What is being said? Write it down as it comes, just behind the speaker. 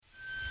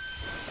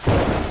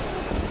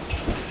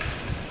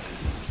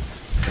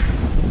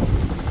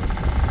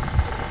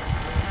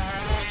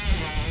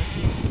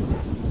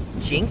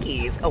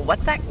Jinkies,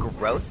 what's that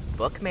gross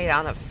book made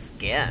out of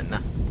skin?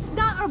 It's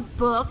not a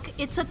book,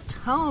 it's a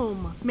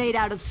tome made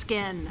out of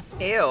skin.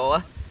 Ew.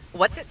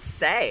 What's it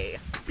say?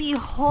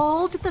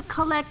 Behold the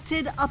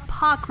collected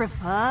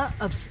apocrypha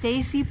of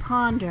Stacy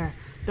Ponder,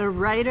 the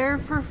writer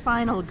for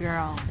Final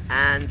Girl.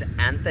 And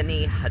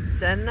Anthony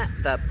Hudson,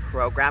 the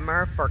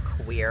programmer for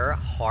Queer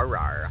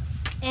Horror.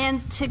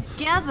 And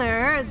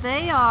together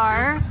they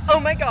are... Oh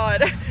my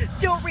god!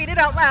 Don't read it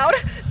out loud!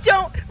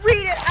 Don't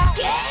read it out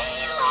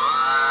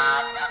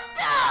Gaylords of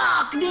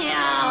Darkness!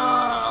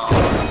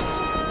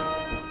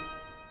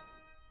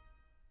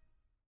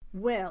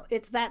 Well,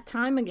 it's that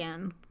time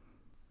again.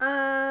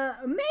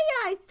 May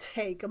I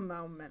take a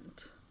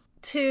moment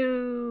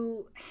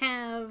to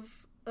have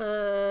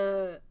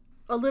a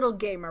little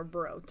gamer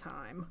bro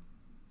time?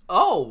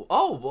 Oh,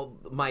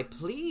 well,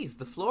 please,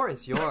 the floor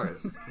is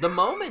yours. The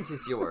moment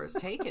is yours.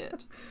 Take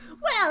it.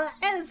 Well,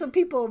 as some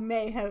people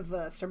may have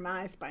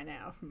surmised by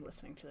now from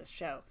listening to this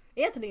show,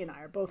 Anthony and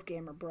I are both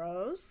gamer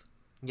bros.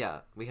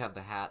 Yeah, we have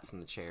the hats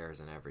and the chairs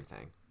and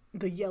everything.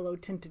 The yellow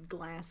tinted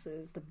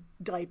glasses, the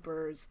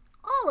diapers,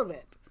 all of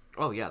it.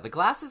 Oh, yeah, the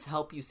glasses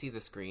help you see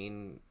the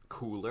screen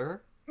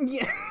cooler.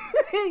 Yeah,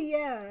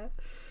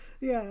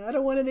 yeah, I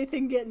don't want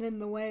anything getting in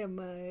the way of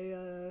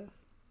my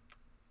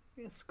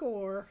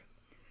score.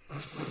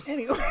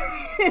 Anyway,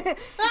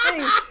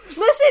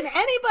 listen,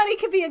 anybody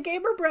can be a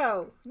gamer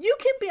bro. You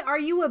can be. Are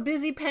you a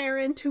busy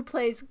parent who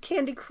plays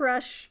Candy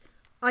Crush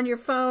on your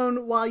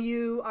phone while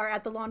you are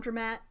at the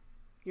laundromat?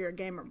 You're a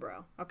gamer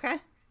bro, okay?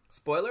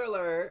 Spoiler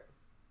alert.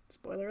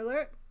 Spoiler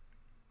alert.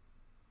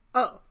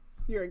 Oh,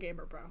 you're a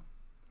gamer bro.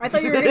 I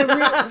thought you were going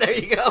to there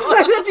you go.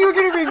 I thought you were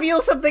going to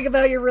reveal something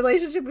about your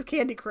relationship with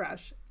Candy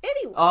Crush.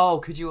 Anyway. Oh,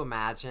 could you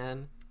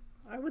imagine?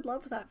 I would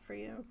love that for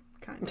you,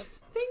 kind of.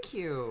 Thank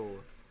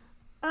you.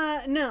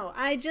 No,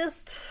 I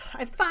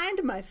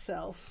find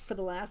myself for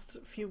the last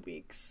few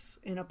weeks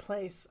in a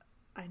place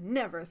I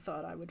never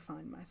thought I would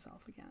find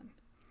myself again.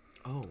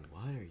 Oh,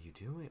 what are you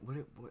doing?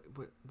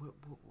 What?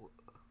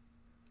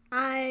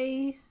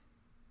 I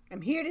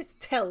am here to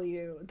tell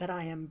you that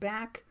I am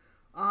back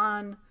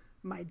on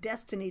my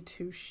Destiny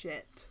 2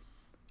 shit.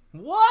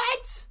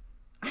 What?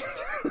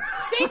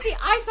 Stacey,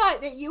 I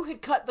thought that you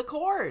had cut the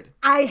cord.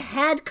 I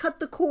had cut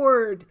the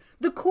cord.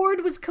 The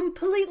cord was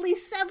completely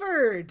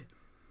severed.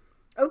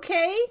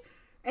 Okay?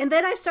 And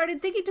then I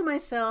started thinking to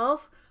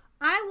myself,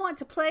 I want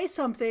to play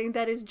something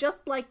that is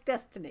just like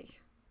Destiny.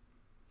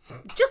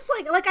 Just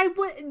like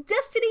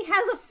Destiny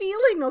has a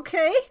feeling,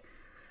 okay?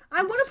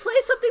 I want to play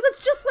something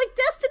that's just like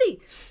Destiny.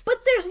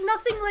 But there's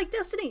nothing like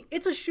Destiny.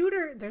 It's a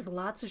shooter. There's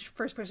lots of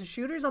first-person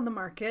shooters on the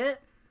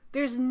market.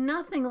 There's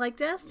nothing like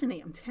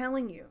Destiny, I'm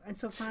telling you. And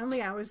so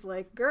finally I was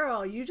like,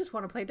 girl, you just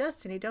want to play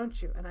Destiny,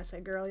 don't you? And I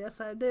said, girl, yes,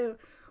 I do.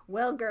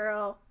 Well,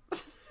 girl.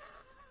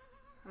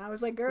 I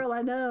was like, girl,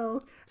 I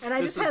know. And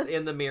I this just was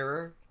in the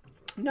mirror?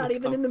 Not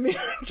even in the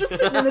mirror. Just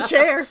sitting in the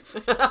chair.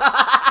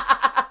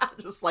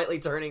 Just slightly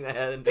turning the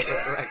head in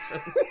different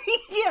directions.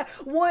 Yeah.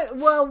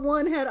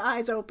 One had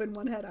eyes open,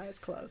 one had eyes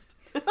closed.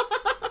 And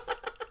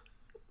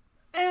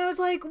I was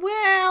like,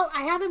 well,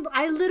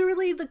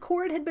 the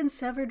cord had been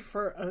severed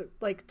for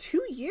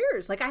 2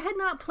 years. Like, I had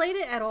not played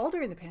it at all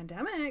during the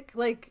pandemic.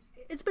 Like,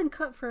 it's been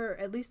cut for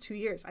at least 2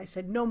 years. I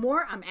said, no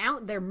more. I'm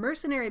out. They're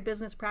mercenary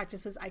business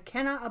practices. I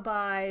cannot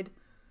abide.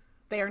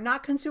 They are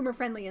not consumer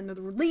friendly in the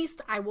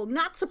least. I will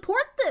not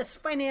support this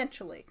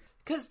financially.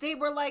 Because they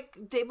were like,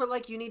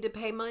 you need to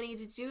pay money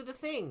to do the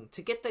thing,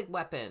 to get the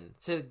weapon,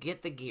 to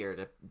get the gear,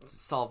 to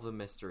solve the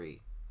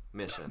mystery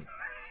mission.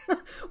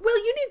 Well,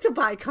 you need to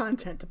buy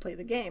content to play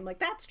the game. Like,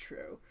 that's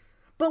true.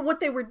 But what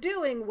they were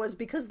doing was,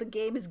 because the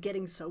game is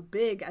getting so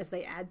big as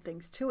they add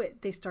things to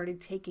it, they started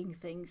taking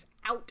things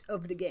out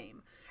of the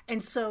game.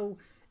 And so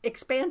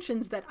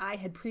expansions that I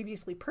had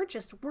previously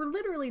purchased were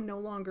literally no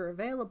longer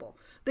available.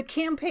 The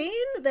campaign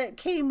that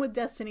came with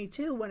Destiny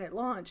 2 when it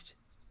launched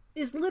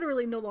is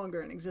literally no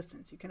longer in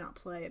existence. You cannot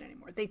play it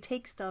anymore. They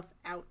take stuff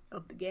out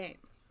of the game.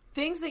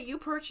 Things that you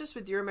purchased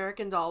with your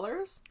American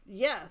dollars?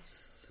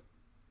 Yes.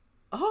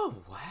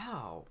 Oh,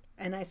 wow.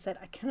 And I said,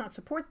 I cannot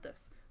support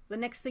this. The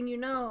next thing you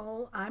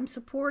know, I'm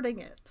supporting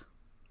it.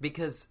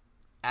 Because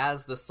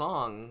as the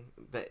song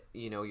that,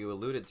 you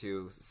alluded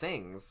to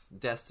sings,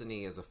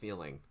 Destiny is a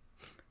feeling.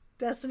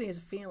 Destiny is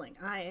a feeling.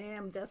 I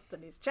am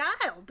Destiny's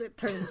child, it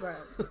turns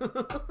out.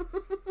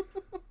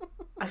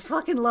 I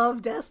fucking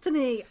love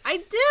Destiny. I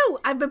do!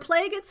 I've been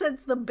playing it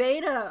since the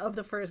beta of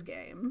the first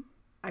game.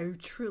 I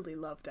truly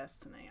love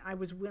Destiny. I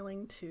was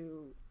willing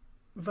to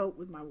vote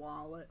with my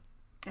wallet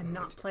and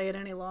not play it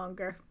any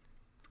longer.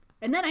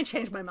 And then I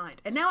changed my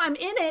mind. And now I'm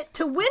in it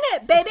to win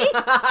it, baby!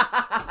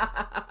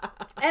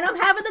 And I'm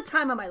having the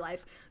time of my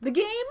life. The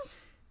game...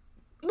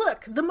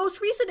 Look, the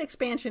most recent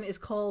expansion is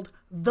called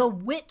The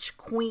Witch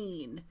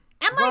Queen.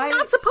 Am I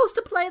not supposed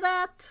to play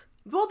that?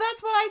 Well,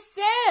 that's what I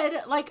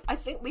said. Like, I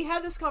think we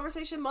had this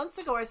conversation months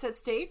ago. I said,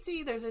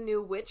 Stacey, there's a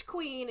new Witch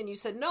Queen. And you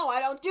said, no, I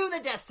don't do the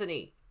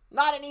Destiny.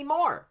 Not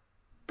anymore.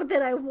 But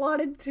then I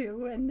wanted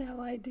to, and now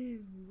I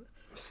do.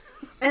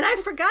 And I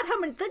forgot how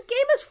many... The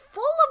game is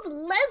full of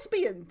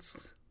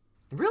lesbians.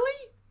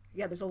 Really?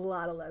 Yeah, there's a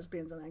lot of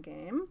lesbians in that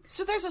game.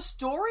 So there's a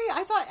story?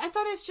 I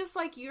thought it's just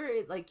like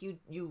you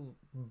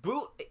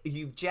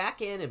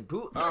jack in and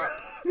boot up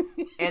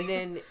and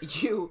then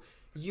you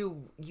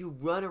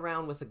run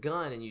around with a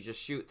gun and you just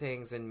shoot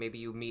things, and maybe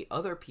you meet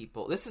other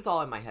people. This is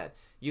all in my head.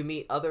 You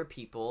meet other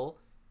people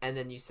and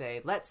then you say,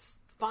 let's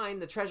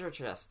find the treasure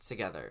chest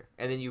together.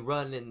 And then you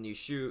run and you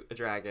shoot a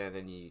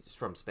dragon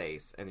from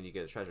space, and then you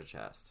get a treasure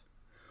chest.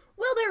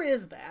 Well, there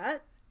is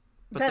that.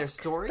 But there's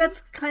story? That's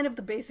kind of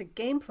the basic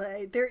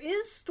gameplay. There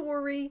is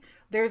story.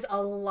 There's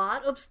a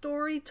lot of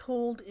story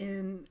told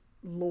in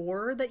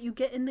lore that you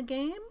get in the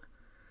game.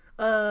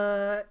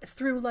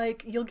 Through,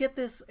 like, you'll get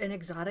an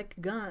exotic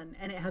gun,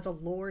 and it has a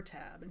lore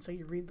tab, and so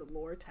you read the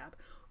lore tab.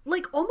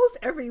 Like, almost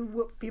every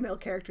female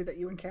character that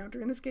you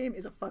encounter in this game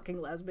is a fucking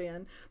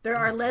lesbian. There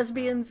are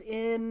lesbians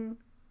in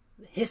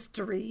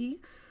history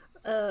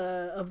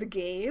of the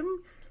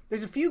game.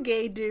 There's a few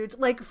gay dudes.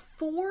 Like,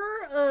 for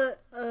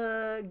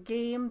a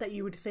game that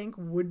you would think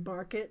would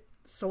market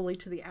solely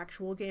to the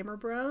actual gamer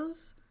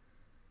bros,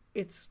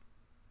 it's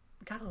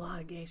got a lot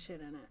of gay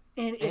shit in it.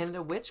 And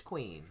a witch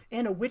queen.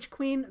 And a witch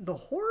queen. The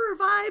horror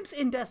vibes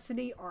in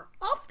Destiny are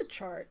off the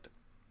chart.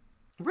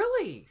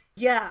 Really?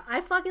 Yeah,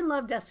 I fucking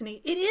love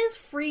Destiny. It is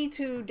free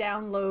to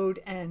download,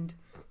 and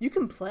you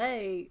can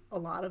play a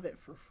lot of it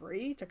for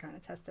free to kind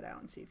of test it out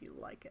and see if you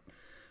like it.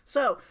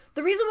 So,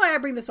 the reason why I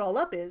bring this all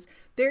up is,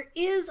 there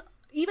is,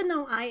 even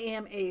though I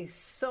am a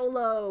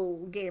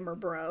solo gamer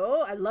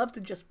bro, I love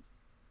to just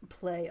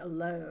play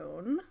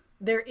alone,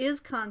 there is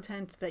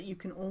content that you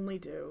can only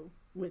do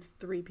with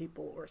 3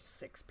 people or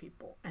 6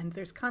 people. And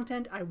there's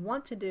content I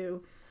want to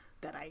do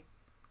that I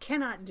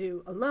cannot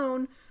do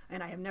alone,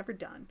 and I have never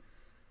done.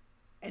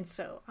 And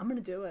so, I'm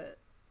going to do it.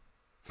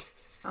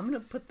 I'm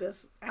going to put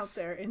this out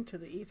there into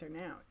the ether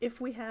now. If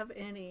we have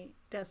any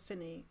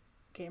Destiny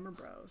gamer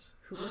bros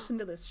who listen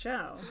to this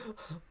show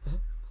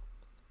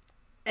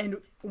and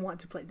want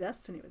to play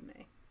Destiny with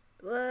me,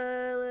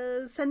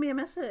 send me a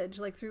message,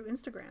 like, through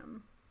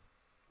Instagram.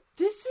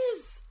 This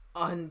is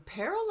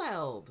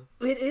unparalleled.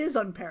 It is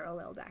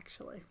unparalleled,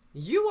 actually.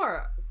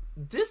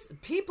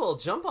 People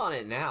jump on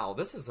it now.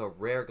 This is a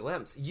rare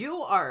glimpse.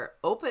 You are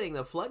opening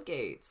the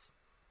floodgates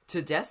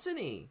to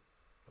Destiny.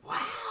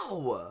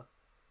 Wow.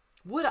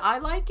 Would I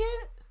like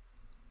it?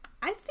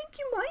 I think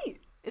you might.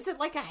 Is it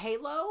like a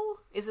Halo?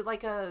 Is it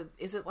like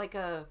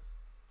a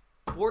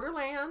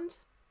Borderland?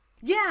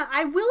 Yeah,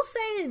 I will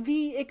say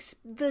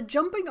the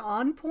jumping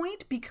on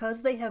point,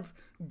 because they have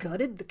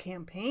gutted the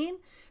campaign,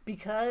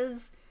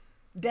 because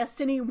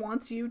Destiny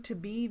wants you to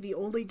be the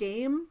only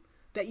game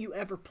that you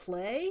ever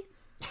play.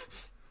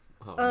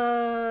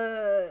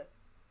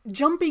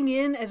 Jumping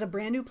in as a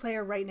brand new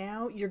player right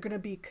now, you're going to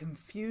be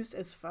confused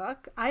as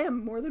fuck. I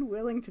am more than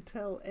willing to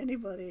tell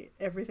anybody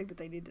everything that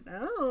they need to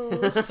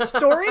know.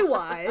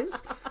 Story-wise,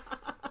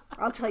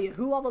 I'll tell you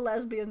who all the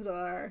lesbians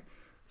are.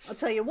 I'll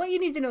tell you what you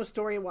need to know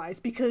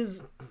story-wise,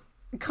 because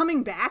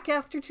coming back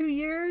after 2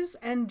 years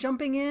and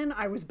jumping in,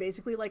 I was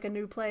basically like a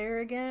new player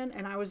again,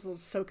 and I was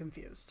so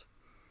confused.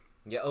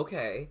 Yeah,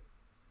 okay.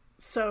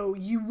 So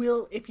you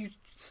will, if you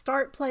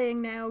start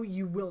playing now,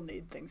 you will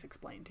need things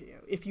explained to you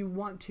if you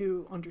want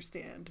to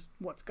understand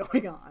what's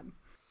going on.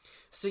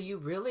 So you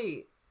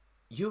really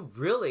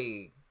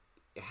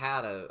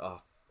had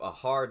a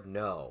hard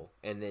no,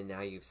 and then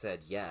now you've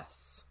said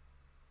yes.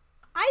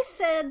 I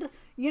said,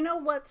 you know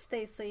what,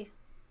 Stacy?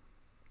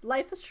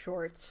 Life is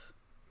short.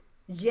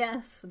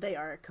 Yes, they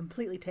are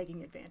completely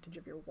taking advantage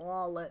of your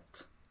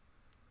wallet.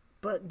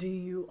 But do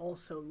you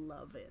also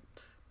love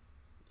it?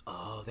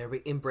 Oh, there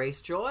we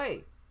embrace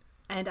joy.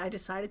 And I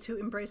decided to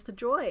embrace the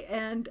joy.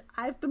 And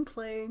I've been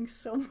playing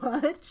so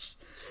much.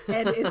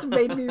 And it's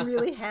made me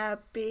really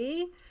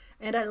happy.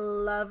 And I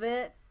love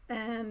it.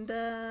 And,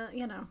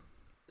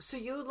 So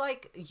you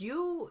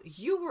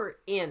were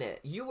in it.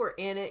 You were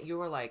in it. You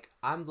were like,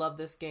 I love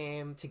this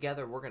game.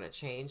 Together we're going to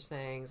change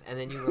things. And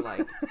then you were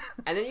like,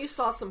 and then you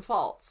saw some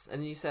faults.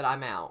 And then you said,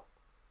 I'm out.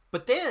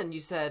 But then you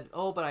said,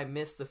 oh, but I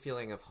miss the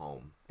feeling of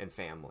home and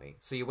family.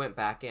 So you went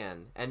back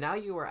in. And now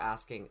you are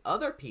asking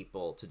other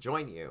people to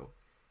join you.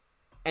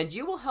 And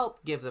you will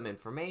help give them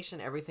information,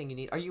 everything you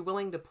need. Are you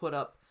willing to put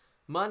up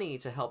money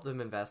to help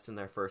them invest in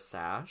their first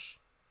sash?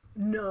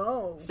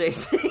 No.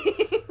 Stacey.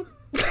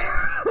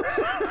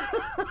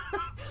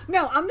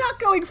 No, I'm not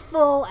going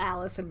full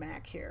Allison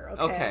Mack here,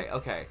 okay?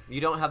 Okay.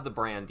 You don't have the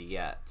brandy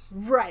yet.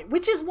 Right,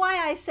 which is why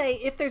I say,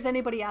 if there's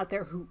anybody out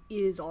there who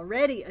is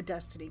already a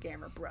Destiny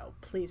gamer bro,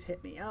 please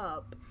hit me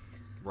up.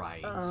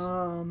 Right.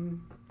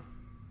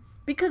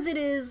 Because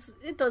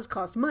it does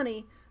cost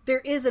money.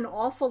 There is an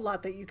awful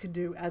lot that you could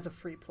do as a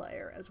free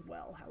player as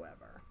well,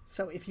 however.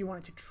 So if you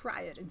wanted to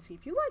try it and see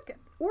if you like it.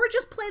 Or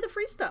just play the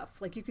free stuff,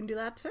 like, you can do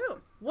that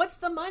too. What's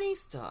the money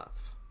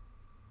stuff?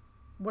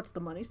 What's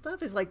the money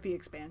stuff? Is like the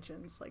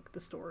expansions, like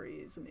the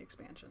stories and the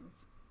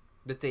expansions.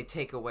 That they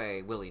take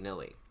away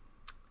willy-nilly.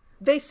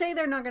 They say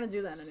they're not going to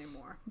do that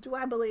anymore. Do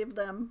I believe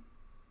them?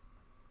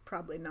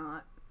 Probably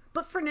not.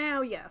 But for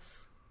now,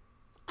 yes.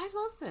 I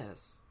love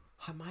this.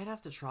 I might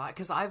have to try,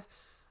 because I've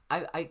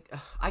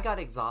I got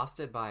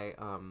exhausted by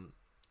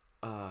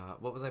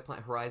what was I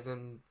playing?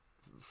 Horizon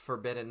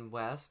Forbidden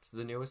West,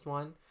 the newest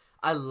one.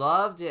 I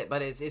loved it,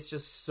 but it's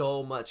just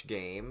so much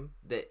game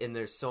and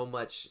there's so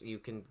much you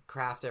can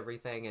craft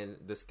everything, and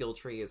the skill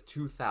tree is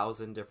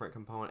 2,000 different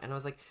components. And I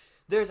was like,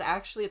 there's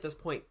actually at this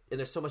point, and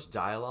there's so much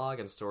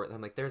dialogue and story.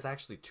 I'm like, there's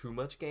actually too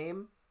much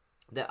game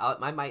that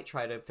I might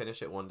try to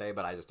finish it one day,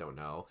 but I just don't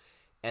know.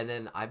 And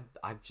then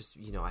I've just,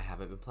 I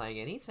haven't been playing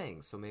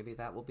anything, so maybe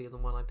that will be the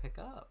one I pick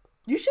up.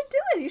 You should do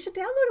it. You should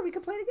download it. We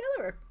could play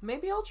together.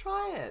 Maybe I'll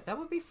try it. That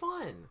would be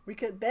fun. We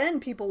could. Then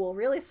people will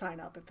really sign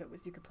up if it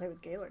was you could play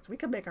with Gaylords. We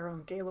could make our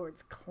own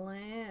Gaylords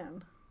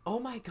clan. Oh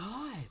my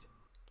god!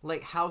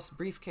 Like House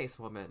Briefcase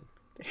Woman.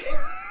 There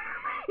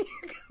you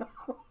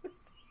go.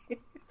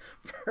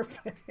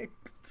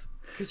 Perfect.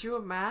 Could you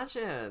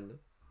imagine?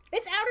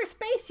 It's outer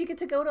space. You get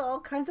to go to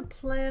all kinds of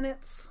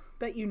planets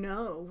that you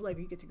know. Like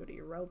you get to go to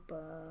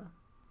Europa.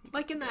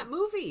 Like in that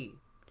movie.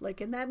 Like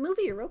in that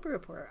movie, Europa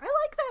Report. I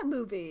like that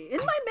movie. In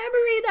my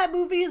memory, that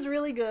movie is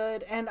really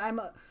good, and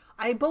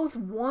I both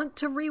want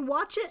to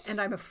rewatch it, and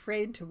I'm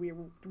afraid to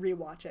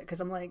rewatch it because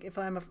I'm like, if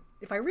I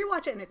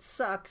rewatch it and it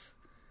sucks,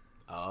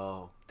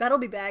 that'll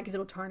be bad because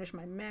it'll tarnish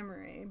my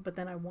memory. But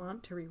then I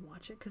want to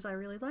rewatch it because I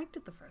really liked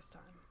it the first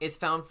time. It's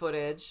found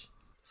footage,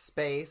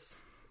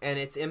 space, and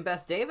it's in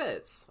Beth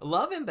Davids. I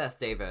love in Beth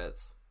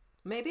Davids.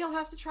 Maybe I'll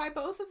have to try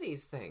both of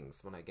these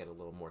things when I get a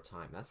little more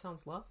time. That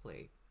sounds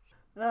lovely.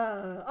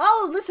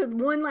 Listen,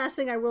 one last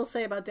thing I will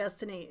say about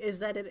Destiny is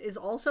that it is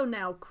also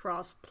now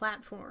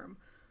cross-platform.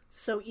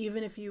 So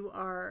even if you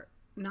are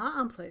not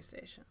on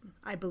PlayStation,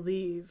 I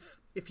believe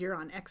if you're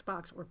on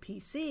Xbox or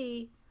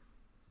PC,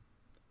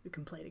 we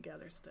can play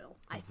together still.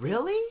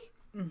 Really?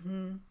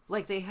 Mm-hmm.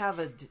 Like they have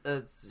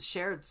a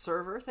shared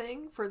server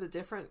thing for the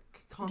different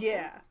consoles?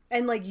 Yeah.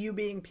 And like you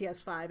being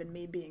PS5 and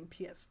me being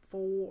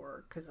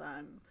PS4, because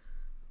I'm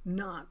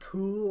not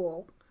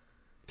cool,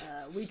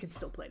 we could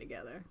still play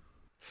together.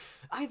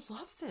 I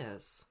love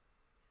this.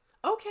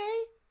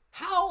 Okay.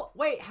 How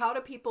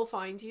do people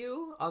find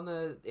you on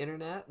the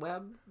internet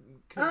web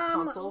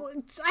console?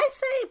 I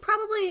say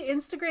probably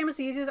Instagram is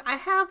the easiest. I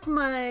have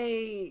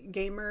my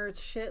gamer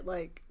shit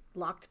like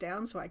locked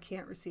down so I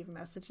can't receive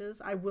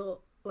messages. I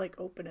will like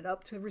open it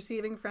up to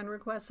receiving friend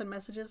requests and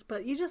messages,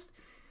 but you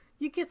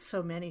get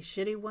so many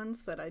shitty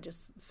ones that I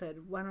just said,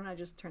 why don't I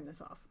just turn this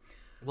off?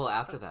 Well,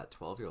 after that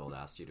 12-year-old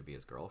asked you to be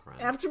his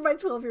girlfriend. After my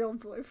 12-year-old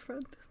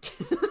boyfriend.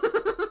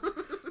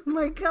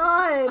 My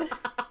God.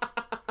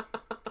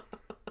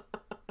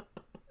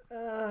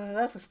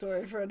 That's a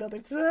story for another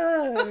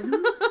time.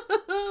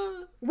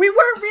 We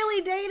weren't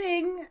really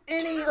dating,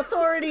 any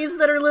authorities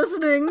that are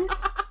listening.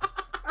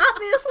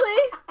 Obviously.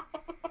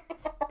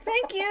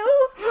 Thank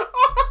you.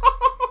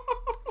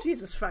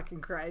 Jesus fucking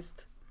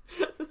Christ.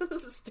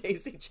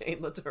 Stacey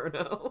Jane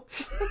Letourneau.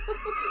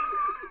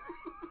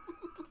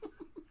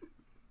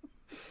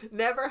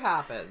 Never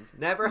happened.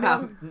 Never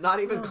happened. Not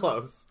even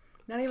close.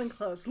 Not even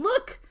close.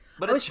 Look,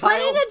 but I was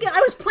playing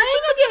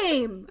a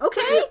game,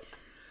 okay?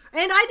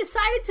 And I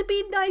decided to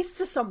be nice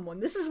to someone.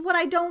 This is what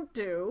I don't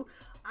do.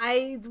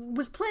 I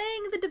was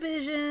playing The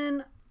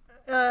Division,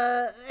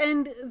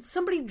 and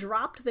somebody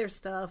dropped their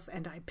stuff,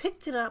 and I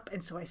picked it up,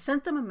 and so I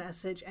sent them a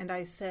message, and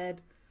I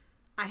said,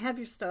 I have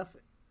your stuff.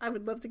 I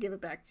would love to give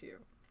it back to you.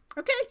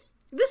 Okay?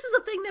 This is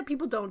a thing that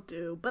people don't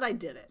do, but I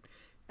did it.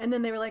 And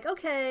then they were like,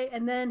 okay.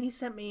 And then he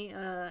sent me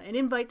an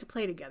invite to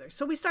play together.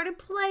 So we started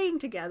playing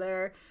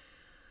together.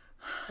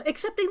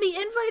 Accepting the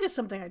invite is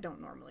something I don't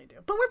normally do.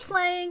 But we're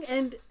playing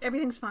and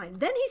everything's fine.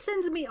 Then he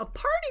sends me a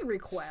party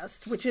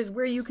request, which is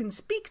where you can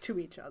speak to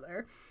each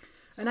other.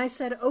 And I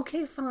said,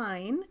 okay,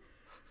 fine.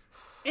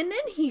 And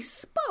then he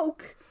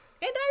spoke,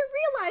 and I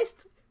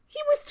realized he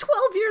was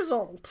 12 years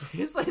old.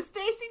 He's like,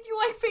 Stacey, do you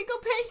like finger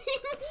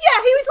painting?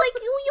 Yeah, he was like,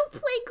 you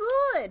play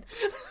good.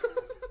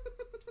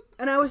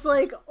 And I was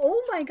like,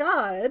 oh my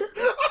God.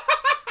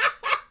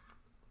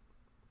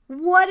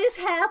 What is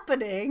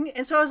happening?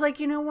 And so I was like,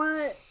 you know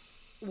what?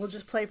 We'll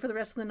just play for the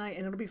rest of the night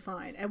and it'll be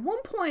fine. At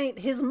one point,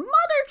 his mother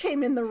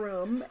came in the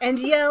room and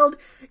yelled,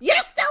 you're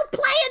still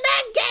playing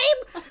that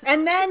game?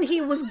 And then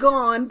he was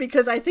gone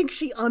because I think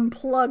she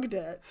unplugged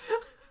it.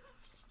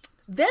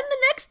 Then the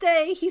next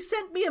day, he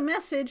sent me a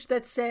message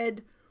that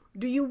said,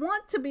 do you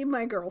want to be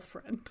my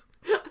girlfriend?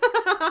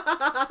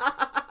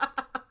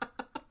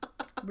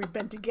 We've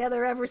been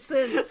together ever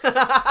since.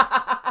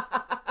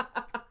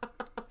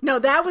 No,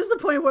 that was the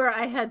point where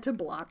I had to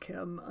block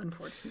him,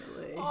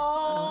 unfortunately.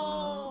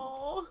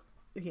 Oh.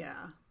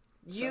 Yeah.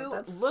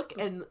 You look,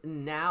 and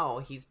now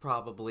he's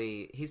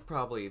probably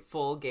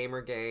full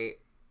Gamergate.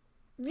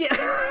 Yeah,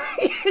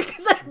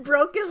 because I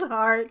broke his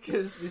heart.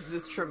 Because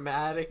this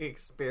traumatic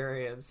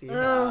experience he had.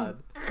 Oh,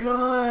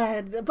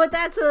 God. But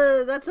that's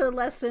a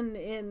lesson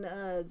in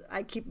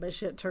I keep my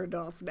shit turned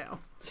off now.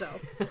 So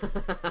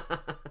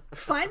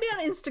find me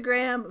on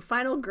Instagram,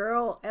 Final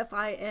Girl,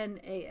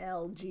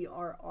 FINALGRRL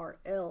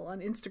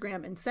on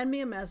Instagram, and send me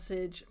a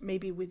message,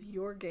 maybe with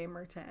your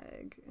gamer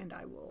tag, and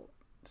I will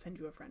send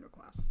you a friend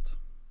request.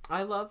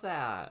 I love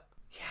that.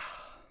 Yeah.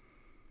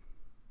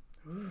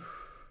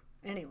 Oof.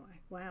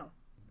 Anyway, wow.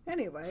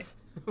 Anyway.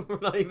 We're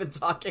not even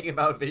talking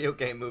about video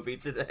game movie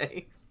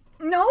today.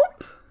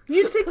 Nope.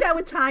 You'd think that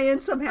would tie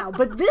in somehow.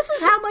 But this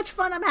is how much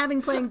fun I'm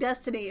having playing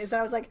Destiny, is that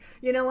I was like,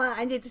 you know what?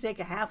 I need to take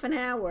a half an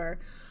hour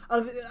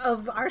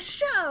of our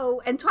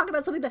show and talk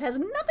about something that has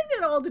nothing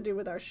at all to do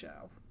with our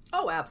show.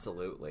 Oh,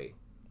 absolutely.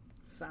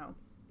 So...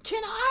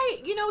 Can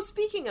I,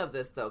 speaking of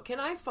this, though, can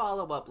I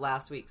follow up not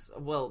last week,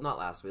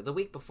 the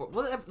week before,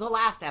 the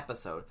last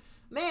episode.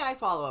 May I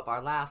follow up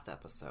our last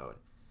episode?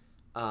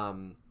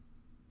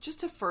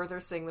 Just to further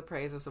sing the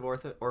praises of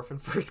Orphan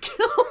First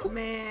Kill.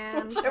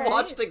 Man. Which I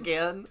watched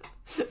again.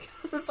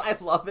 Because I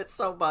love it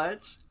so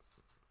much.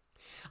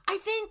 I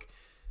think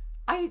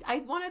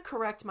I want to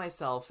correct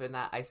myself in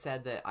that I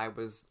said that I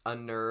was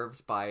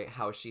unnerved by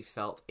how she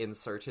felt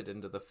inserted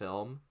into the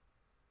film.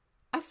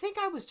 I think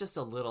I was just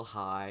a little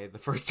high the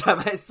first time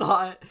I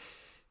saw it.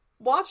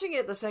 Watching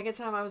it the second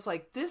time, I was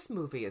like, this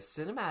movie is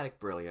cinematic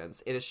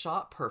brilliance. It is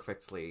shot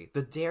perfectly.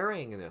 The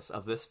daringness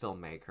of this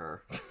filmmaker.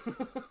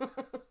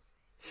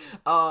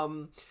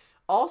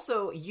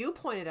 Also, you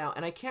pointed out,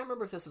 and I can't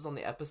remember if this is on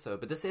the episode,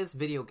 but this is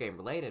video game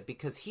related,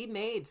 because he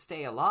made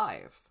Stay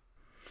Alive.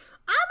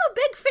 I'm a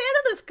big fan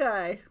of this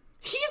guy.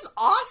 He's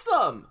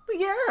awesome!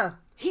 Yeah.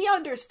 He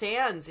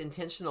understands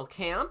intentional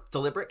camp,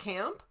 deliberate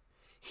camp.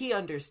 He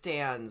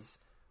understands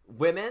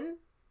women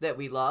that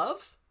we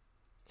love.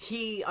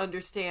 He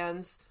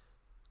understands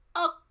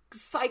a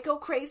psycho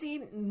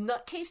crazy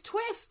nutcase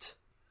twist.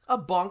 A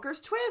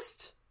bonkers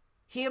twist.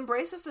 He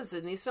embraces this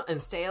in these films.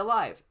 And Stay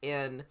Alive.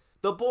 In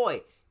The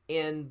Boy.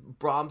 In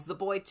Brahms' The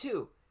Boy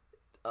 2.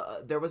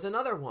 There was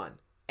another one.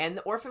 And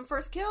The Orphan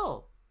First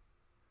Kill.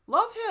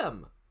 Love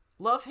him.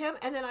 Love him.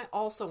 And then I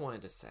also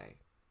wanted to say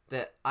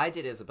that I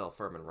did Isabel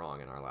Furman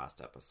wrong in our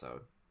last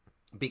episode.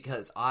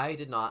 Because I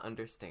did not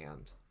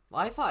understand.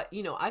 I thought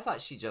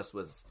she just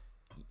was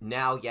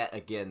now yet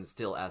again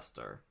still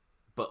Esther,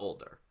 but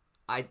older.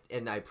 I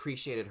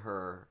appreciated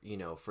her,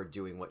 for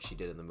doing what she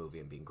did in the movie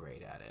and being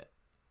great at it.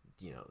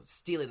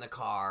 Stealing the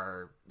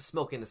car,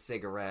 smoking a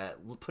cigarette,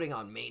 putting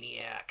on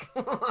Maniac.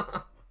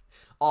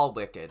 All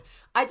wicked.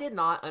 I did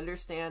not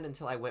understand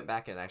until I went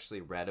back and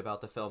actually read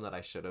about the film that I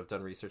should have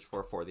done research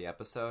for the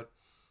episode,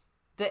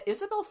 that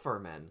Isabel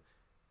Furman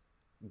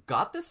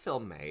got this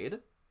film made,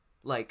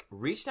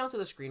 reached out to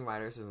the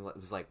screenwriters and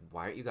was like,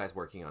 why aren't you guys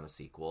working on a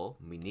sequel?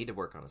 We need to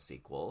work on a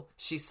sequel.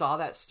 She saw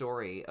that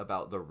story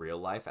about the real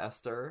life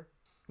Esther,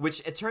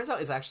 which it turns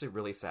out is actually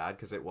really sad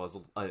because it was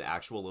an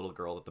actual little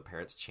girl that the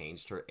parents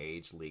changed her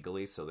age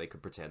legally so they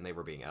could pretend they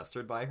were being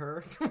Estered by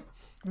her.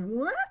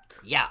 What?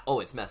 Yeah. Oh,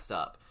 it's messed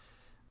up.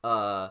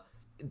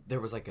 There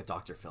was a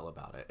Dr. Phil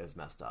about it. It was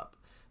messed up.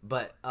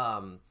 But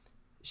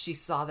she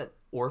saw that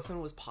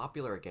Orphan was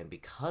popular again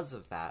because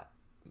of that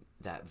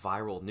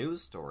viral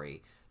news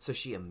story. So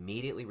she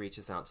immediately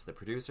reaches out to the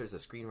producers, the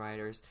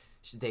screenwriters.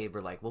 They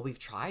were like, well, we've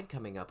tried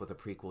coming up with a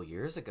prequel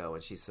years ago.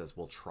 And she says,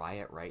 well, try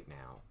it right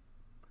now.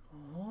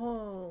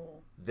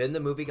 Oh. Then the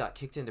movie got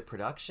kicked into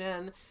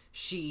production.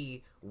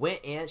 She went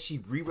in, she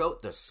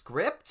rewrote the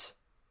script.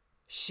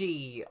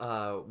 She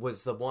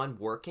was the one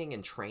working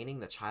and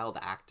training the child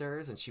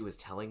actors. And she was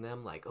telling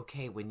them,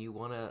 okay, when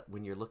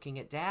you're looking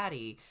at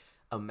Daddy,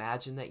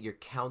 imagine that you're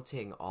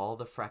counting all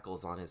the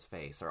freckles on his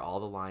face or all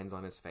the lines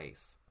on his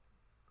face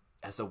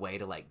as a way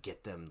to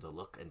get them to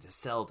look and to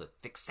sell the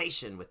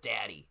fixation with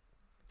Daddy.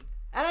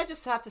 And I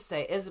just have to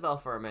say, Isabel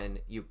Furman,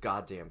 you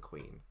goddamn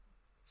queen.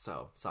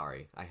 So,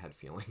 sorry, I had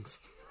feelings.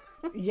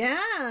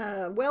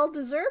 Yeah,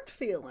 well-deserved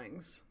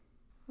feelings.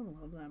 I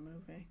love that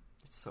movie.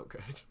 It's so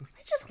good.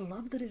 I just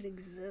love that it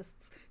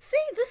exists. See,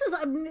 this is,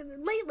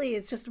 lately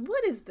it's just,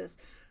 what is this?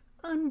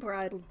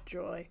 Unbridled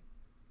joy.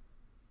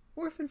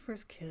 Orphan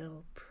First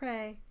Kill,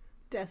 Prey,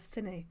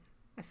 Destiny.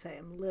 I say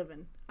I'm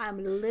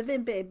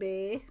living,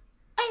 baby.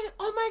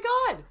 Oh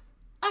my god!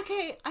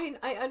 Okay,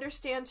 I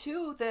understand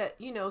too that,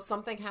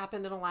 something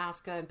happened in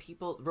Alaska and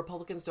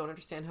Republicans don't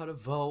understand how to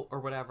vote or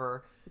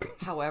whatever.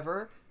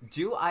 However,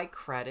 do I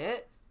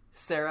credit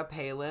Sarah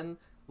Palin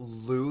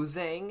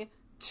losing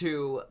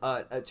to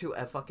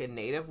a fucking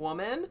Native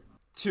woman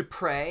to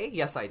Prey?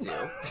 Yes, I do.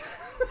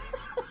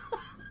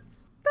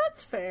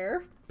 That's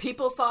fair.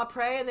 People saw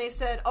Prey and they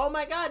said, oh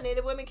my god,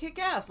 Native women kick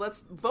ass.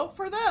 Let's vote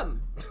for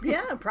them.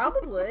 Yeah,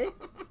 probably.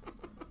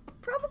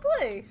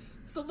 Probably.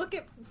 So look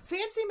at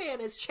Fancy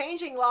Man is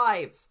changing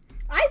lives.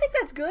 I think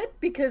that's good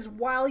because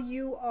while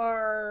you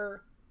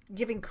are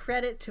giving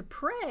credit to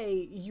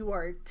Prey, you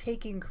are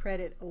taking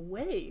credit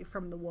away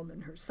from the woman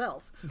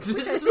herself.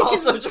 This is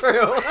also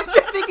true. Which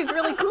I think is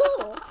really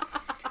cool.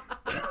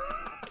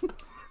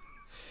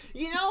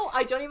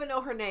 I don't even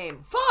know her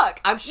name.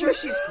 Fuck! I'm sure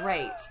she's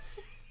great.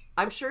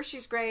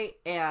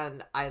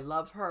 And I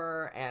love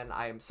her, and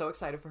I'm so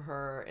excited for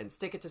her, and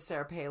stick it to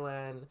Sarah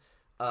Palin.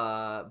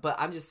 But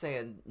I'm just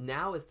saying,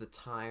 now is the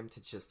time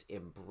to just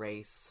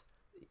embrace.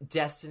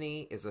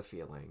 Destiny is a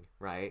feeling,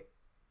 right?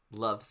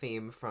 Love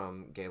theme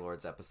from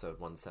Gaylord's episode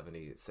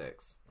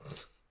 176.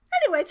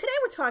 Anyway, today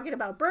we're talking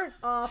about burnt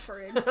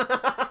offerings.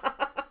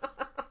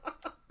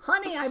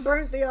 Honey, I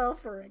burnt the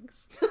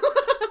offerings.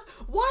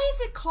 Why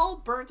is it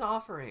called Burnt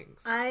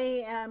Offerings?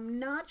 I am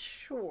not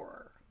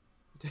sure.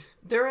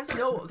 There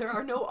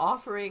are no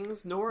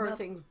offerings, nor are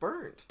things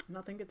burnt.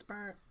 Nothing gets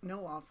burnt.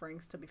 No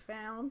offerings to be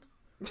found.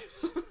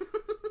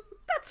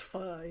 That's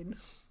fine.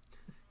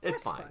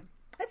 It's fine.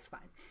 That's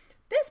fine.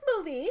 This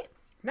movie,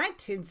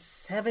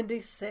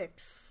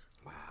 1976.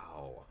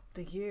 Wow.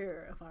 The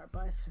year of our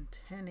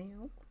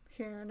bicentennial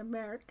here in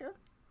America.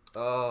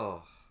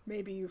 Oh.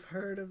 Maybe you've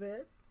heard of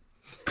it.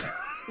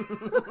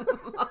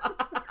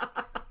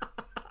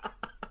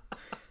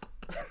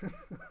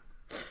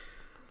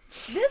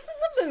 This is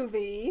a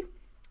movie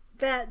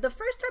that the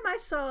first time I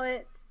saw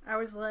it, I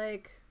was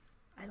like,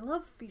 I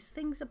love these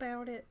things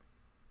about it.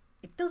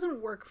 It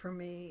doesn't work for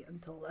me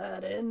until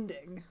that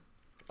ending.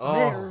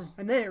 Oh.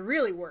 And then it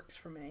really works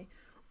for me.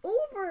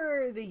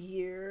 Over the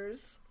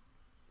years,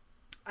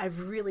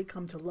 I've really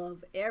come to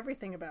love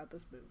everything about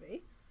this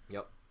movie.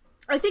 Yep.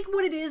 I think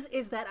what it is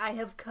that I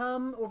have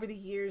come over the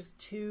years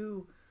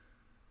to...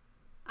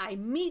 I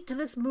meet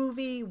this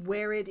movie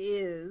where it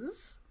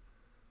is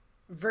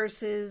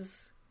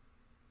versus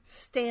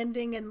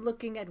standing and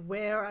looking at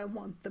where I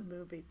want the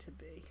movie to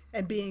be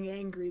and being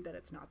angry that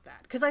it's not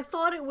that. Because I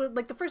thought it would,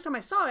 like the first time I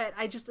saw it,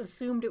 I just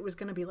assumed it was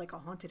going to be like a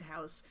haunted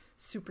house,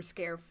 super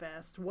scare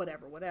fest,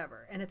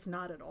 whatever. And it's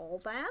not at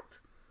all that.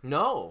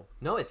 No,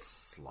 it's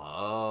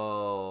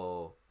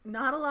slow.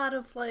 Not a lot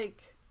of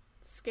like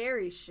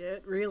scary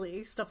shit,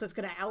 really. Stuff that's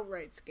going to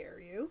outright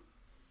scare you.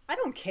 I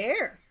don't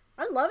care.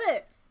 I love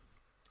it.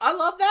 I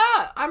love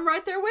that. I'm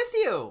right there with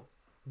you.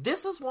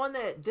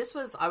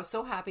 I was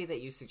so happy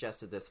that you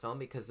suggested this film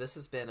because this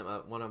has been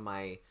one of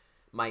my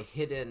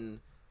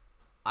hidden,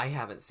 I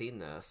haven't seen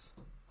this.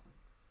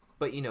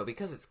 But,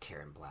 because it's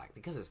Karen Black,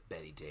 because it's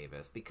Bette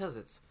Davis, because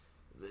it's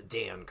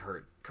Dan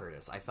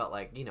Curtis, I felt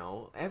like,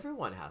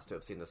 everyone has to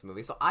have seen this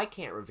movie. So I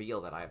can't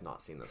reveal that I have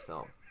not seen this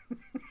film.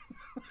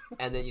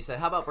 And then you said,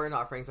 how about Burnt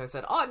Offerings? And I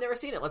said, I've never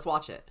seen it. Let's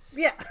watch it.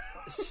 Yeah.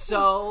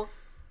 So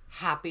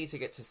happy to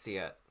get to see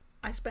it.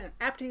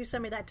 After you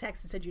sent me that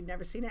text and said you'd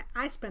never seen it,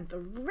 I spent the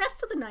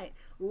rest of the night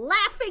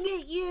laughing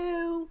at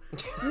you,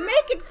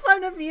 making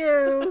fun of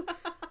you.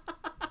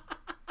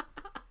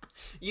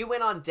 You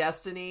went on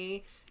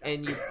Destiny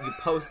and you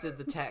posted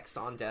the text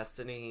on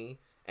Destiny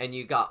and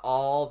you got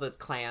all the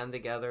clan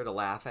together to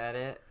laugh at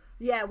it.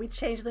 Yeah, we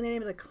changed the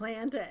name of the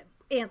clan to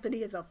Anthony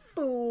is a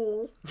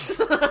Fool.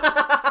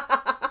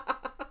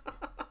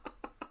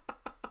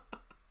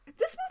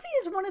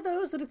 Is one of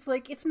those that it's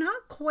like it's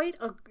not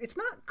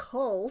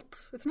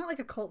cult. It's not like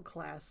a cult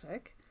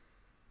classic.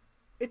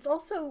 It's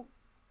also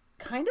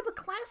kind of a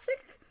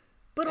classic,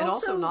 but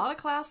also not a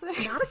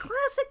classic. Not a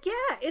classic,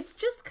 yeah. It's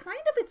just kind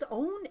of its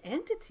own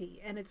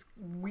entity, and it's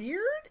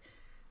weird.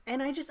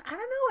 And I don't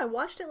know. I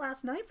watched it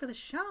last night for the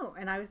show,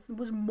 and I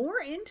was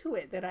more into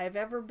it than I've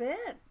ever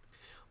been.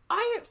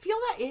 I feel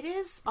that it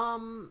is.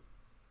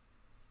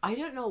 I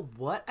don't know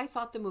what I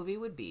thought the movie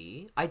would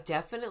be. I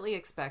definitely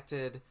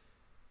expected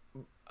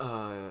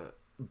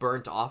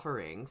burnt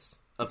offerings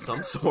of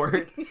some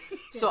sort. Yeah.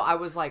 So I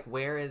was like,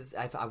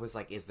 I was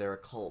like, is there a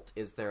cult?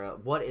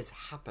 What is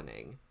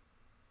happening?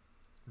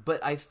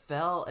 But I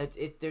felt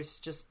there's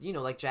just,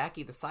 like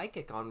Jackie the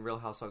psychic on Real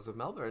Housewives of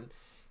Melbourne,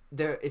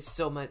 it's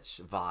so much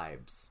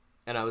vibes.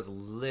 And I was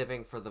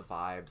living for the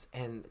vibes.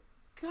 And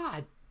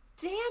god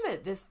damn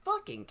it, this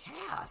fucking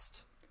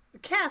cast. The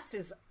cast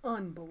is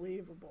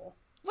unbelievable.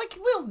 Like,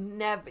 you'll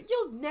never,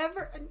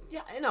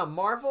 in a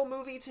Marvel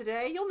movie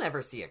today, you'll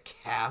never see a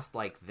cast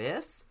like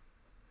this.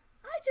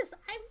 I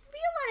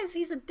realize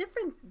he's a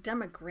different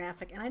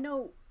demographic, and I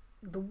know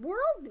the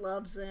world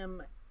loves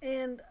him,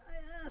 and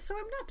so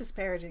I'm not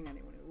disparaging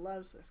anyone who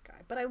loves this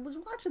guy, but I was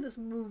watching this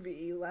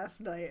movie last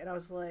night, and I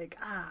was like,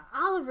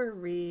 Oliver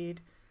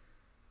Reed.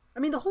 I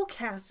mean, the whole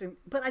cast,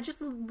 but I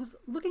just was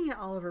looking at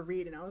Oliver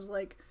Reed, and I was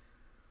like,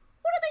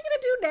 what are they going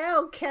to do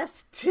now?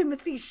 Cast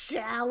Timothy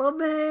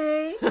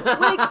Chalamet?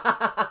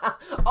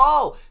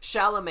 Oh,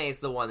 Chalamet's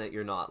the one that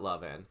you're not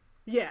loving.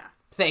 Yeah.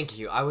 Thank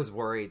you. I was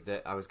worried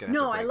that I was going to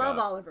No, I love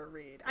Oliver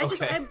Reed. I'm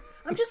just like,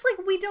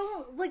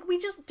 we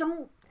just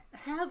don't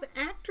have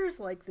actors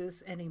like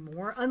this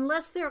anymore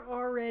unless they're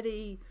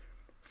already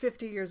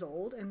 50 years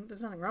old, and there's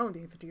nothing wrong with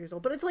being 50 years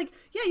old, but it's like,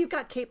 yeah, you've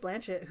got Cate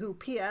Blanchett, who,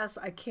 P.S.,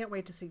 I can't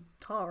wait to see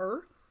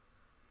Tar,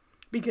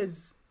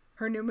 because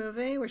her new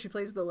movie where she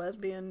plays the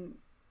lesbian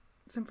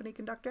symphony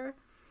conductor.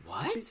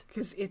 What?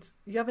 Because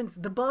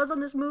the buzz on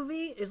this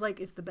movie is like,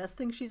 it's the best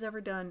thing she's ever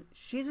done.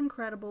 She's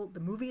incredible. The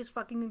movie is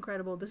fucking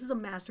incredible. This is a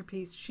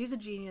masterpiece. She's a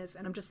genius.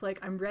 And I'm just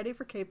like, I'm ready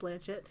for Cate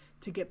Blanchett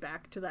to get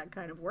back to that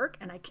kind of work.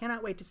 And I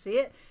cannot wait to see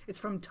it. It's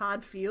from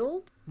Todd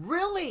Field.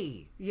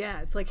 Really?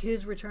 Yeah. It's like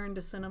his return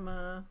to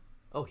cinema.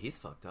 Oh, he's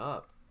fucked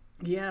up.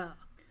 Yeah.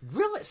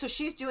 Really? So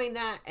she's doing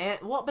that.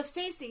 But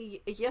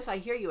Stacey, yes, I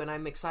hear you. And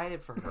I'm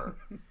excited for her.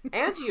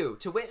 And you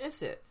to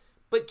witness it.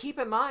 But keep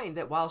in mind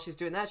that while she's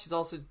doing that, she's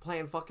also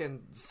playing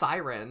fucking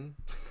Siren.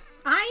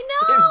 I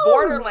know! In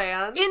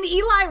Borderlands. In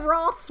Eli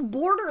Roth's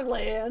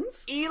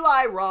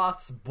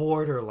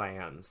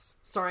Borderlands.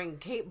 Starring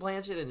Cate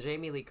Blanchett and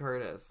Jamie Lee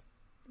Curtis.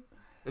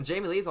 And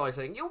Jamie Lee's always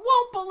saying, "You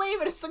won't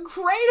believe it! It's the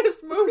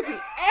greatest movie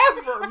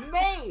ever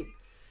made!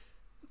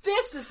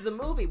 This is the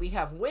movie. We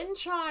have wind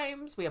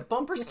chimes, we have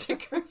bumper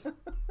stickers."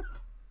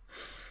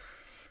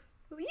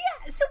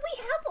 Yeah, so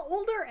we have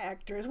older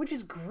actors, which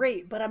is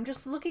great, but I'm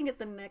just looking at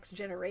the next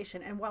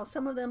generation, and while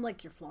some of them,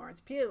 like your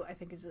Florence Pugh, I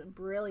think is a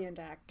brilliant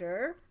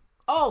actor.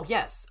 Oh,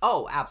 yes.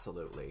 Oh,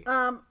 absolutely.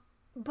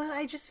 But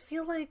I just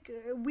feel like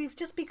we've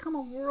just become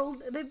a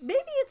world that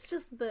maybe it's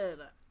just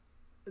that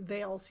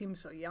they all seem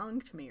so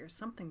young to me or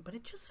something, but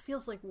it just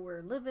feels like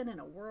we're living in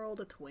a world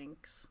of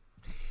twinks.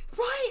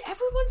 Right,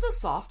 everyone's a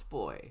soft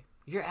boy.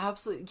 You're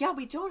absolutely... Yeah,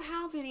 we don't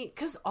have any...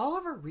 Because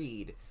Oliver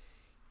Reed,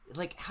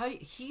 like,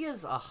 he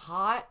is a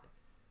hot,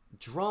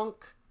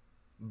 drunk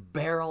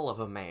barrel of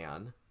a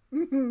man.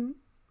 Mm-hmm.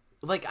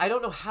 Like, I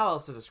don't know how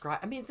else to describe...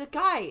 I mean, the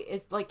guy,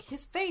 is like,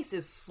 his face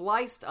is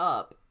sliced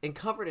up and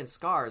covered in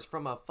scars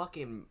from a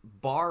fucking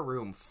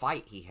barroom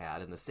fight he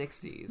had in the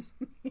 60s.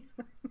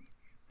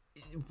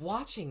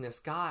 Watching this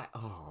guy...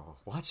 Oh,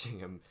 watching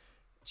him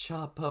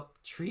chop up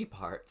tree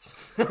parts.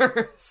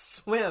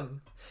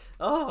 Swim.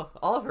 Oh,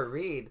 Oliver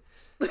Reed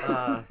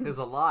is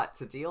a lot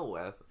to deal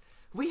with.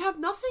 We have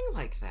nothing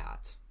like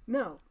that.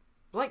 No.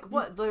 Like,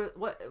 there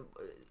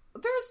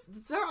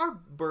are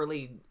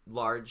burly,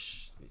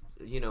 large...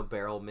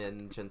 barrel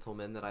men,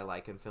 gentlemen that I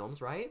like in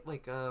films, right?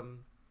 Like, Are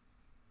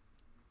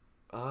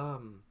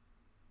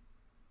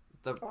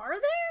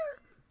there?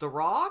 The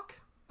Rock?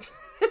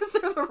 Is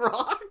there The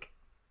Rock?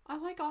 I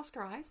like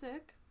Oscar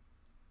Isaac.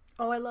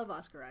 Oh, I love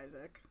Oscar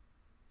Isaac.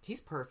 He's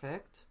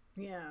perfect.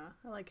 Yeah,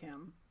 I like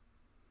him.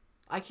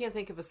 I can't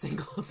think of a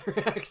single other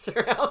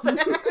actor out there.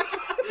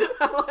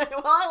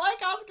 I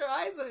like Oscar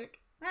Isaac.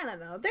 I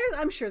don't know.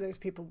 I'm sure there's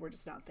people we're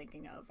just not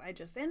thinking of.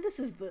 And this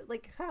is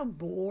how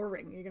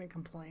boring you're going to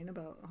complain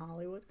about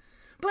Hollywood.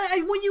 But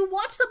when you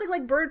watch something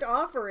like Burnt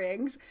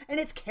Offerings, and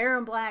it's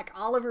Karen Black,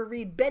 Oliver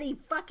Reed, Betty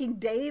fucking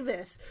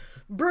Davis,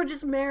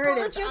 Burgess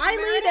Meredith,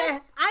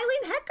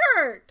 Eileen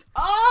Heckert.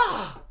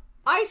 Oh!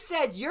 I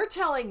said, you're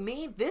telling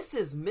me this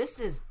is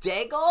Mrs.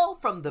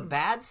 Daigle from The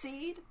Bad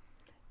Seed?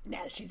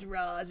 Now she's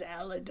Roz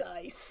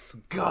Allardyce.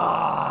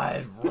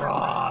 God,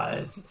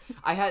 Roz.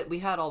 We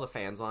had all the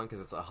fans on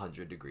because it's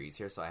 100 degrees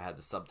here, so I had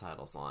the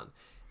subtitles on.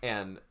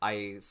 And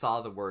I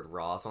saw the word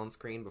Roz on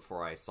screen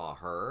before I saw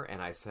her,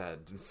 and I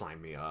said,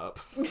 sign me up.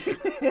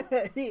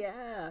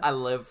 Yeah. I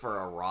live for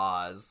a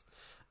Roz.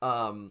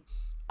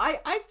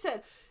 I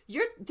said,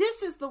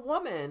 this is the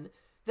woman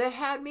that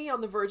had me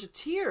on the verge of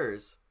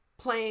tears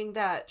playing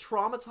that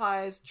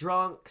traumatized,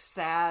 drunk,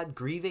 sad,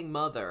 grieving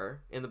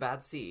mother in The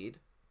Bad Seed.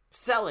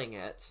 Selling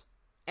it,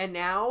 and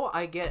now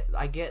I get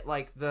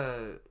like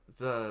the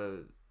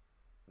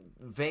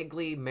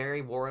vaguely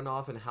Mary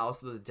Warrenoff in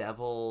House of the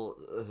Devil,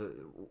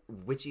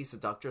 witchy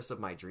seductress of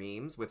my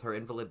dreams with her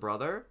invalid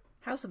brother.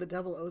 House of the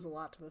Devil owes a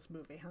lot to this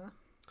movie, huh?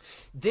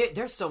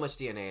 There's so much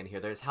DNA in here.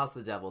 There's House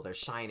of the Devil. There's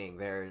Shining.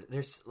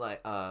 There's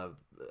like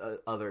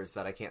others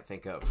that I can't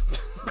think of,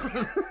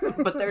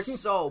 but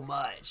there's so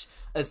much,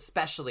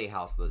 especially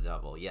House of the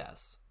Devil.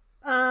 Yes.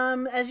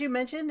 As you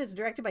mentioned, it's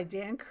directed by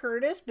Dan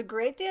Curtis, the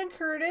great Dan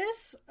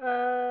Curtis,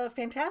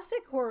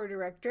 fantastic horror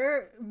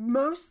director,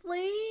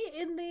 mostly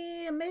in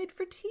the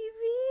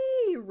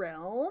made-for-TV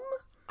realm.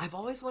 I've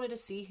always wanted to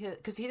see him,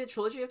 because he did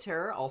Trilogy of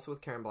Terror, also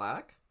with Karen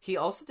Black. He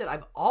also did,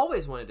 I've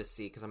always wanted to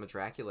see, because I'm a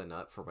Dracula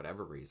nut for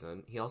whatever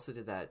reason, he also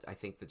did that, I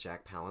think, the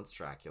Jack Palance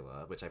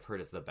Dracula, which I've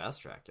heard is the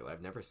best Dracula.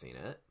 I've never seen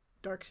it.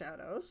 Dark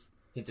Shadows.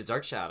 He did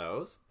Dark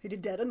Shadows. He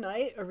did Dead of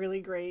Night, a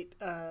really great,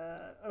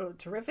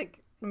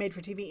 terrific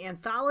made-for-TV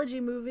anthology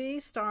movie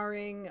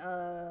starring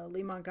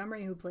Lee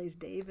Montgomery, who plays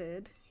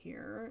David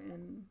here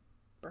in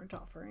Burnt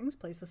Offerings,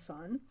 plays the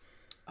son.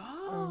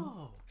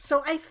 Oh.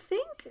 So I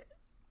think,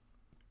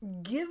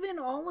 given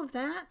all of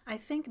that, I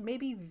think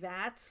maybe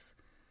that's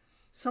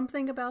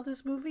something about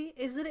this movie,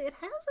 is that it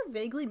has a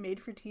vaguely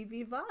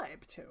made-for-TV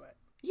vibe to it.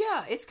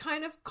 Yeah, it's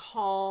kind of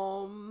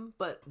calm,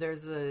 but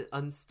there's a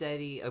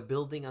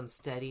building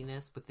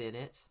unsteadiness within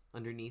it,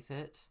 underneath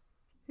it.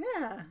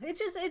 Yeah,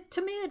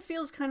 to me it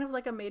feels kind of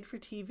like a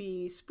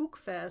made-for-TV spook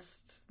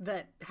fest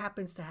that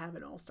happens to have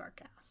an all-star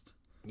cast.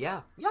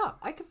 Yeah,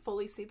 I could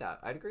fully see that.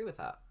 I'd agree with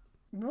that.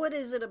 What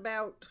is it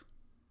about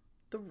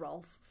the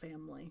Rolfe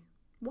family?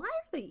 Why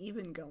are they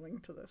even going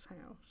to this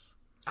house?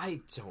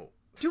 I don't.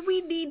 Do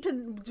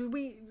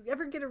we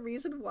ever get a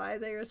reason why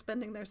they are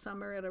spending their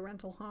summer at a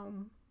rental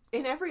home?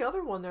 In every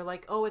other one, they're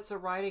like, oh, it's a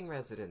writing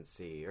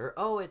residency, or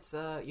oh, it's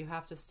you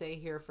have to stay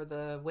here for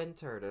the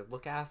winter to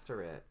look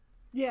after it.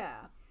 Yeah.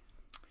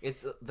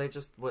 They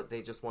just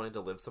wanted to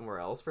live somewhere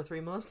else for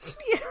 3 months.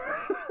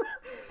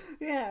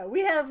 Yeah, we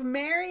have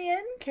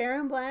Marion,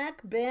 Karen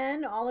Black,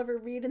 Ben, Oliver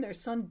Reed, and their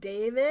son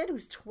David,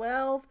 who's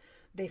 12.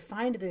 They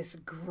find this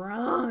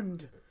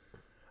grand,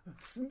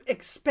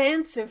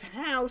 expansive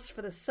house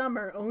for the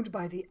summer owned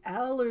by the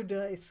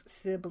Allardyce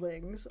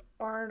siblings,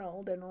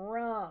 Arnold and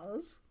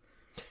Roz.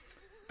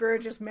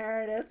 Burgess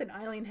Meredith and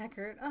Eileen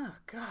Heckert. Oh,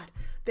 God.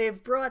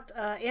 They've brought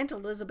Aunt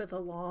Elizabeth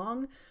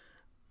along.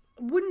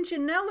 wouldn't you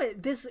know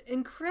it, this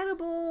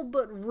incredible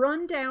but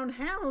rundown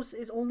house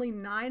is only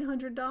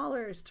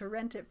 $900 to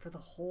rent it for the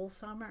whole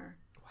summer.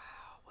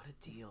 Wow, what a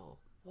deal.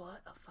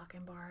 What a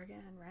fucking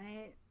bargain,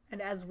 right?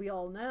 And as we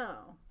all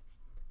know,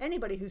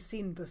 anybody who's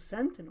seen The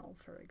Sentinel,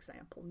 for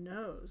example,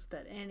 knows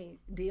that any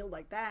deal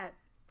like that,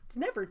 it's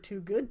never too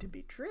good to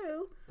be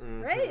true,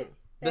 right?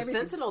 The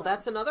Sentinel,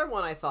 that's another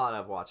one I thought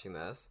of watching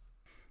this.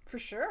 For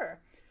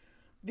sure.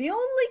 The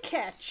only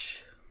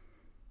catch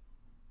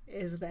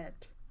is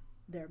that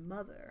their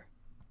mother,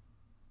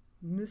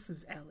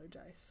 Mrs.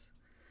 Allardyce,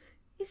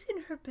 is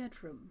in her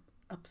bedroom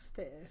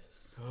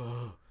upstairs.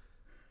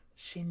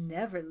 She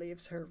never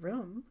leaves her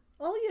room.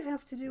 All you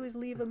have to do is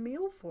leave a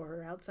meal for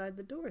her outside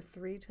the door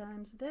 3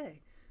 times a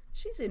day.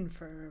 She's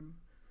infirm.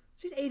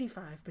 She's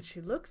 85, but she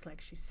looks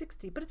like she's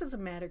 60. But it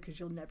doesn't matter because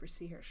you'll never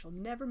see her. She'll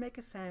never make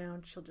a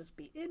sound. She'll just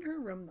be in her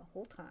room the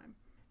whole time.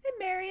 And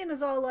Marion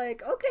is all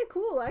like, okay,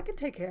 cool, I can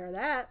take care of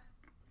that.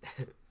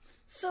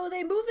 So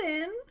they move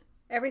in.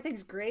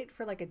 Everything's great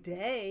for like a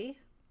day.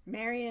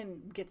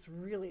 Marion gets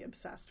really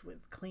obsessed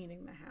with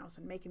cleaning the house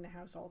and making the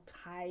house all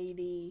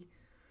tidy.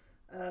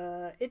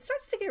 It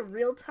starts to get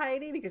real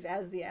tidy because,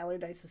 as the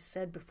Allardyces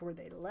said before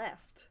they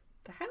left,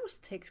 the house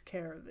takes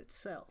care of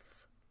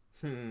itself.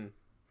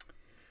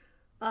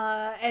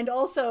 And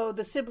also,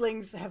 the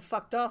siblings have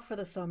fucked off for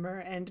the summer,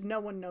 and no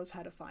one knows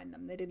how to find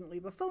them. They didn't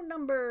leave a phone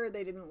number.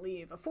 They didn't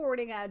leave a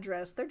forwarding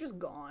address. They're just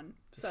gone.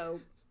 So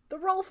the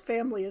Rolfe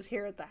family is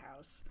here at the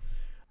house.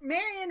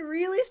 Marion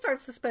really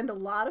starts to spend a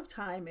lot of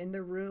time in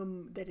the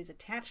room that is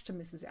attached to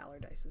Mrs.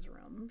 Allardyce's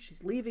room.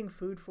 She's leaving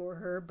food for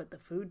her, but the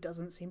food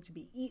doesn't seem to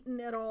be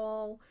eaten at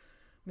all.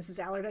 Mrs.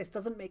 Allardyce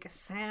doesn't make a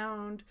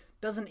sound,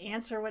 doesn't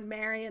answer when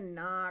Marion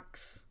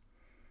knocks.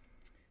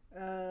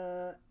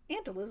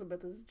 Aunt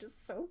Elizabeth is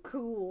just so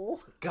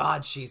cool.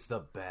 God, she's the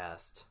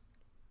best.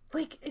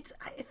 Like,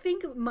 I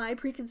think my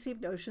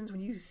preconceived notions when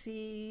you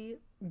see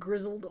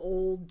grizzled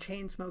old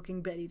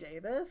chain-smoking Betty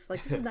Davis,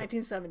 like, this is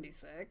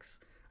 1976.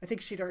 I think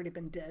she'd already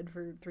been dead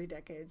for 3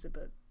 decades,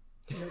 but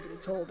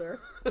nobody told her.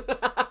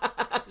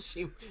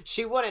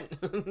 she wouldn't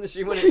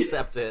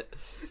accept it.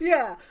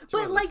 Yeah,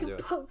 but like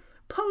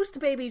post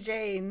Baby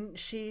Jane,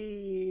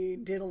 she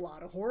did a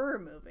lot of horror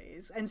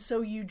movies, and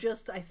so you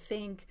just, I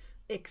think,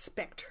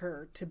 expect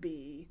her to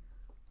be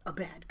a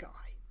bad guy.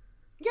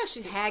 Yeah,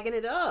 she's hagging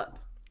it up.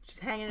 She's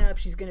hanging it up.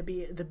 She's going to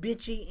be the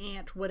bitchy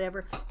aunt,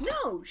 whatever.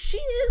 No, she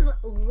is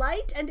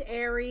light and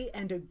airy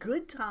and a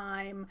good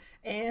time,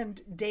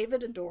 and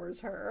David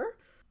adores her.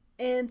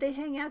 And they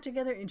hang out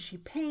together, and she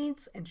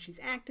paints, and she's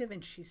active,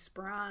 and she's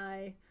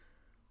spry,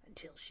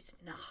 until she's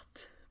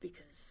not,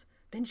 because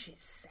then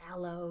she's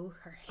sallow.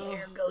 Her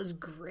hair goes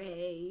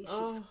gray.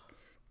 She's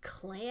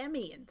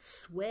clammy and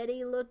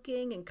sweaty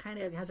looking, and kind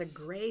of has a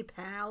gray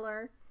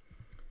pallor.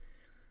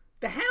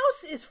 The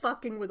house is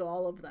fucking with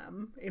all of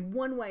them in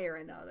one way or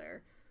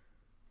another.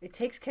 It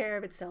takes care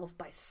of itself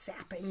by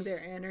sapping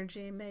their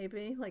energy,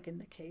 maybe, like in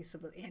the case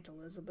of Aunt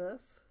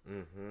Elizabeth.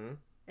 Mm-hmm.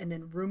 And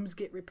then rooms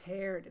get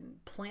repaired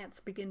and plants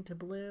begin to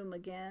bloom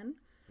again.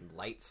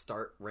 Lights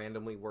start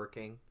randomly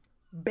working.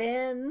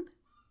 Ben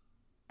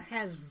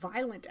has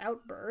violent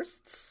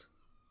outbursts.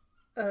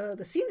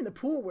 The scene in the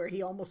pool where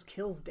he almost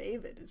kills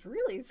David is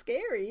really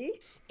scary.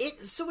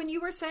 So when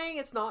you were saying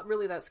it's not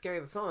really that scary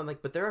of a film, I'm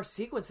like, but there are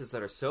sequences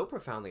that are so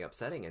profoundly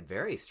upsetting and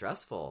very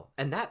stressful.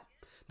 And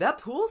that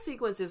pool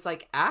sequence is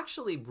like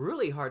actually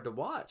really hard to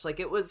watch.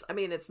 Like it was, I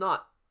mean, it's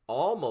not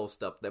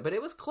almost up there, but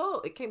it was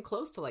close. It came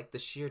close to like the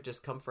sheer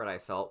discomfort I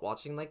felt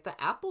watching like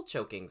the apple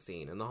choking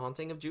scene in The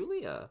Haunting of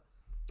Julia.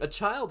 A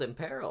child in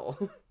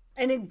peril.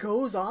 And it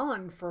goes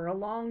on for a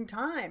long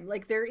time.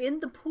 Like they're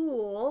in the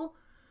pool.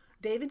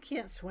 David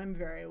can't swim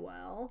very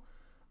well.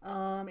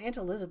 Aunt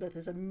Elizabeth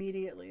is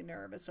immediately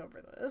nervous over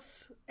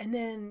this. And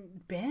then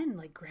Ben,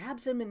 like,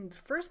 grabs him, and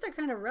first they're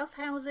kind of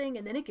roughhousing,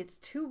 and then it gets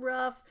too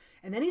rough,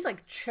 and then he's,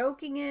 like,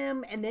 choking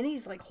him, and then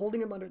he's, like,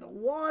 holding him under the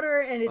water,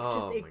 and it's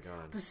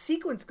the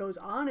sequence goes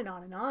on and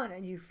on and on,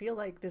 and you feel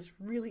like this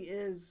really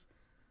is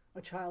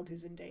a child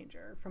who's in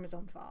danger from his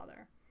own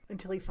father.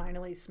 Until he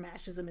finally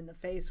smashes him in the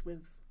face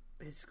with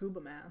his scuba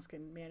mask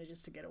and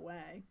manages to get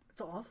away. It's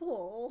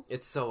awful.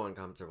 It's so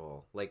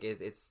uncomfortable. Like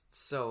it's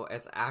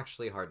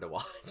actually hard to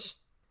watch.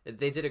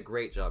 They did a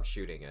great job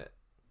shooting it.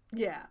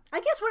 Yeah. I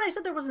guess when I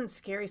said there wasn't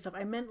scary stuff,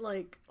 I meant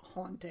like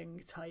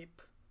haunting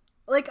type.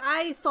 Like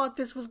I thought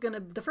this was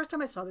the first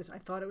time I saw this, I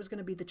thought it was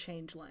gonna be The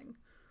Changeling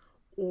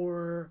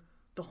or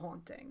The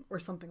Haunting or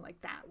something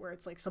like that, where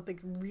it's like something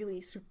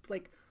really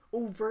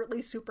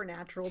overtly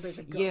supernatural. There's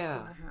a ghost in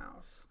the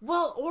house.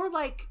 Well, or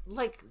like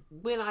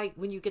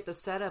when you get the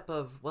setup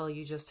of, well,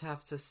 you just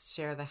have to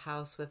share the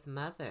house with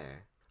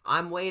Mother.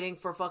 I'm waiting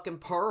for fucking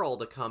Pearl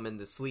to come in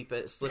to slip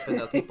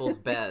into people's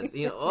beds.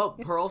 You know,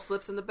 Pearl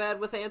slips in the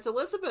bed with Aunt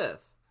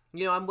Elizabeth.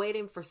 You know, I'm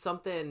waiting for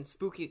something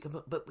spooky to come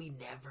up, but we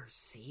never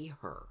see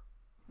her.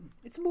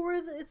 It's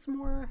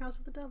more House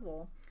of the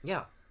Devil.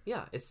 Yeah.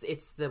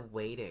 It's the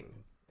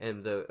waiting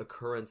and the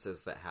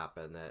occurrences that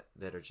happen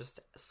that are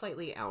just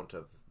slightly out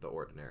of the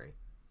ordinary.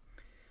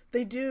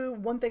 They do,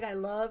 one thing I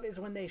love is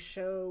when they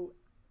show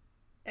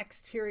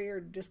exterior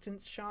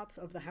distance shots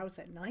of the house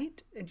at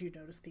night, and you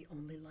notice the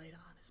only light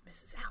on is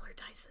Mrs.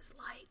 Allardyce's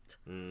light.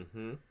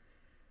 Mm-hmm.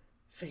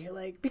 So you're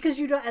like, because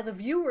you don't, as a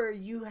viewer,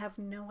 you have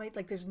no idea,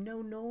 like, there's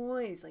no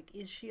noise. Like,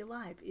 is she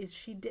alive?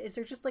 Is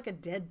there just like a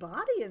dead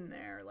body in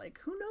there? Like,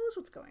 who knows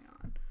what's going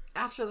on?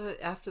 After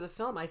the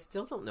film, I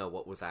still don't know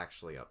what was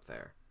actually up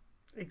there.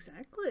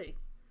 Exactly.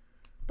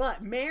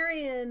 But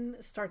Marion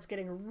starts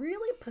getting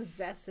really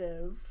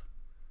possessive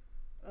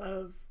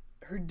of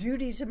her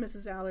duty to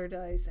Mrs.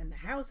 Allardyce and the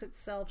house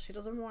itself. She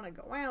doesn't want to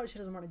go out. She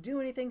doesn't want to do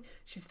anything.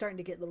 She's starting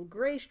to get little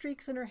gray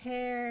streaks in her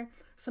hair.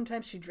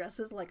 Sometimes she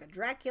dresses like a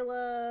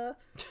Dracula.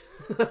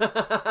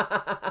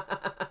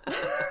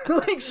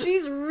 Like,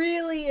 she's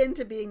really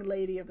into being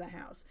lady of the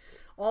house.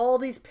 All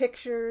these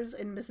pictures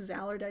in Mrs.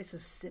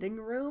 Allardyce's sitting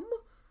room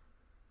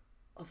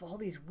of all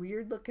these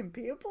weird-looking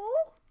people.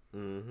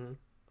 Mm-hmm.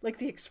 Like,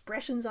 the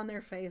expressions on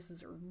their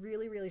faces are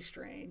really, really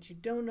strange. You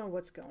don't know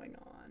what's going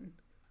on.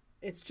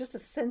 It's just a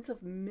sense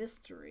of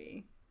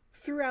mystery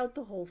throughout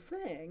the whole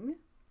thing.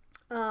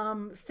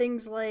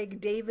 Things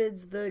like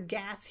the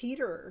gas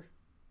heater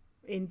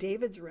in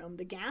David's room.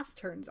 The gas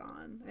turns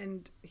on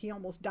and he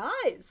almost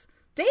dies.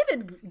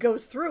 David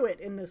goes through it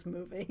in this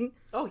movie.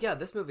 Oh yeah,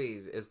 this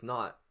movie is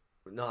not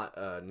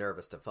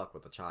nervous to fuck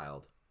with a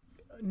child.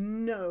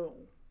 No.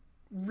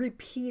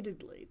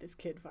 Repeatedly, this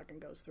kid fucking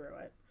goes through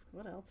it.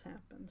 What else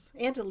happens?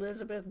 Aunt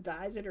Elizabeth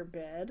dies in her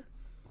bed.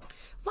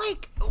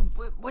 Like,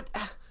 what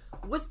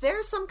was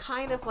there some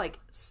kind of, like,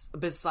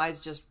 besides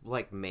just,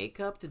 like,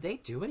 makeup, did they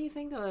do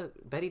anything to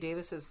Betty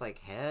Davis's, like,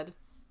 head?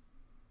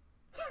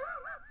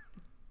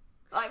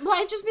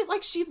 I just mean,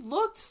 like, she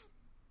looked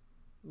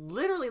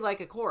literally like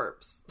a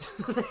corpse.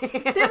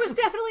 There was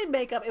definitely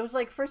makeup. It was,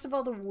 like, first of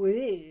all, the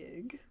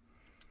wig.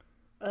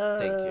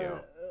 Thank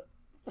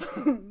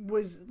you.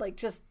 Was, like,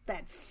 just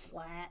that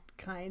flat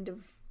kind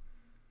of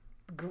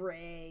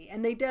gray.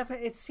 And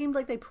it seemed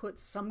like they put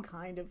some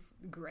kind of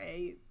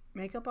gray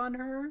makeup on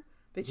her.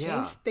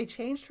 They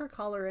changed her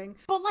coloring.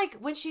 But, like,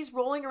 when she's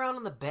rolling around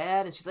on the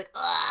bed and she's like,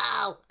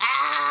 oh,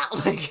 ow,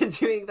 like,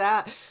 doing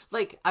that,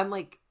 like, I'm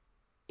like,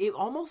 it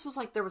almost was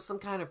like there was some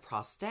kind of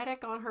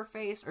prosthetic on her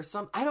face or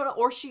some, I don't know,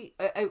 or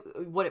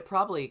what it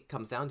probably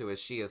comes down to is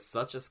she is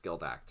such a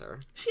skilled actor.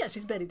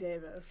 She's Betty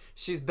Davis.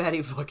 She's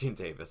Betty fucking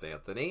Davis,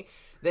 Anthony,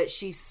 that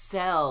she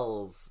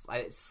sells.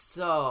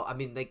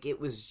 It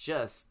was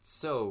just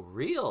so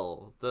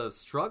real, the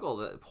struggle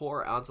that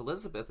poor Aunt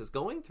Elizabeth is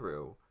going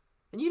through.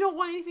 And you don't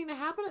want anything to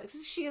happen.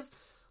 She is,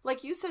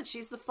 like you said,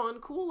 she's the fun,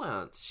 cool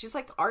aunt. She's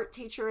like art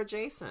teacher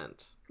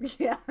adjacent.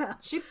 Yeah.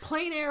 She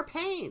plein air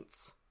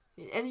paints.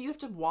 And you have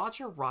to watch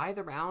her writhe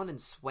around and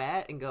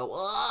sweat and go,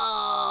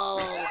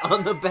 oh,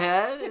 on the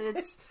bed. And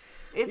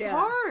it's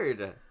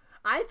hard.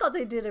 I thought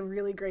they did a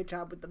really great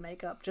job with the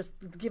makeup. Just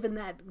given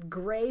that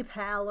gray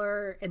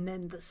pallor and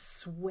then the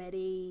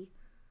sweaty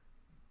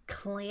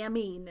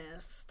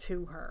clamminess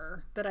to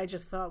her that I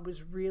just thought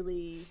was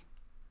really...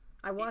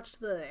 I watched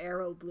the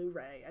Arrow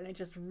Blu-ray and it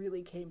just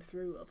really came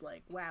through of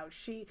like, wow,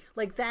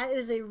 that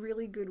is a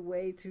really good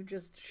way to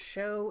just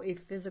show a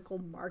physical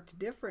marked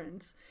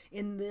difference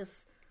in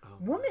this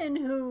woman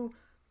who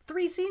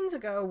 3 scenes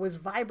ago was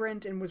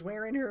vibrant and was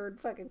wearing her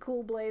fucking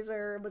cool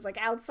blazer and was like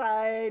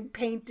outside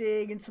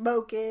painting and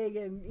smoking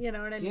and you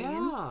know what I mean?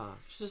 Yeah,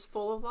 she's just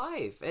full of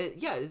life.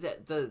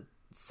 The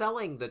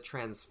selling the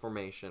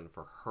transformation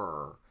for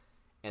her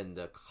and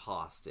the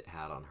cost it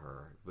had on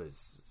her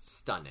was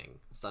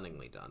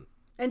stunningly done.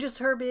 And just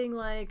her being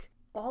like,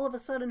 all of a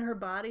sudden her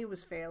body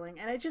was failing.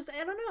 And I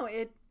don't know,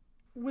 it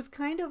was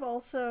kind of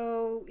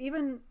also,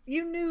 even,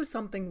 you knew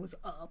something was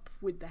up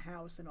with the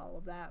house and all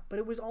of that, but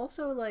it was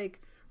also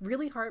like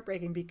really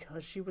heartbreaking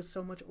because she was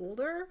so much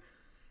older.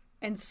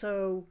 And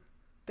so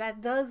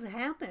that does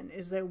happen,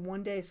 is that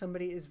one day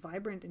somebody is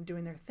vibrant and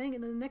doing their thing,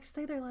 and then the next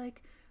day they're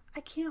like, I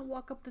can't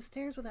walk up the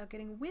stairs without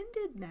getting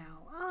winded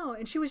now. Oh,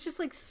 and she was just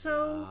like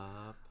so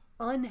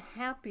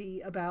unhappy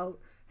about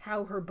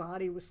how her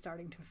body was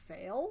starting to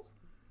fail.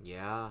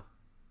 Yeah.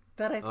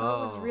 That I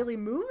thought was really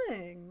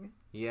moving.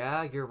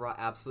 Yeah, you're right,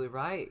 absolutely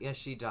right. Yeah,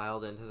 she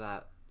dialed into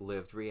that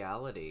lived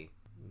reality.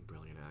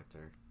 Brilliant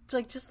actor. It's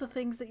like just the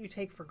things that you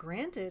take for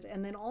granted,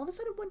 and then all of a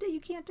sudden one day you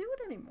can't do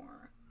it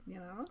anymore. You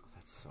know? Oh,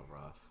 that's so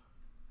rough.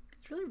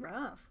 It's really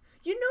rough.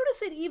 You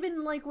notice it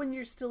even like when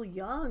you're still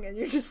young and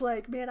you're just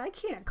like, man, I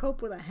can't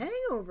cope with a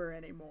hangover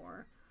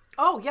anymore.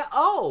 Oh, yeah.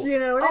 Oh. Do you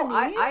know what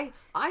I mean?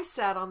 I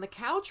sat on the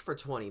couch for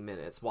 20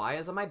 minutes. Why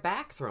is my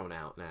back thrown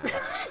out now?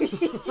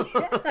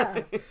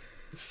 Yeah.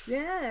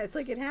 Yeah, it's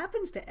like it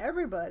happens to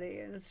everybody.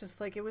 And it's just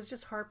like, it was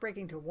just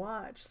heartbreaking to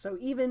watch. So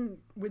even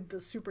with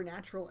the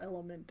supernatural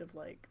element of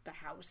like the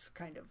house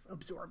kind of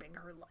absorbing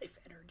her life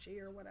energy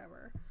or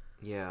whatever.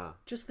 Yeah.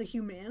 Just the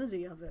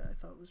humanity of it, I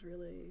thought was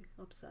really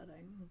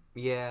upsetting.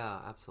 Yeah,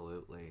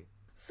 absolutely.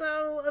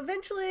 So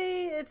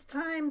eventually it's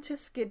time to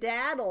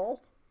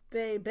skedaddle.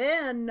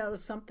 Ben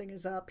knows something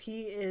is up.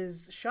 He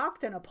is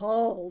shocked and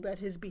appalled at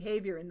his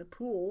behavior in the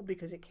pool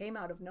because it came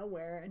out of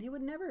nowhere, and he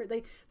would never...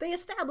 They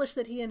established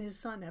that he and his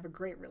son have a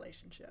great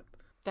relationship.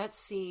 That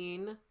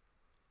scene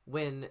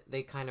when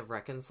they kind of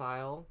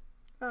reconcile,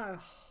 Ugh.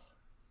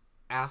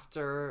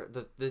 after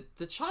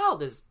the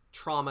child is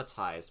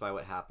traumatized by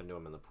what happened to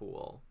him in the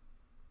pool,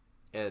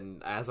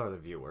 and as are the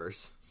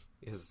viewers.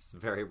 Is a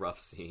very rough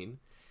scene.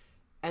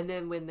 And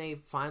then when they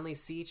finally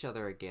see each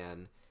other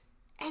again,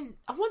 and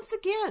once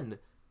again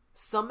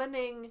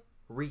summoning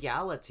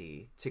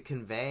reality to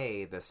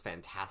convey this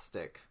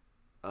fantastic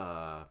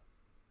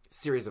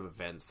series of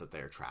events that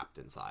they're trapped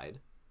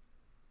inside,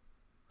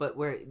 but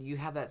where you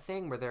have that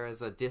thing where there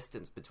is a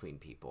distance between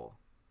people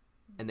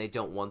and they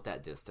don't want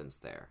that distance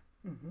there.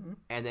 Mm-hmm.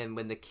 And then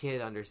when the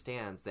kid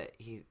understands that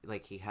he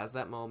has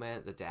that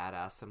moment, the dad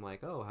asks him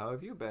like, "Oh, how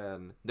have you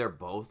been?" They're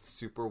both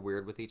super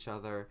weird with each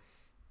other.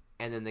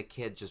 And then the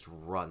kid just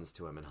runs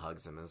to him and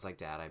hugs him and is like,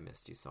 "Dad, I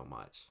missed you so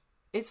much."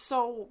 It's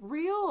so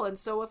real and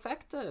so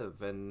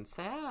effective and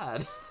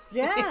sad.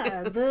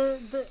 Yeah,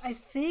 I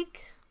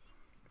think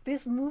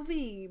this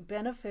movie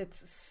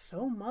benefits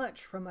so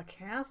much from a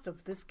cast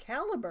of this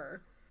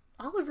caliber.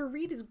 Oliver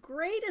Reed is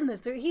great in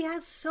this. He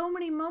has so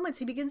many moments.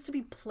 He begins to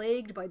be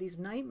plagued by these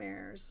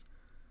nightmares,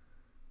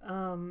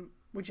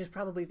 which is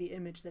probably the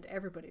image that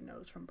everybody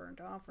knows from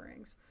Burnt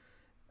Offerings.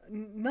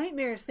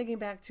 Nightmares thinking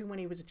back to when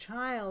he was a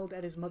child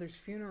at his mother's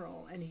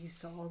funeral and he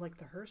saw like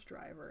the hearse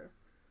driver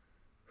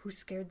who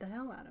scared the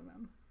hell out of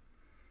him.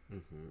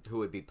 Mm-hmm. Who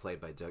would be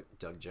played by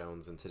Doug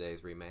Jones in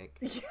today's remake?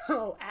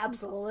 Oh,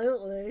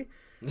 absolutely.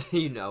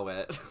 You know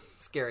it.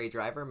 Scary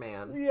driver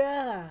man.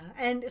 Yeah.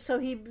 And so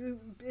he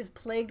is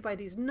plagued by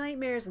these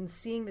nightmares and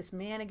seeing this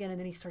man again, and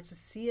then he starts to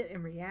see it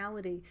in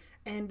reality.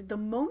 And the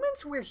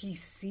moments where he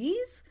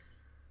sees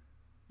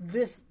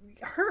this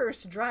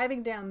hearse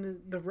driving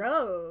down the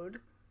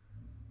road,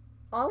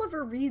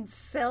 Oliver Reed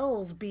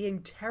sells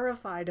being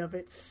terrified of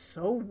it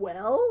so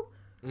well.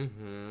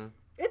 Mm-hmm.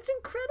 It's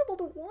incredible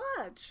to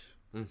watch.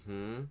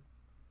 Mm-hmm.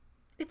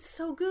 It's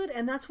so good,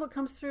 and that's what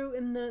comes through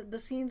in the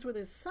scenes with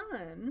his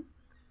son.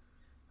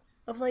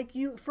 Of like,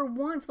 you for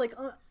once, like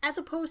as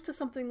opposed to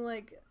something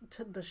like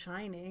to The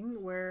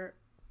Shining, where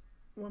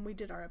when we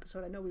did our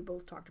episode, I know we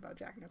both talked about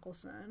Jack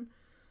Nicholson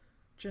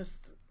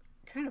just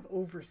kind of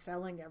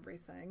overselling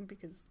everything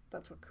because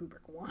that's what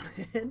Kubrick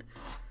wanted.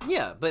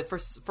 Yeah, but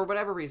for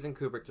whatever reason,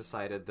 Kubrick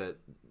decided that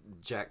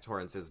Jack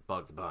Torrance is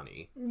Bugs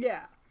Bunny.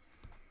 Yeah.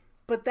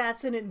 But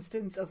that's an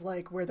instance of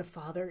like where the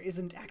father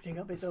isn't acting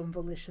of his own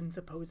volition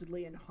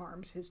supposedly and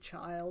harms his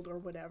child or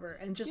whatever.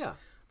 And just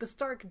the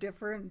stark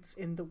difference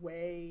in the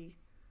way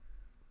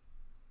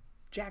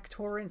Jack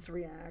Torrance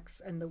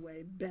reacts and the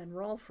way Ben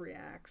Rolfe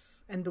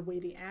reacts and the way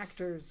the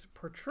actors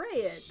portray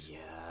it.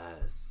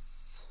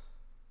 Yes.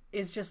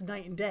 Is just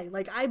night and day.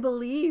 Like, I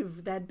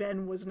believe that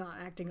Ben was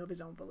not acting of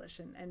his own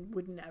volition and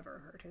would never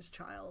hurt his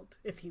child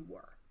if he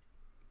were.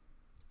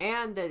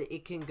 And that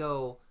it can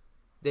go...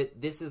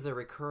 that this is a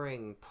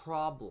recurring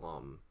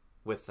problem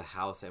with the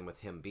house and with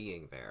him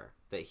being there.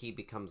 That he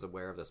becomes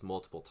aware of this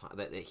multiple times.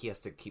 That he has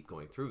to keep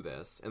going through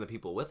this. And the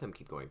people with him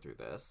keep going through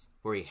this.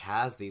 Where he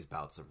has these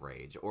bouts of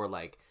rage. Or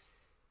like,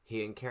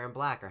 he and Karen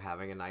Black are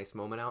having a nice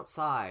moment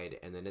outside.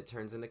 And then it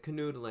turns into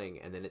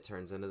canoodling. And then it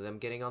turns into them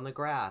getting on the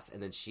grass.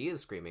 And then she is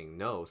screaming,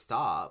 "No,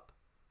 stop."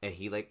 And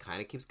he like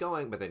kind of keeps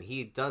going. But then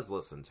he does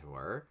listen to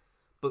her.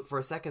 But for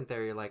a second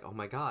there, you're like, oh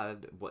my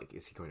god, what,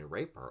 is he going to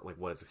rape her? Like,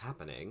 what is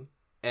happening?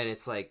 And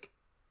it's like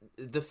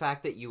the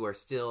fact that you're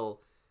still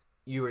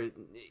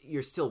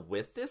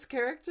with this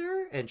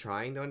character and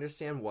trying to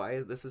understand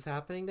why this is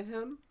happening to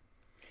him.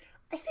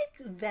 I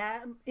think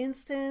that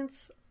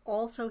instance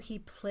also he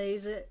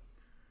plays it.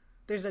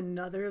 There's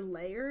another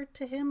layer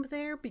to him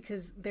there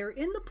because they're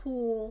in the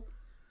pool.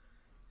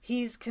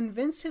 He's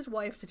convinced his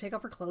wife to take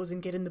off her clothes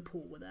and get in the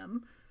pool with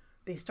him.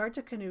 They start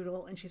to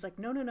canoodle and she's like,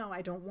 no,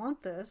 I don't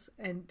want this.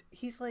 And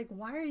he's like,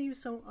 why are you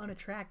so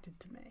unattracted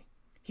to me?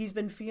 He's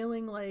been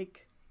feeling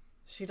like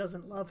she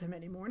doesn't love him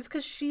anymore. And it's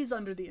because she's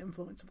under the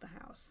influence of the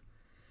house.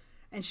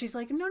 And she's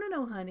like,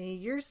 no, honey,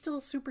 you're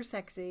still super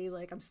sexy.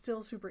 Like, I'm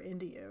still super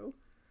into you.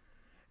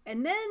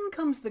 And then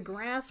comes the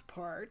grass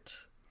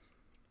part.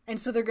 And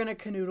so they're going to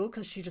canoodle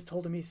because she just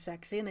told him he's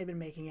sexy and they've been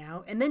making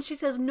out. And then she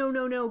says,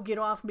 no, get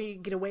off me,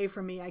 get away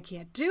from me. I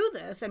can't do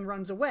this, and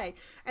runs away.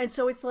 And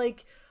so it's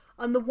like,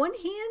 on the one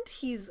hand,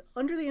 he's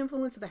under the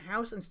influence of the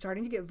house and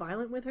starting to get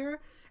violent with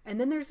her. And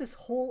then there's this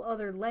whole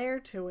other layer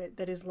to it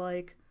that is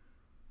like,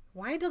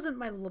 why doesn't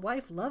my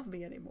wife love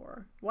me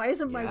anymore? Why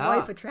isn't my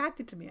wife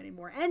attracted to me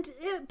anymore? And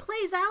it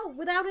plays out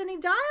without any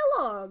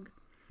dialogue.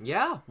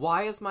 Yeah.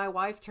 Why is my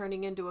wife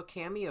turning into a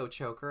cameo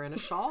choker in a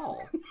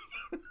shawl?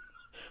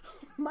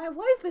 My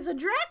wife is a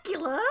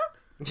Dracula.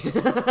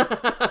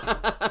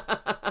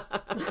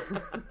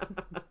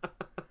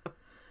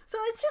 So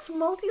it's just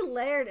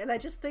multi-layered, and I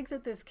just think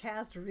that this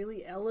cast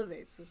really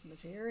elevates this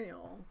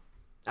material.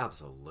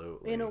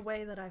 Absolutely. In a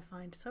way that I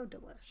find so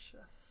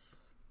delicious.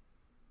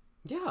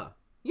 Yeah.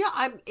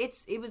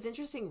 It was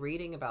interesting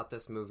reading about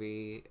this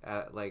movie,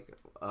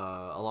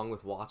 along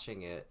with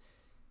watching it,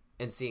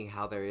 and seeing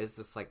how there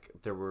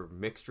were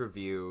mixed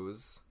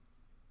reviews.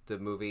 The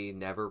movie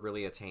never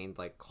really attained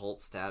like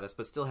cult status,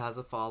 but still has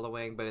a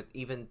following. But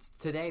even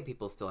today,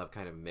 people still have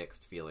kind of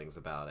mixed feelings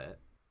about it.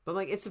 But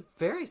like, it's a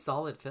very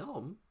solid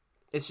film.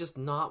 It's just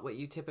not what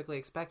you typically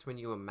expect when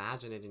you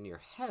imagine it in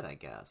your head, I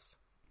guess.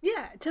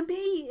 Yeah, to me,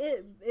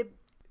 it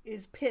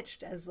is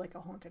pitched as like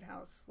a haunted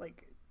house.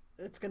 Like,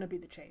 it's going to be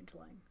the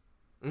Changeling.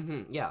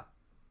 Mm-hmm, yeah.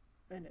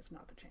 And it's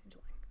not the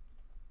Changeling.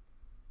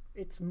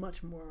 It's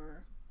much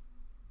more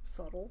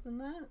subtle than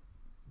that.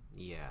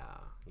 Yeah.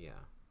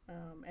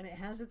 And it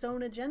has its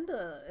own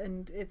agenda,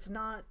 and it's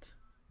not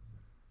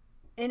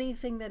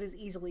anything that is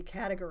easily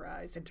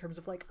categorized in terms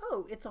of like,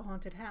 oh, it's a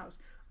haunted house.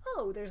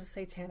 Oh, there's a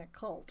satanic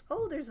cult.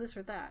 Oh, there's this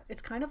or that.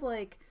 It's kind of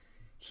like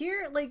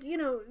here, like, you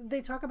know,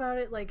 they talk about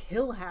it like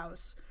Hill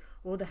House.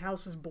 Oh, the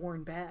house was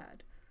born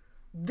bad.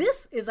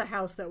 This is a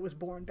house that was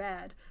born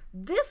bad.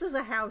 This is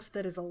a house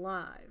that is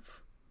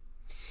alive.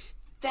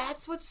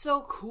 That's what's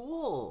so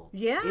cool.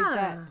 Yeah. Is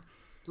that,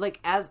 like,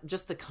 as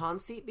just the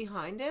conceit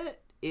behind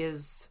it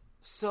is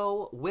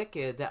so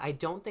wicked that I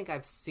don't think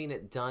I've seen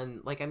it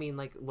done. Like, I mean,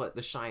 like, what,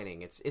 The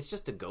Shining, it's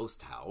just a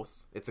ghost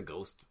house. It's a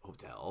ghost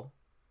hotel.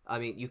 I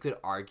mean, you could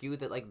argue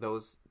that, like,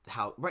 those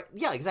right,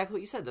 yeah, exactly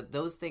what you said, that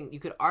those things, you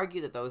could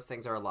argue that those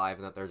things are alive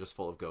and that they're just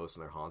full of ghosts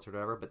and they're haunted or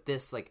whatever, but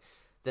this, like,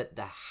 that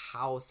the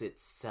house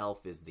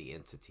itself is the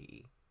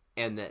entity,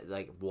 and that,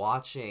 like,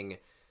 watching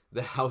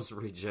the house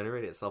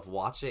regenerate itself,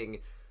 watching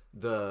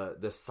the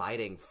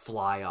siding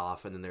fly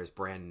off and then there's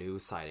brand new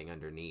siding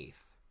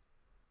underneath,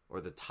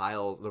 or the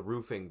tiles, the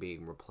roofing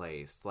being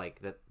replaced,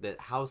 like, that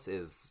house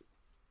is,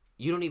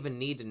 you don't even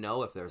need to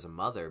know if there's a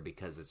mother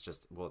because it's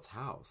just, well, it's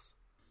house.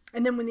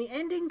 And then when the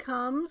ending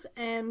comes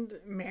and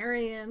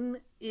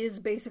Marion is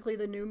basically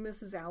the new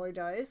Mrs.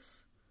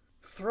 Allardyce,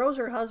 throws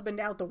her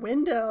husband out the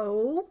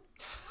window,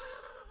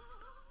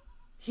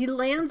 he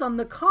lands on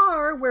the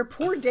car where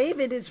poor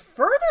David is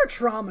further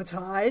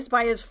traumatized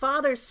by his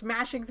father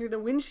smashing through the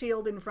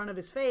windshield in front of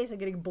his face and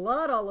getting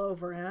blood all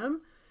over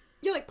him.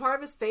 Yeah, like part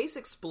of his face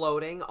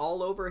exploding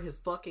all over his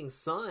fucking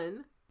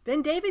son.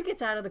 Then David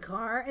gets out of the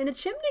car and a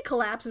chimney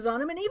collapses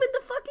on him and even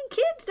the fucking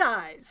kid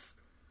dies.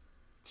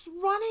 Just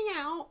running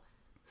out,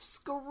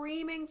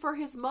 screaming for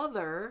his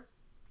mother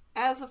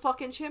as a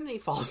fucking chimney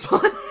falls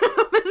on him.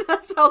 And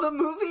that's how the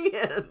movie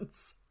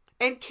ends.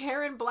 And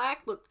Karen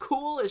Black looked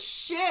cool as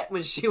shit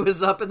when she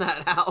was up in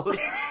that house.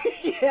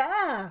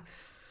 Yeah.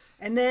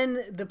 And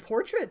then the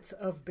portraits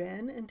of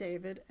Ben and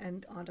David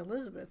and Aunt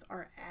Elizabeth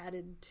are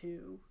added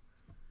to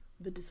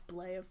the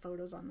display of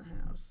photos on the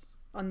house,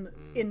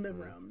 in the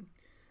room.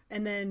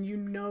 And then you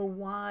know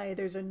why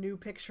there's a new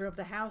picture of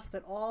the house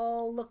that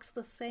all looks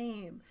the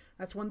same.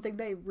 That's one thing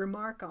they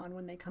remark on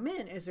when they come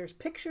in, is there's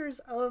pictures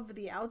of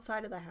the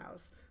outside of the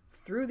house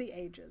through the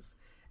ages.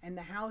 And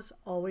the house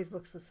always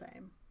looks the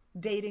same,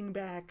 dating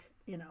back,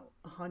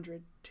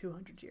 100,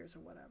 200 years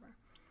or whatever.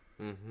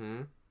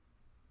 Mm-hmm.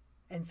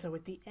 And so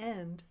at the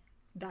end,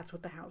 that's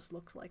what the house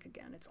looks like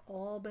again. It's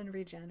all been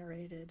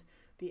regenerated.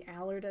 The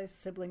Allardyce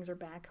siblings are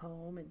back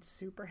home and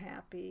super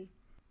happy.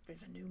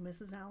 There's a new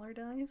Mrs.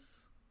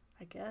 Allardyce.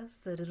 I guess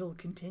that it'll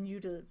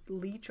continue to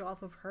leech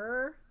off of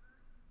her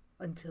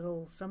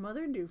until some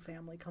other new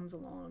family comes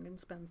along and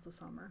spends the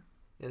summer.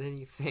 And then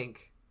you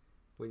think,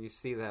 when you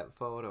see that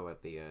photo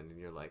at the end, and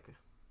you're like,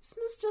 isn't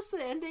this just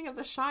the ending of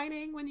The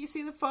Shining when you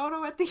see the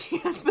photo at the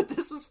end? But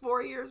this was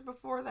 4 years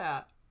before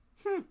that.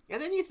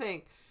 And then you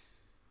think,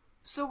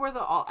 so were the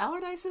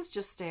Allardyces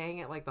just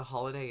staying at, like, the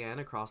Holiday Inn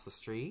across the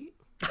street?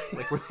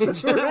 Like, were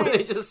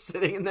they just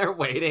sitting in there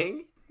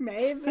waiting?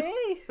 Maybe.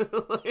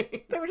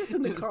 Like, they were just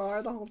in the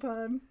car the whole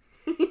time.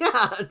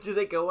 Yeah. Do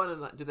they go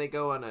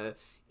on a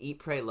eat,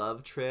 pray,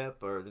 love trip,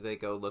 or do they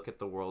go look at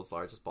the world's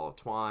largest ball of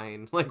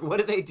twine? Like,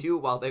 what do they do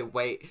while they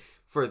wait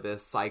for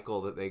this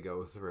cycle that they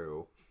go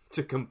through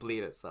to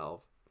complete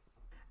itself?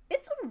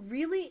 It's a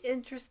really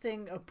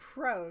interesting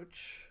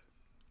approach,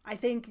 I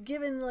think,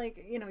 given,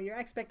 like, your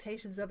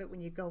expectations of it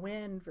when you go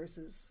in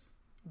versus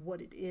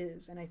what it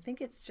is. And I think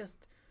it's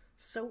just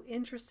so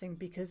interesting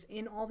because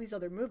in all these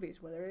other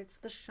movies, whether it's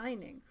The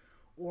Shining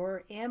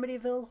or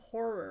Amityville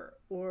Horror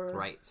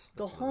or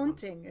The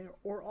Haunting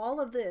or all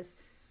of this,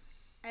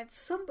 at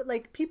some,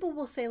 like, people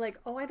will say, like,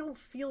 oh, I don't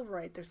feel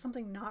right, there's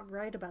something not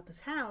right about this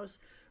house,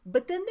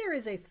 but then there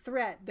is a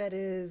threat that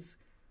is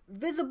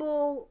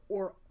visible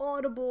or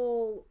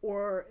audible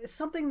or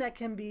something that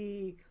can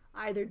be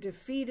either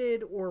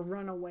defeated or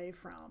run away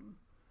from.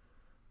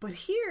 But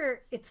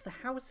here it's the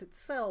house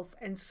itself,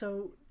 and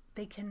so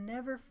they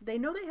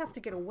know they have to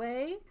get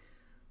away,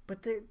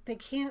 but they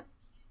can't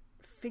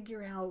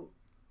figure out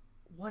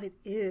what it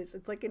is.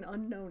 It's like an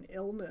unknown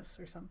illness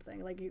or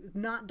something. Like, it's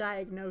not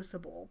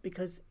diagnosable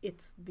because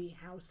it's the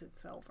house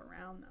itself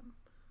around them.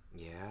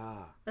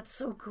 Yeah. That's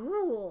so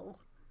cool.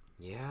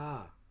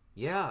 Yeah.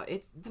 Yeah.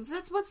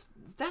 That's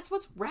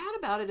what's rad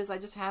about it, is I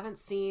just haven't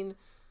seen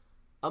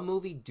a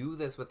movie do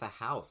this with a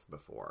house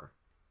before.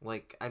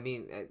 Like, I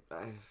mean,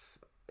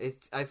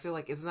 I feel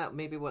like, isn't that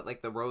maybe what,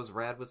 like, the Rose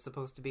Red was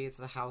supposed to be? It's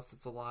a house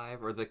that's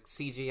alive, or the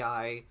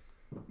CGI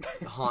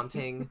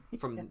Haunting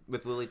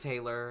with Lily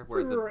Taylor,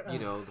 where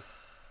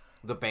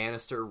the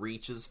banister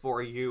reaches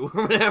for you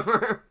or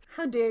whatever.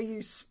 How dare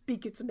you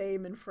speak its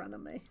name in front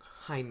of me?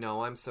 I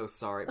know, I'm so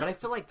sorry. But I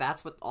feel like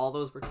that's what all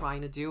those were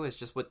trying to do, is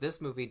just what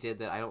this movie did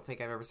that I don't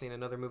think I've ever seen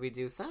another movie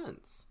do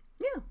since.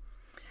 Yeah.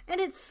 And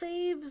it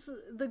saves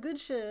the good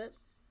shit,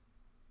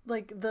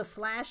 like the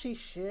flashy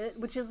shit,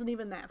 which isn't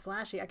even that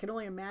flashy. I can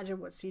only imagine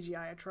what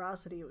CGI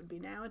atrocity it would be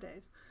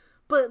nowadays.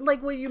 But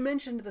like what you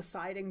mentioned, the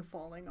siding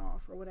falling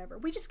off or whatever,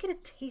 we just get a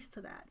taste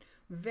of that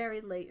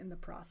very late in the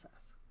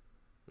process.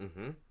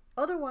 Mm-hmm.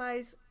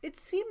 Otherwise, it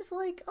seems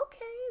like,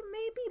 okay,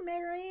 maybe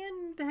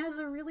Marion has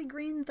a really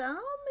green thumb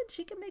and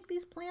she can make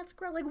these plants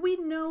grow. Like, we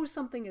know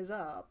something is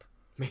up.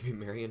 Maybe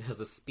Marion has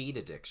a speed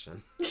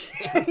addiction.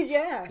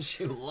 Yeah.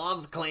 She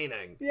loves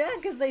cleaning. Yeah,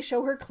 because they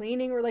show her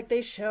cleaning, or like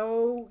they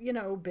show, you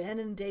know, Ben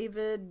and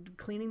David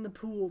cleaning the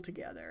pool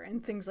together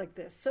and things like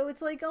this. So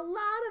it's like a lot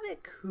of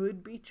it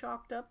could be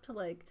chalked up to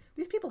like,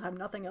 these people have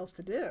nothing else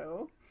to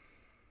do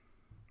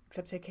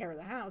except take care of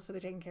the house, so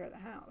they're taking care of the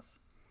house.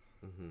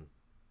 Mm-hmm.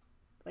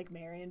 Like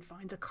Marion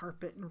finds a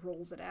carpet and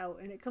rolls it out,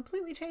 and it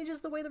completely changes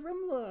the way the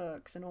room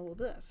looks and all of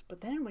this. But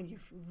then when you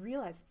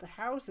realize that the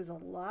house is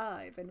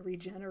alive and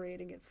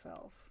regenerating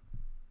itself,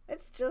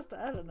 it's just,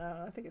 I don't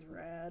know, I think it's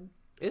rad.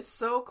 It's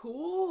so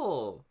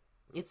cool.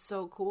 It's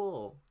so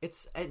cool.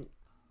 And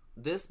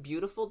this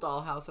beautiful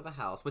dollhouse of a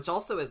house, which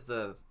also is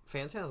the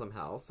Phantasm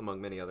house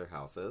among many other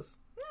houses.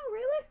 Oh,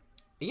 really?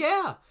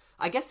 Yeah.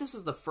 I guess this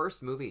was the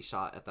first movie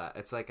shot at that.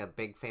 It's like a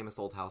big famous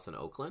old house in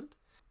Oakland.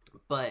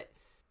 But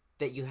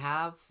that you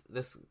have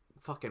this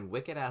fucking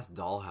wicked-ass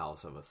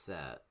dollhouse of a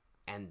set,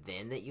 and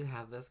then that you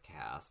have this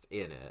cast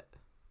in it.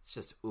 It's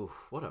just, ooh,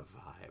 what a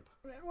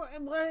vibe. Well,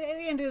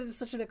 and it is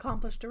such an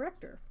accomplished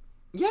director.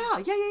 Yeah.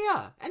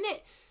 And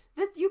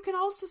that you can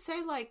also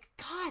say, like,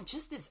 God,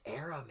 just this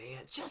era,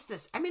 man. Just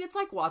this. I mean, it's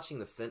like watching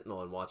The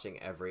Sentinel and watching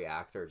every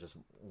actor just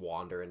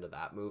wander into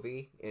that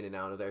movie, in and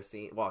out of their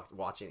scene.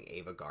 Watching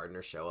Ava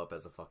Gardner show up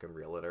as a fucking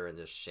realtor and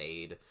just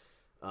shade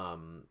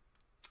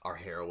our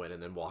heroine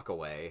and then walk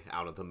away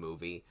out of the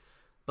movie.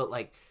 But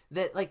like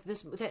that, like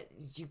this, that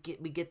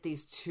we get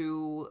these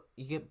two,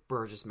 you get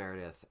Burgess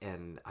Meredith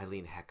and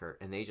Eileen Heckert,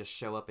 and they just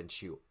show up and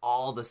chew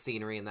all the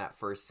scenery in that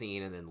first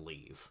scene and then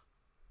leave.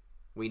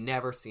 We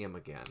never see them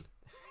again.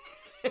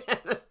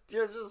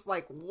 You're just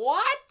like,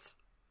 what?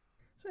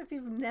 So if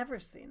you've never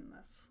seen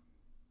this,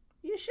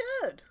 you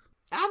should.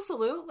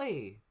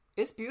 Absolutely.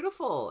 It's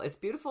beautiful. It's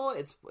beautiful.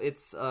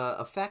 It's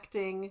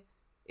affecting.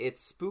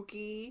 It's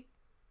spooky.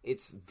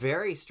 It's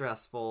very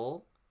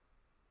stressful,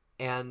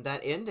 and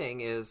that ending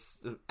is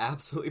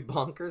absolutely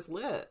bonkers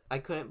lit. I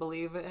couldn't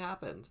believe it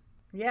happened.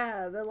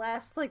 Yeah, the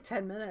last,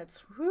 10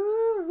 minutes.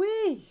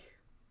 Woo-wee.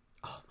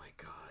 Oh my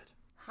god.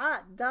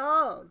 Hot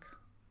dog.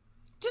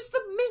 Just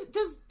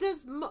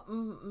does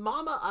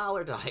Mama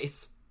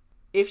Allardyce,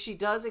 if she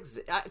does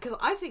exist, because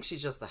I think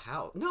she's just the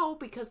house. No,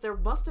 because there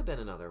must have been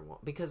another one,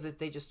 because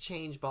they just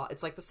change,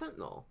 it's like the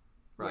Sentinel,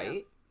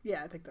 right?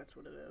 Yeah, I think that's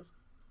what it is.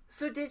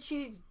 So did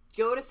she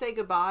go to say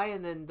goodbye,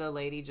 and then the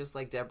lady just,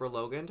 Deborah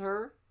Logan'd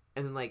her?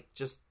 And then,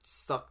 just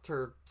sucked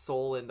her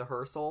soul into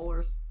her soul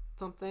or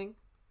something?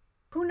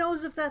 Who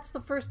knows if that's the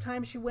first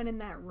time she went in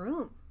that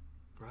room?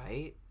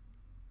 Right?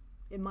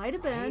 It might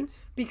have been.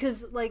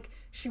 Because,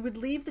 she would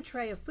leave the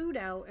tray of food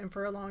out, and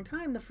for a long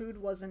time, the food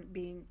wasn't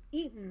being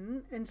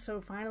eaten. And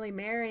so finally,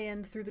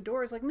 Marion, through the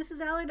door, is like, Mrs.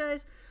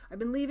 Allardyce, I've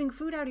been leaving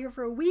food out here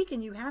for a week,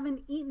 and you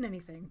haven't eaten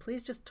anything.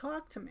 Please just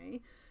talk to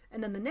me.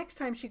 And then the next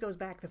time she goes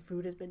back, the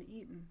food has been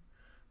eaten.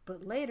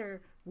 But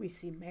later, we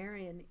see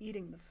Marion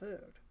eating the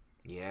food.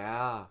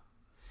 Yeah.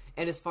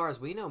 And as far as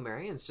we know,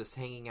 Marion's just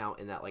hanging out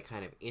in that,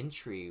 kind of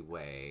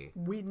entryway.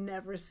 We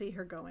never see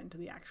her go into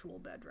the actual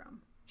bedroom.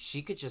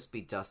 She could just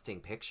be dusting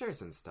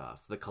pictures and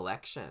stuff, the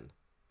collection.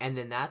 And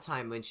then that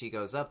time when she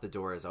goes up, the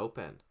door is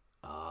open.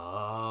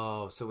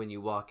 Oh, so when you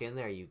walk in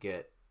there, you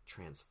get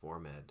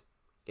transformed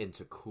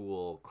into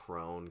cool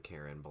crone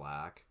Karen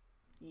Black.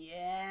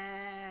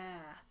 Yeah.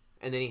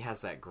 And then he has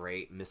that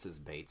great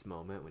Mrs. Bates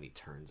moment when he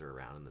turns her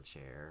around in the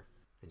chair.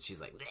 And she's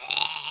like,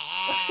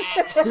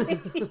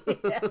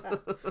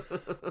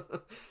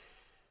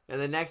 And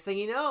the next thing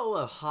you know,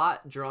 a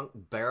hot, drunk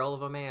barrel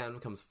of a man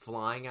comes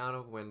flying out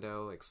of a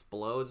window,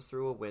 explodes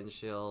through a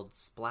windshield,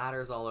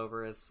 splatters all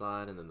over his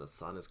son, and then the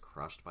son is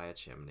crushed by a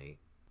chimney.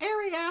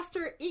 Ari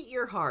Aster, eat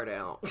your heart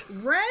out.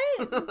 Right?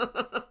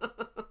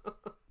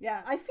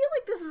 Yeah, I feel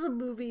like this is a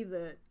movie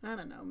that, I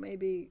don't know,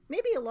 maybe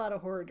a lot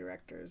of horror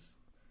directors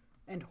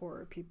and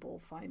horror people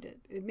find it.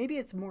 Maybe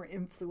it's more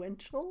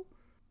influential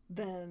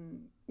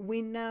than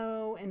we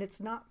know, and it's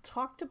not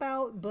talked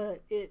about,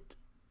 but it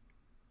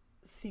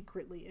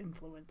secretly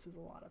influences a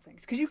lot of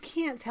things. Because you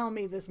can't tell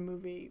me this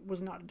movie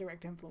was not a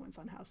direct influence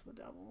on House of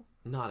the Devil.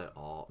 Not at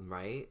all,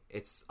 right?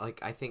 It's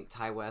I think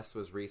Ty West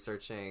was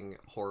researching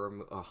horror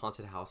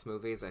haunted house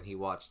movies, and he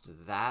watched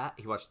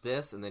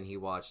this, and then he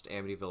watched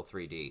Amityville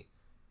 3D.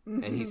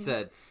 Mm-hmm. And he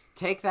said,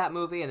 take that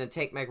movie and then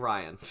take Meg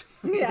Ryan.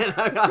 Yeah. And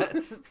I got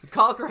it.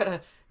 Call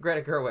Greta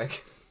Gerwig.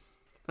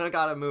 I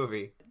got a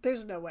movie.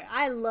 There's no way.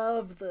 I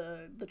love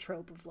the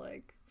trope of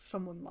like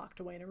someone locked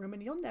away in a room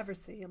and you'll never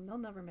see them. They'll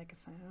never make a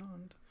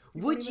sound.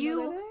 Would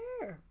you?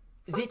 There.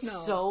 It's no.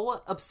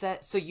 so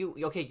upset. So you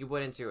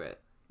wouldn't do it?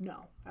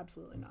 No,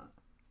 absolutely not.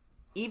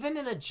 Even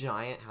in a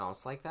giant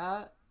house like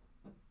that?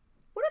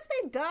 What if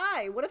they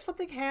die? What if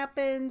something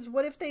happens?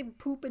 What if they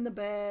poop in the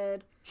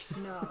bed?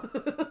 No.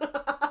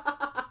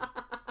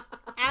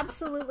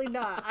 Absolutely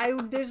not.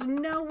 There's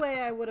no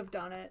way I would have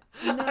done it.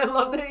 No. I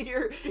love that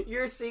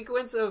your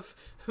sequence of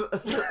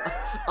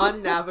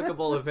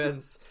unnavigable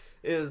events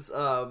is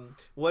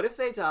what if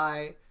they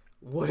die?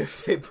 What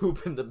if they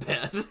poop in the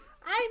bed?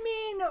 I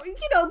mean,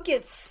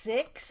 get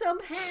sick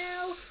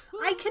somehow.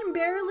 I can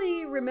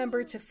barely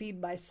remember to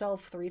feed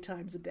myself 3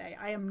 times a day.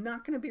 I am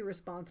not going to be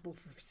responsible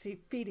for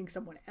feeding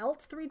someone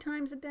else 3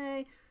 times a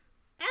day.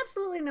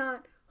 Absolutely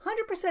not.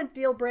 100%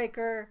 deal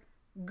breaker.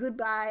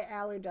 Goodbye,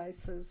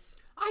 Allardyces.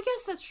 I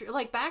guess that's true.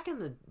 Like back in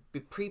the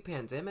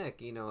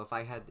pre-pandemic,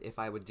 if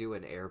I would do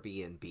an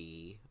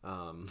Airbnb,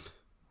 and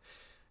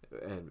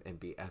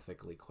be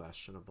ethically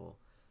questionable,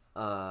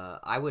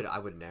 I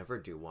would never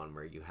do one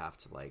where you have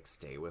to like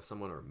stay with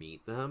someone or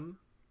meet them.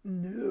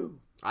 No.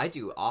 I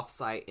do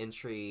off-site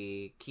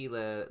entry,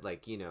 keyless,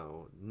 like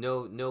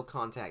no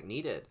contact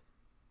needed.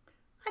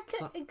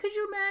 Could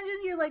you imagine?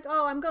 You're like,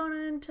 oh, I'm going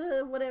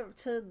into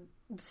to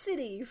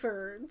city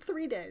for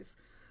 3 days.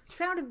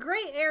 Found a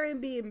great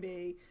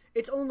Airbnb.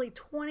 It's only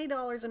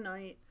 $20 a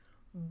night,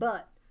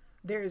 but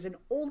there's an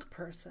old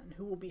person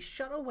who will be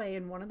shut away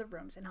in one of the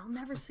rooms, and I'll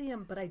never see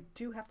him, but I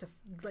do have to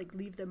like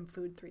leave them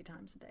food 3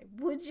 times a day.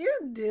 Would you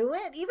do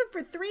it even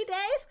for 3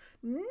 days?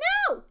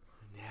 No.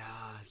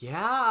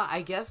 Yeah.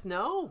 I guess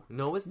no.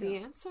 No is the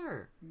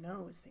answer.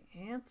 No is the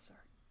answer.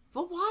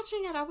 But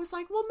watching it, I was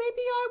like, well, maybe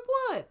I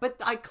would.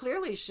 But I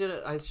clearly should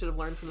have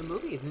learned from the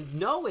movie.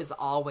 No is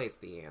always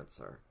the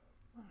answer.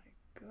 My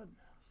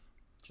goodness.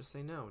 Just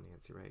say no,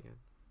 Nancy Reagan.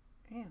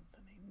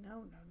 Anthony,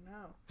 no.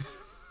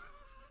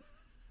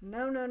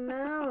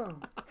 No.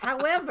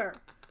 However,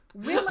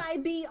 will I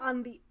be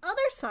on the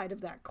other side of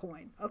that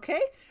coin,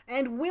 okay?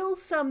 And will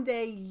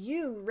someday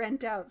you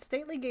rent out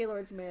Stately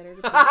Gaylord's Manor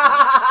to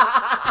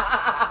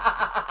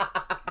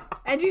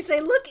and you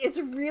say, look, it's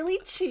really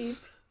cheap.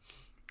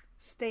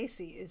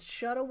 Stacy is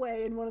shut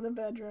away in one of the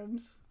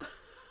bedrooms.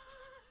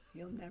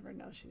 You'll never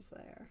know she's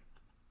there.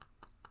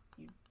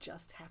 You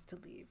just have to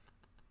leave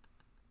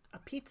a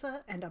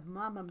pizza and a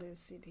Mama Moo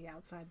CD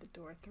outside the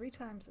door 3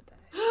 times a day.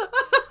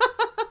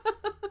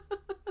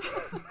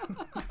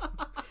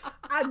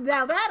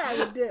 Now that I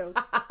would do.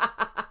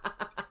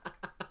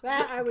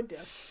 That I would do.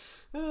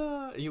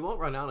 You won't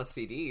run out of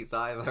CDs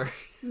either.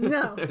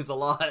 No. There's a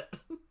lot.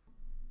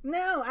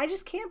 No, I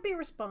just can't be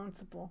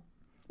responsible.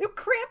 It'll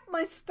cramp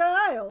my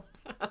style.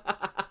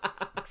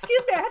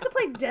 Excuse me, I have to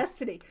play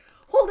Destiny.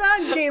 Hold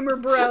on, gamer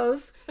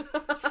bros.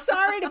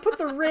 Sorry to put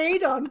the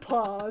raid on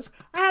pause.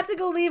 I have to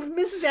go leave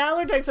Mrs.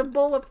 Allardyce a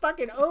bowl of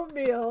fucking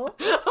oatmeal.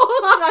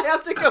 Hold on, I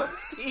have to go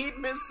feed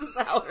Mrs.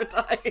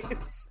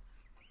 Allardyce.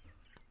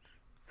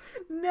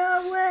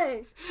 No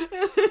way.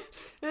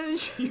 And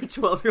your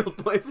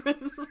 12-year-old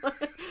boyfriend's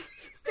like,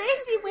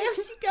 Stacy,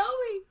 where's she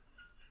going?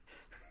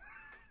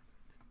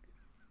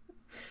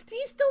 Do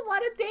you still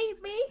want to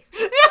date me?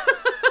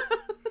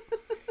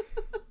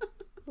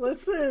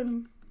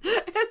 Listen.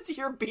 As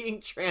you're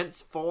being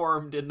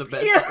transformed in the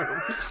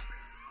bedroom.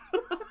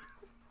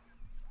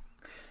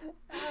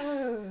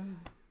 Yeah.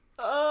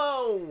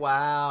 Oh,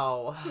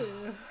 wow.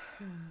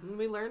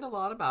 We learned a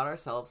lot about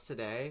ourselves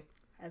today.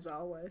 As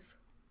always.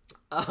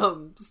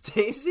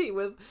 Stacy,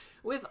 with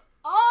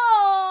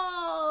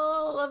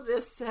all of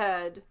this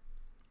said,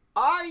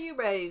 are you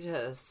ready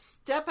to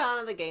step out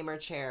of the gamer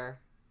chair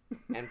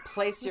and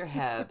place your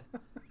head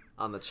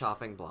on the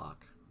chopping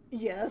block?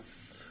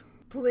 Yes,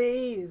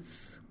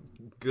 please.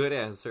 Good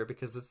answer,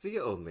 because it's the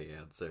only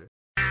answer.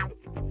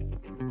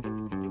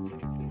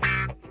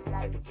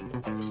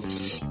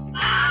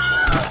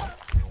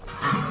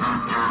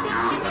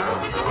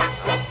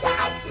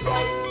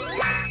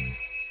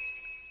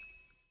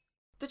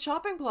 The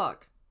chopping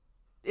block.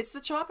 It's the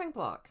chopping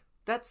block.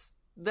 That's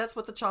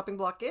what the chopping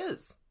block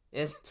is.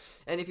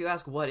 And if you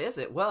ask what is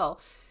it, well,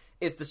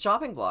 it's the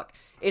chopping block.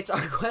 It's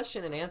our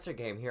question and answer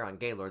game here on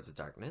Gaylords of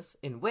Darkness,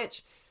 in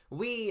which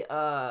we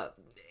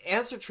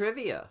answer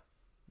trivia.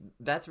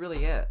 That's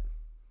really it.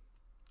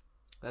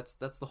 That's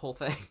the whole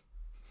thing.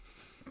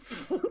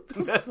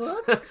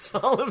 That's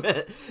all of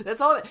it.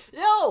 That's all of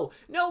it.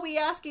 No, we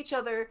ask each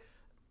other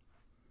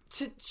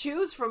to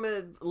choose from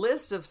a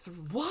list of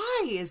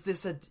why is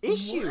this an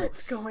issue?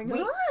 What's going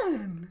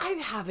on? I'm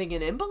having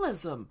an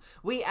embolism.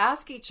 We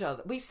ask each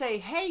other, we say,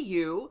 hey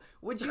you,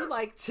 would you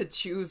like to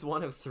choose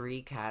one of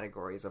 3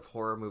 categories of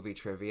horror movie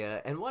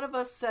trivia? And one of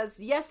us says,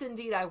 yes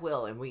indeed I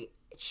will. And we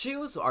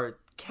choose our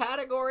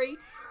category.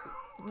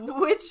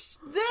 which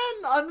then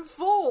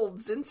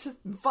unfolds into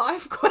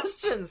 5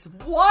 questions.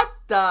 What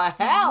the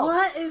hell?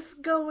 What is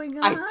going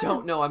on? I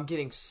don't know. I'm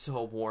getting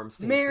so warm,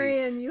 Stacey.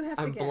 Marion, you have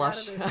to I'm get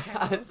blushing. out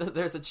of this house.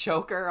 There's a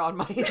choker on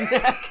my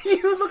neck.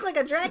 You look like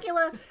a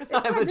Dracula. It's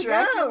I'm time a to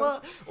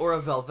Dracula go. or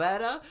a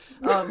Velveta.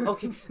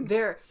 Okay,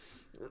 there.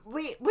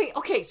 Wait.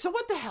 Okay, so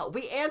what the hell?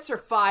 We answer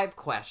 5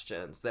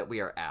 questions that we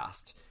are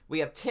asked. We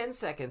have 10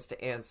 seconds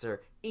to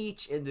answer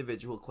each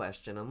individual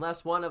question,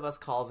 unless one of us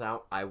calls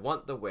out, "I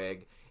want the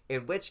wig,"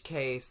 in which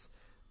case,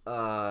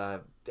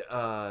 Karen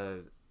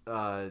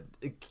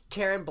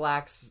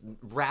Black's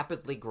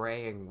rapidly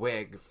graying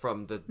wig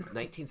from the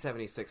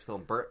 1976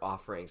 film Burnt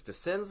Offerings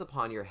descends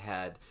upon your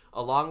head,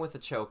 along with a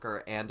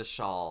choker and a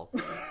shawl.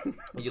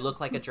 You look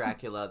like a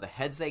Dracula. The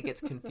headsday gets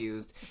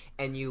confused,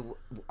 and you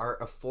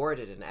are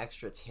afforded an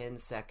extra 10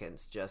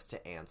 seconds just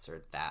to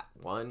answer that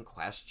one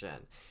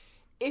question.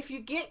 If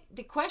you get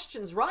the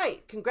questions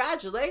right,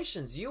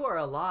 congratulations, you are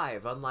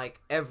alive,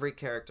 unlike every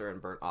character in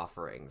Burnt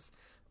Offerings.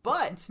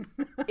 But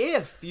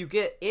if you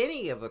get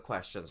any of the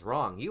questions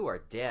wrong, you are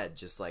dead,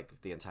 just like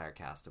the entire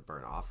cast of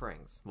Burnt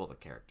Offerings. Well, the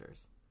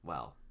characters.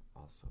 Well,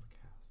 also the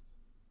cast.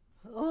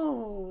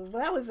 Oh,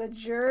 that was a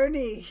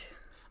journey.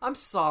 I'm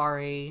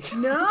sorry.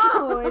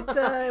 No, it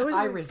I was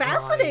resign.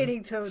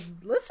 fascinating to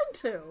listen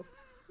to.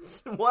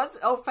 Was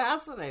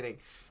fascinating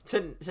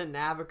to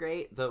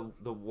navigate the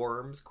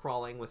worms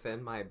crawling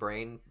within my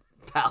brain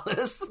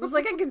palace. It was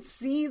like I could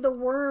see the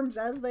worms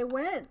as they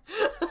went.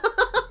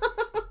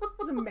 It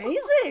was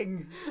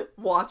amazing.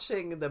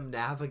 Watching them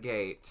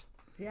navigate.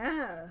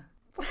 Yeah.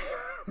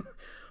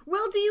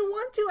 Well, do you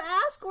want to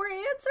ask or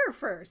answer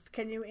first?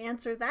 Can you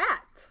answer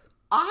that?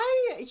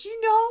 I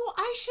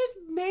should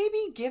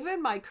maybe,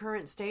 given my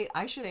current state,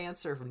 I should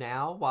answer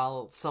now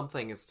while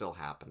something is still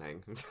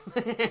happening.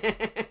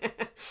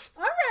 All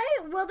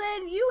right. Well,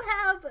 then you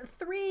have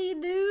 3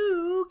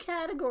 new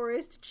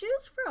categories to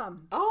choose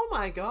from. Oh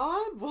my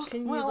God! Well,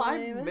 Can you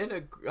believe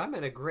I'm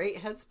in a great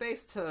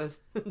headspace to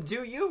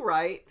do you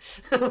right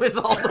with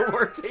all the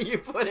work that you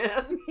put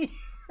in.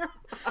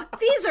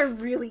 These are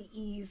really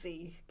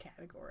easy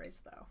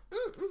categories, though.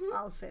 Mm-hmm.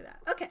 I'll say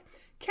that. Okay.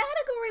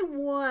 Category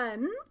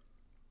 1.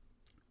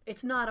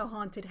 It's not a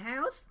haunted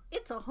house.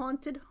 It's a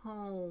haunted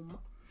home.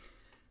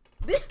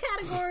 This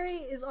category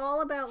is all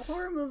about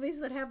horror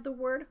movies that have the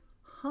word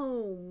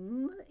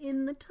home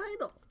in the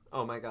title.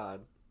 Oh my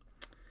God.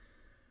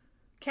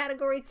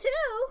 Category 2.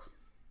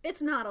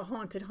 It's not a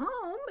haunted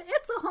home.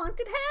 It's a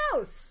haunted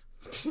house.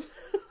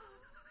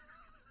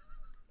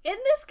 In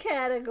this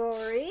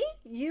category,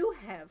 you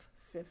have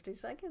 50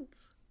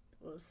 seconds.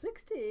 Well,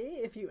 60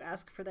 if you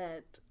ask for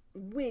that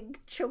wig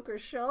choker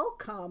shawl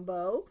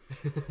combo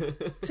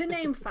to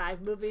name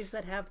 5 movies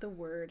that have the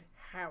word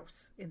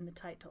house in the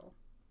title.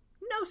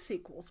 No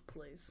sequels,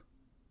 please.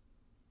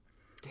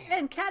 Damn.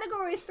 And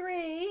category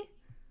 3,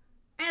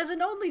 as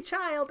an only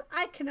child,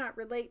 I cannot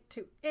relate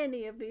to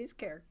any of these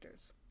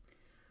characters.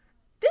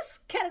 This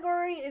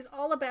category is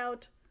all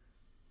about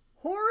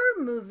horror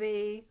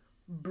movie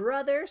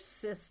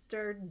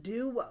brother-sister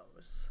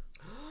duos.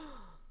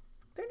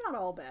 They're not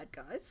all bad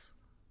guys.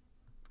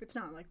 It's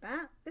not like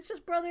that. It's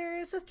just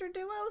brother-sister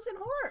duos in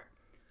horror.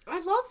 I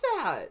love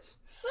that.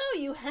 So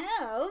you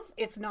have,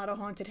 it's not a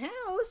haunted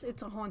house,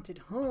 it's a haunted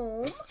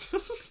home.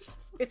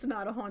 It's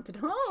not a haunted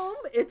home,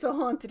 it's a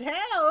haunted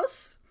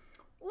house.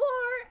 Or,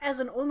 as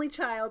an only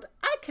child,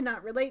 I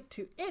cannot relate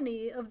to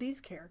any of these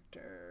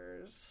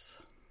characters.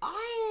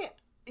 I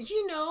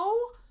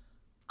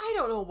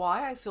don't know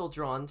why I feel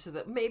drawn to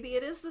the, maybe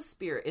it is the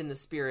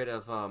spirit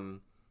of,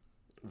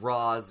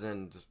 Roz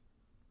and,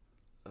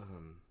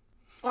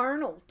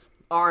 Arnold,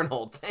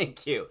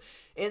 thank you.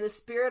 In the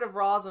spirit of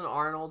Roz and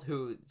Arnold,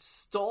 who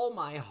stole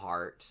my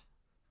heart,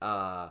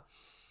 I'm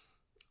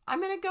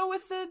gonna go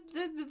with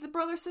the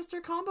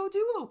brother-sister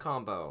duo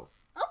combo.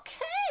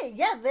 Okay,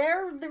 yeah,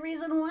 they're the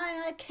reason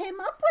why I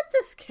came up with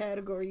this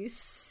category. You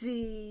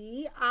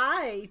see,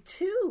 I,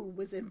 too,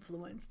 was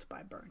influenced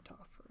by Burnt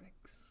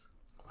Offerings.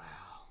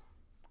 Wow.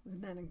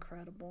 Isn't that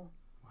incredible?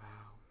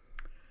 Wow.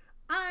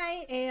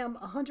 I am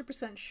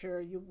 100%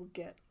 sure you will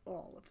get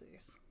all of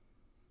these.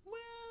 Well...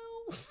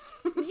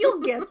 You'll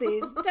get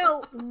these.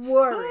 Don't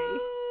worry.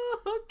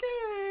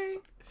 Okay.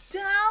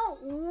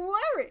 Don't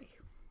worry.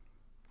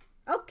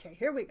 Okay,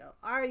 here we go.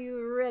 Are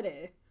you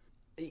ready?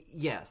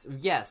 Yes,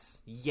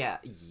 yeah,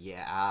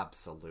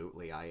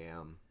 absolutely I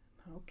am.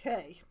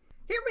 Okay,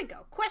 here we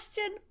go.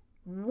 Question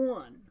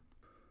 1.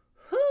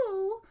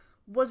 Who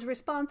was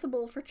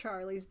responsible for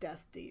Charlie's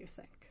death, do you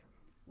think?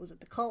 Was it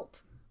the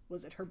cult?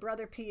 Was it her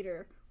brother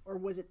Peter? Or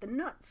was it the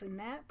nuts in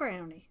that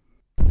brownie?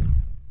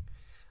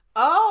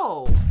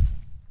 Oh!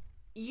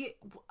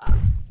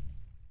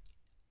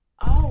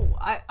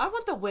 I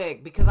want the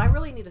wig, because I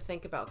really need to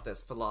think about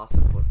this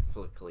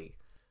philosophically.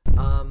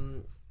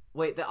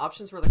 Wait, the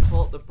options were the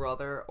cult, the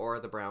brother, or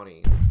the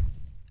brownies.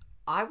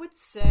 I would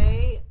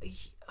say... I'm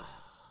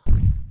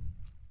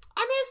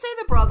gonna say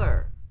the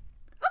brother.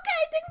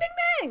 Okay, ding, ding,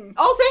 ding!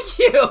 Oh, thank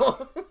you!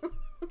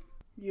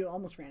 You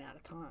almost ran out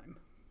of time.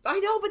 I I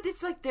know, but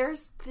it's like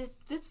there's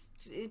this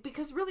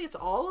because really it's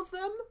all of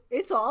them.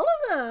 It's all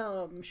of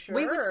them. Sure.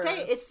 We would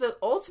say it's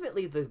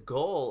ultimately the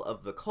goal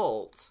of the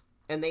cult,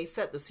 and they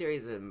set the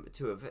series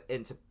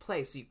into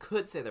place. So you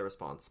could say they're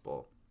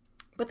responsible.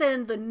 But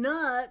then the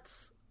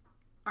nuts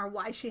are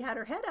why she had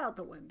her head out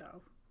the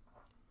window.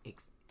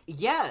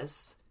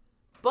 Yes,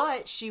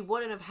 but she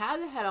wouldn't have had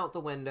to head out the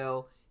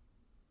window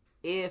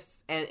if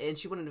and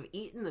she wouldn't have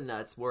eaten the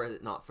nuts were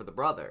it not for the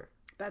brother.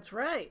 That's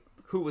right.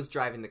 Who was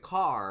driving the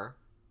car.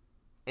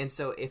 And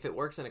so if it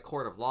works in a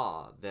court of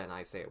law, then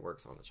I say it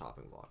works on the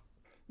chopping block.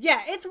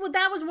 Yeah,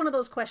 that was one of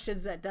those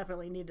questions that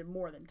definitely needed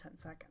more than 10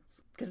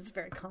 seconds. Because it's a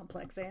very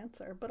complex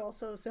answer, but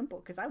also simple,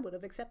 because I would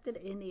have accepted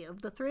any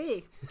of the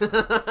three.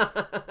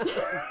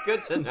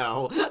 Good to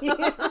know.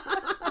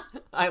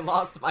 I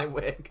lost my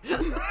wig.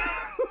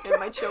 And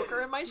my choker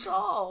and my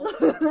shawl.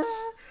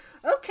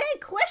 Okay,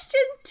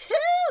 question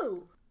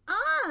 2.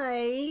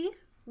 I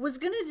was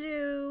going to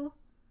do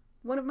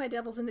one of my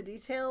Devils in the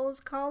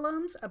Details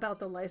columns about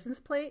the license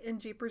plate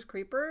in Jeepers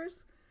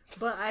Creepers,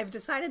 but I've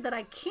decided that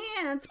I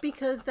can't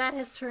because that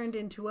has turned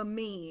into a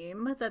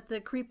meme that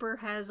the creeper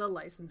has a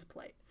license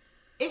plate.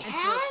 It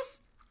has?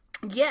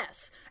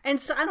 Yes. And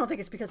so I don't think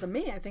it's because of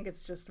me. I think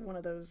it's just one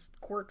of those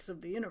quirks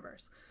of the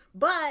universe.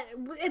 But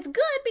it's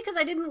good because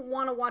I didn't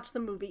want to watch the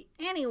movie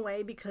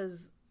anyway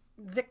because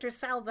Victor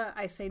Salva,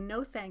 I say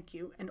no thank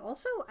you. And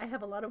also I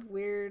have a lot of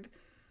weird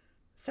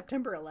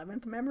September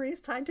 11th memories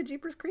tied to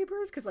Jeepers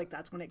Creepers because like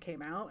that's when it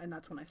came out and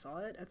that's when I saw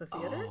it at the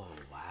theater. Oh,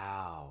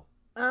 wow.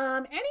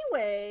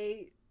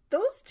 Anyway,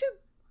 those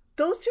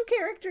two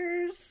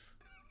characters,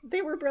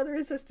 they were brother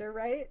and sister,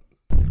 right?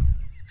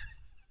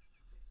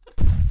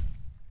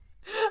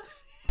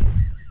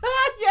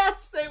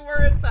 Yes, they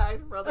were in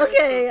fact brother and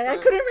Okay, sister. I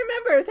couldn't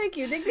remember. Thank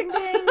you. Ding ding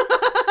ding.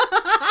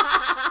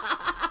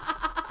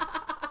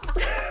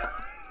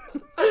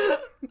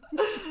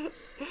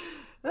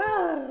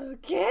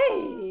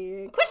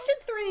 Okay. Question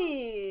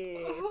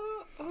 3.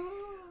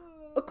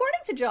 According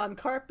to John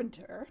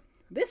Carpenter,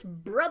 this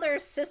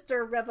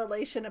brother-sister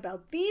revelation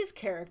about these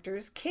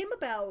characters came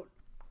about,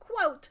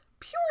 quote,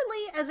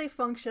 purely as a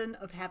function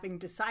of having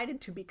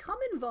decided to become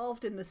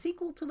involved in the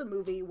sequel to the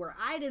movie where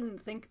I didn't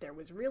think there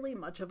was really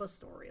much of a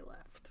story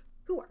left.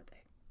 Who are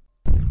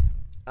they?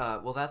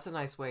 Well, that's a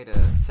nice way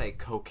to say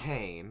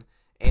cocaine.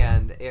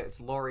 And it's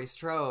Laurie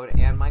Strode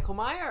and Michael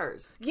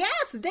Myers.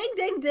 Yes! Ding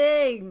ding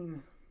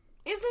ding!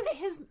 Is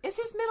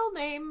his middle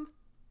name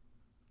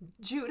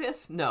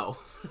Judith? No.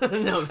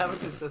 No, that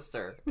was his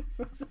sister.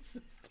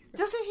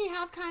 Doesn't he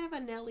have kind of a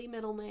Nelly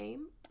middle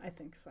name? I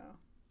think so.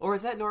 Or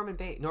is that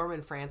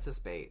Norman Francis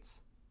Bates?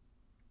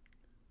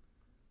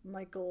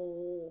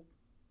 Michael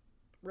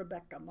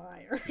Rebecca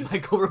Myers.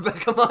 Michael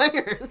Rebecca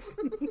Myers.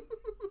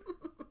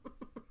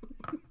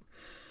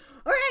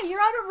 All right, you're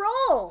on a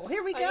roll.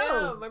 Here we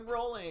go. I'm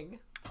rolling.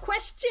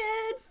 Question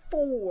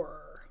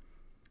 4.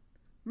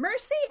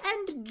 Mercy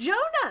and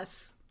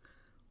Jonas.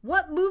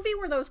 What movie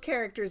were those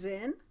characters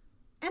in,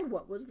 and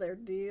what was their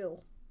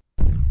deal?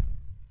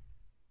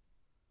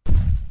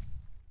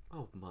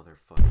 Oh,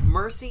 motherfucker.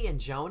 Mercy and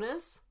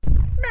Jonas?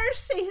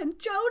 Mercy and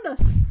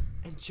Jonas.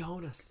 And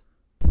Jonas.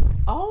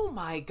 Oh,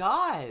 my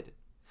God.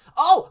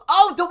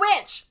 Oh, the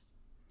witch!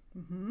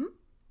 Mm-hmm.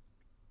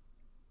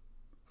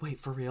 Wait,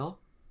 for real?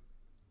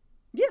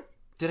 Yeah.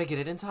 Did I get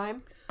it in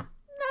time?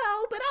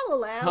 No, but I'll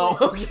allow it. Oh,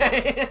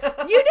 okay.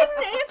 You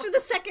didn't answer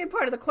the second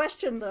part of the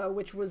question, though,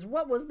 which was,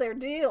 what was their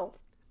deal?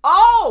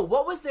 Oh,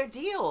 what was their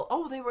deal?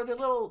 Oh, they were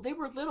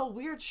little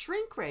weird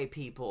shrink ray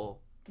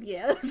people.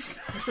 Yes.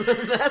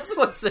 That's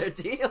what's their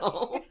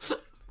deal.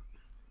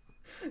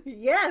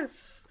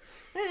 Yes.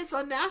 And it's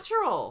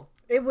unnatural.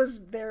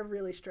 They're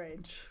really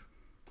strange.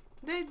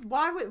 They're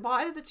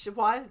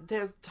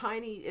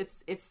tiny,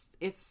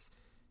 it's,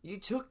 you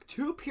took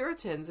 2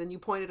 Puritans and you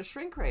pointed a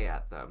shrink ray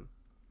at them.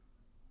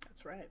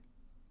 That's right.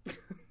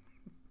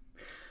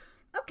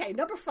 Okay,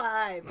 number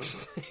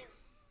 5.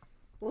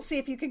 We'll see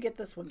if you can get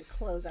this one to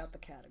close out the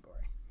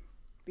category.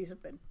 These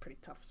have been pretty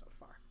tough so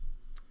far.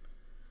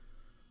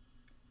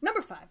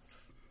 Number 5.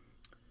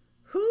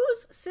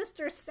 Whose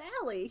sister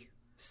Sally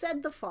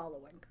said the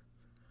following?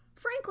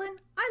 Franklin,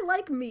 I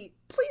like meat.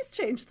 Please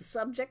change the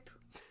subject.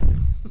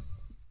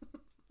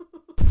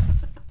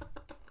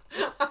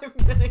 I'm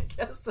gonna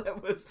guess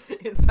that was,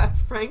 in fact,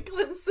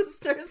 Franklin's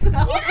sister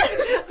Sally.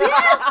 Yes!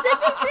 Yes! Ding,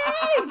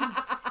 ding, ding!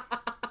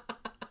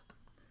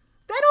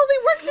 That only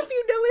works if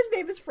you know his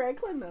name is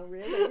Franklin, though,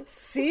 really.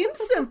 Seems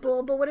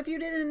simple, but what if you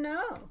didn't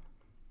know?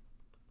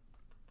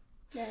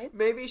 Okay.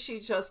 Maybe she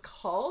just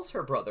calls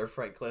her brother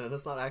Franklin and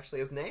it's not actually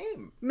his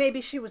name. Maybe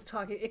she was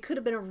talking... It could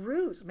have been a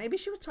ruse. Maybe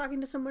she was talking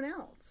to someone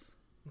else.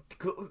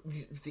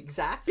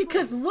 Exactly.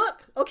 Because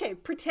look, okay,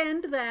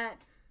 pretend that...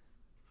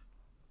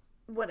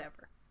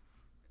 Whatever.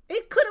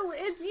 You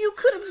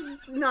could have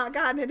not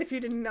gotten it if you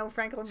didn't know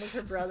Franklin was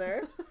her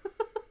brother.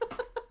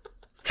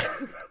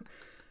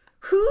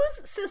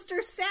 Whose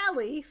sister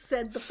Sally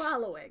said the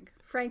following?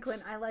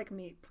 Franklin, I like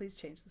meat. Please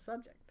change the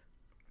subject.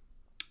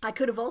 I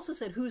could have also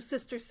said whose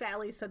sister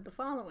Sally said the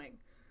following.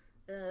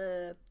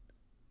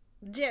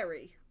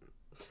 Jerry.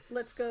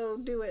 Let's go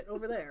do it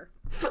over there.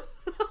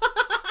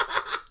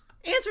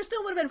 Answer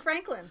still would have been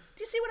Franklin.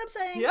 Do you see what I'm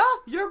saying? Yeah,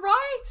 you're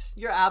right.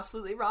 You're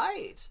absolutely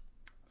right.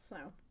 So,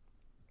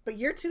 but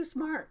you're too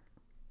smart.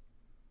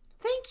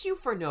 Thank you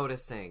for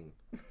noticing.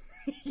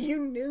 You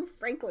knew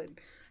Franklin.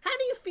 How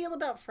do you feel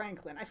about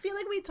Franklin? I feel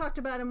like we talked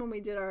about him when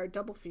we did our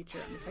double feature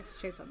on the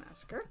Texas Chainsaw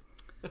Massacre.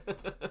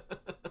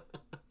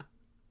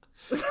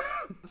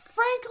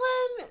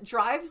 Franklin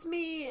drives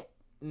me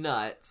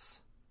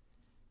nuts.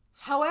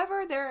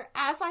 However,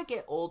 as I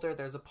get older,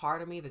 there's a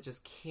part of me that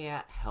just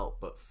can't help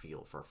but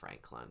feel for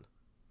Franklin.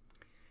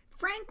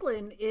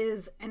 Franklin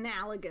is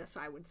analogous,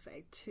 I would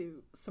say,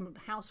 to some of the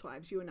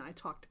housewives you and I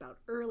talked about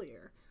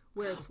earlier,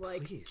 where it's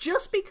like, please.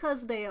 just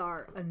because they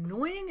are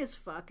annoying as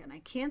fuck and I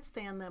can't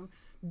stand them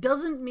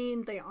doesn't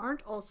mean they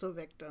aren't also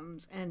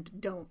victims and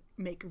don't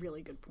make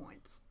really good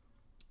points.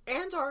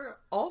 And are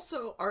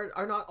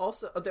not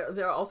also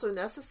they're also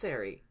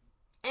necessary.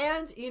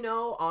 And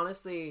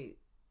honestly,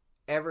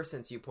 ever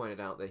since you pointed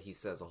out that he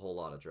says a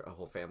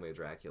whole family of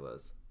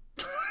Draculas,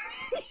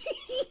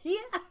 Yeah.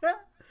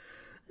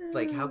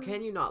 like, how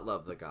can you not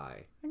love the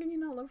guy? How can you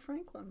not love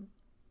Franklin?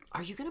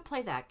 Are you gonna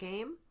play that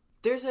game?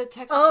 There's a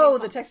Texas. Oh,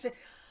 Chainsaw. the Texas.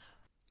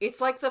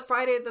 It's like the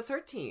Friday the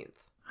 13th.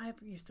 I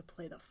used to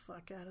play the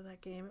fuck out of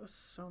that game. It was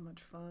so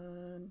much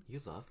fun.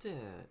 You loved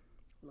it.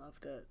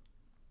 Loved it.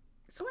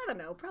 So I don't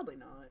know. Probably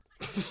not.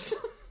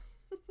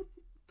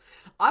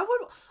 I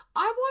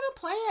want to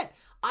play it.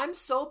 I'm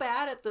so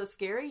bad at the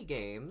scary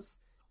games,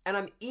 and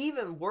I'm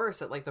even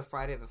worse at like the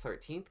Friday the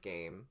 13th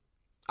game.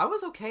 I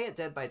was okay at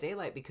Dead by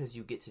Daylight because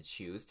you get to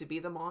choose to be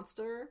the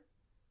monster,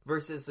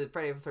 versus the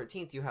Friday the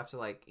 13th you have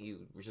to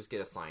you just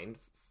get assigned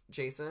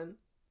Jason,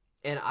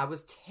 and I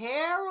was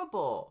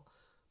terrible.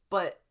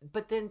 But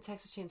then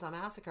Texas Chainsaw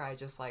Massacre, I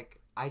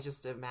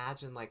just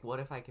imagine what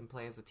if I can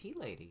play as a tea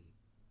lady?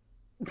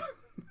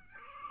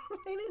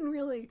 They didn't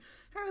really.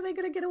 How are they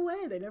going to get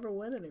away? They never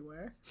went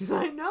anywhere.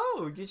 I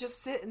know. You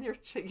just sit in your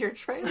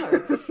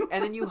trailer,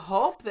 and then you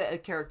hope that a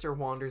character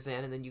wanders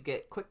in, and then you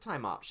get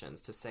QuickTime options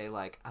to say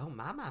oh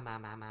ma,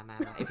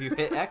 if you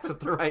hit X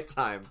at the right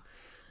time.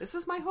 This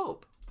is my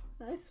hope.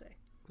 I see.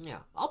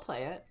 Yeah, I'll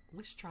play it.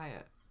 We should try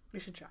it. We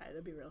should try it.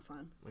 It'd be real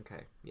fun.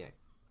 Okay. Yay.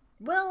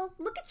 Well,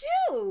 look at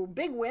you,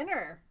 big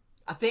winner.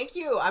 Thank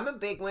you. I'm a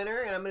big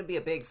winner, and I'm going to be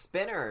a big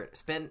spender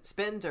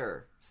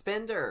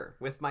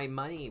with my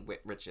money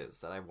riches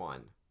that I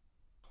won.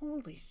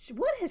 Holy shit.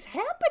 What has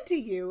happened to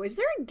you? Is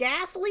there a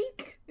gas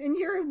leak in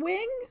your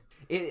wing?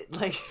 It,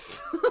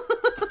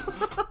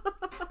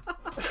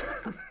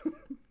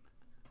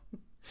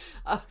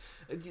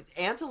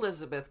 Aunt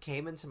Elizabeth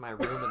came into my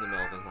room in the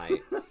middle of the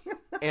night,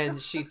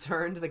 and she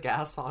turned the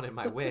gas on in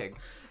my wig,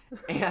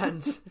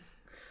 and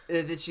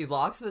then she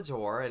locked the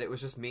door, and it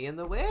was just me and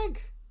the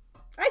wig.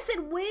 I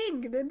said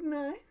wig, didn't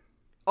I?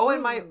 Oh,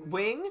 in my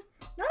wing?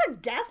 Not a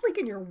gas leak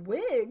in your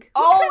wig.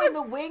 Oh, in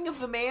the wing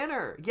of the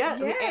manor. Yeah.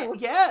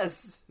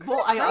 Yes. Well,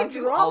 What I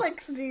do.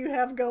 hydraulics do you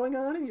have going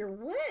on in your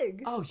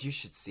wig? Oh, you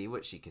should see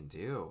what she can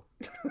do.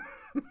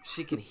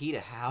 She can heat a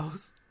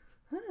house.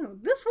 I don't know.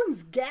 This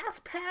one's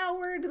gas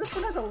powered. This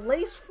one has a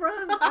lace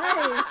front.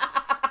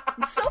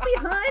 I'm so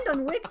behind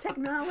on wig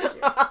technology.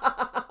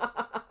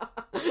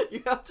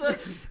 You have to.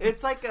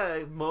 It's like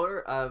a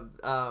motor, a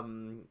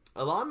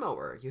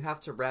lawnmower. You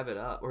have to rev it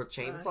up, or a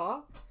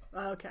chainsaw.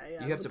 Okay,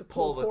 yeah. You have with to the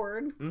pull the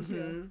cord.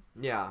 Mm-hmm.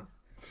 Yeah.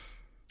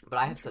 But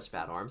I have such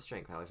bad arm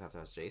strength. I always have to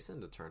ask Jason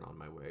to turn on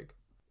my wig.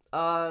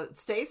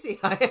 Stacy,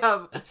 I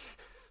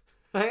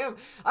have,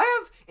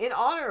 in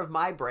honor of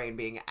my brain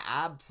being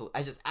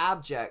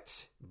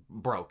abject,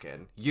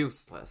 broken,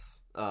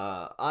 useless,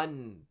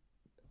 unable.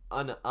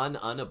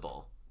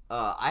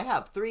 I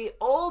have 3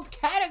 old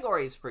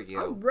categories for you.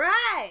 All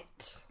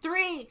right.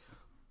 3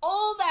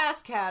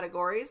 old-ass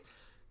categories.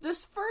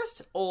 This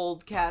first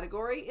old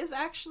category is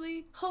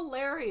actually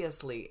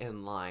hilariously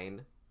in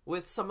line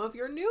with some of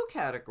your new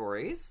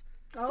categories.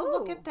 So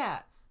look at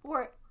that.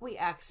 We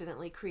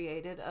accidentally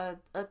created a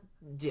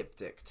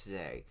diptych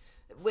today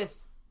with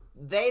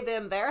they,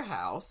 them, their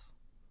house.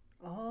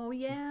 Oh,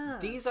 yeah.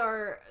 These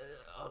are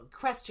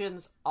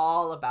questions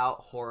all about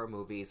horror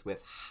movies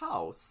with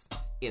house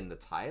in the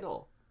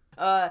title.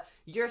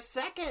 Your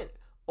second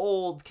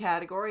old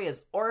category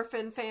is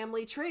Orphan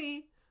Family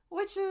Tree,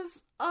 which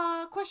is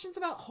questions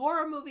about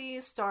horror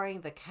movies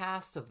starring the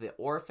cast of the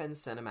Orphan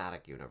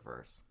Cinematic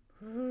Universe.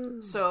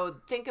 So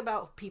think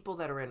about people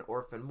that are in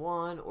Orphan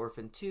 1,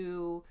 Orphan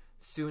 2,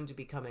 soon to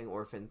be coming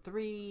Orphan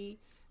 3,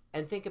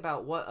 and think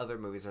about what other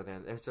movies are there.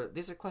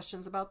 These are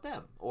questions about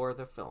them, or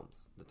the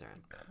films that they're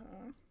in.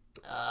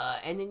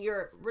 And then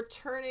your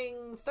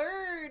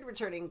third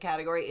returning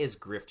category is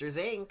Grifters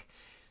Inc.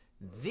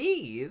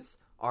 These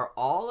are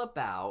all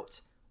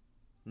about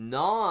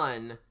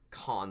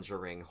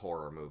non-Conjuring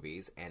horror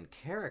movies and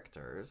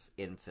characters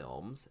in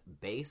films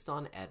based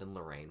on Ed and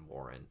Lorraine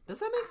Warren. Does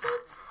that make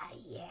sense?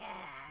 Yeah.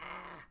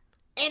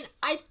 And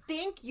I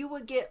think you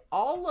would get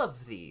all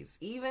of these,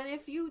 even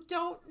if you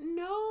don't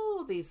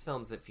know these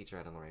films that feature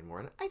Ed and Lorraine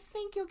Warren. I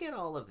think you'll get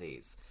all of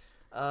these.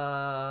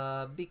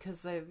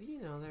 Because they're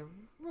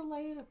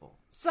relatable.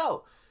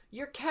 So,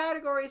 your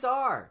categories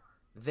are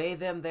They,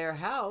 Them, Their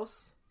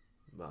House.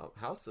 Well,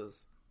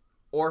 houses.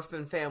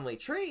 Orphan Family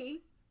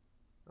Tree.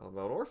 All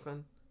about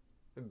orphan.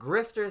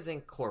 Grifters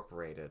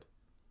Incorporated.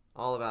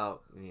 All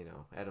about,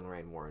 Ed and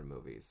Lorraine Warren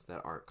movies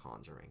that aren't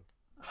Conjuring.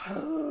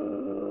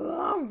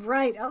 All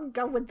right, I'll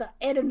go with the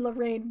Ed and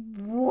Lorraine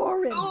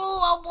Warren.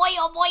 Oh boy,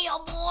 oh boy,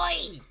 oh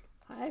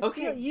boy!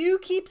 Okay, you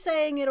keep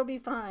saying it'll be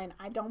fine.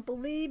 I don't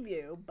believe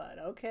you, but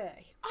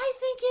okay. I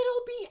think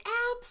it'll be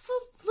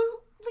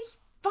absolutely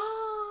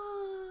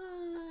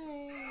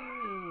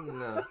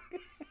fine.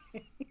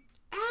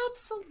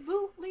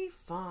 Absolutely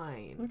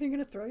fine. What if you're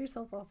gonna throw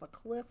yourself off a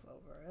cliff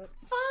over it?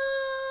 Fine.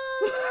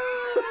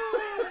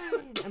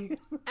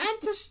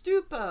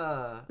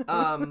 Antistupa.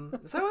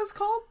 Is that what it's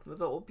called? Where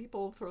the old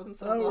people throw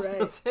themselves off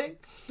the thing?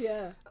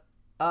 Yeah.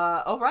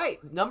 All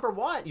right. Number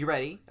 1. You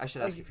ready? I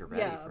should ask you if you're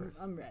ready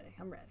first. I'm ready.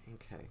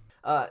 Okay.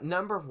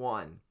 Number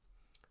 1.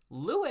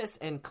 Lewis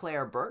and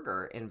Claire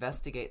Berger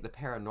investigate the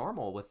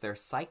paranormal with their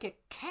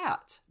psychic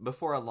cat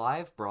before a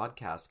live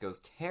broadcast goes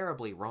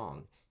terribly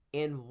wrong.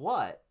 In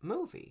what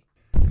movie?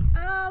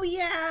 Oh,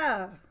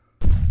 yeah.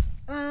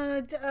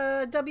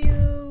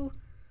 WNUF?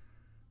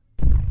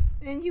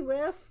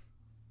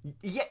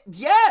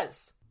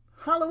 Yes!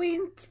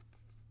 Halloween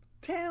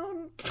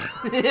Town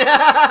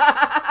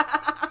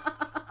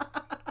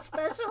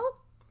special?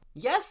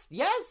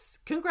 Yes.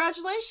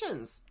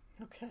 Congratulations.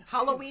 Okay.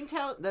 Halloween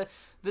Town, the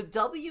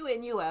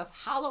WNUF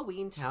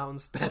Halloween Town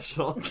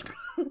special.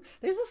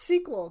 There's a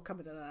sequel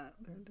coming to that.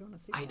 They're doing a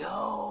sequel. I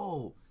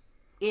know.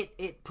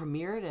 It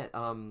premiered at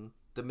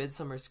the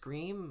Midsummer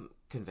Scream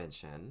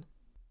convention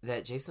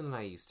that Jason and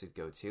I used to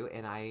go to,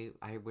 and I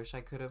wish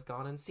I could have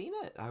gone and seen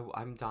it.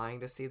 I'm dying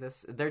to see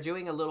this. They're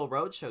doing a little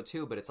road show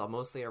too, but it's all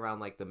mostly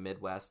around like the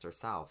Midwest or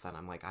South, and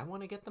I'm like, I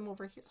want to get them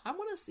over here. I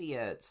want to see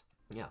it.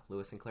 Yeah,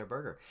 Lewis and Claire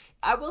Berger.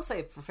 I will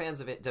say, for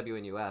fans of it,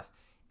 WNUF,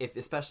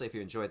 especially if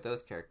you enjoyed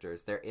those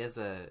characters, there is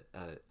a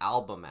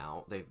album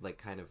out. They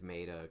kind of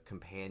made a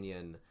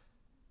companion,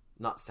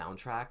 not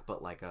soundtrack,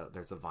 but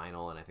there's a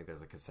vinyl, and I think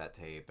there's a cassette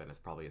tape, and it's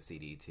probably a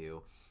CD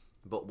too.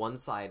 But one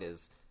side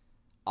is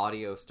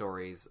audio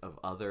stories of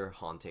other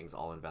hauntings,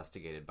 all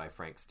investigated by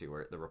Frank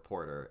Stewart, the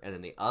reporter, and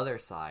then the other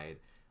side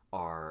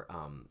are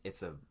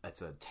it's a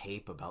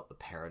tape about the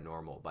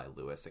paranormal by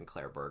Lewis and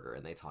Claire Berger,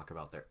 and they talk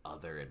about their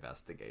other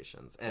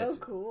investigations. And it's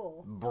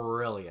cool.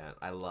 Brilliant.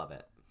 I love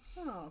it.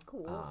 Oh,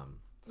 cool.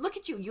 Look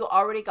at you. You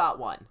already got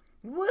one.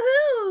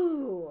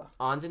 Woohoo!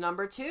 On to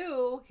number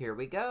 2. Here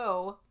we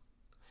go.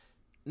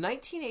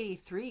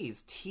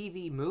 1983's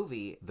TV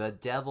movie The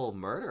Devil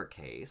Murder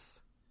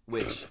Case,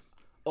 which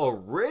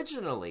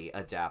originally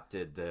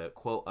adapted the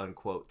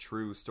quote-unquote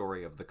true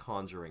story of The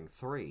Conjuring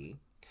 3,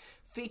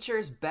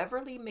 features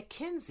Beverly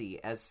McKenzie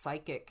as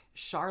psychic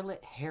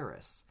Charlotte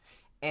Harris.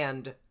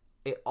 And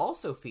it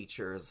also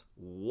features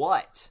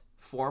what?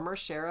 Former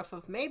Sheriff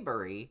of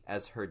Maybury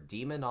as her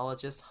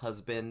demonologist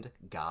husband,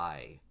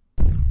 Guy.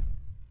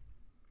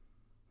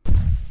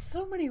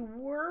 So many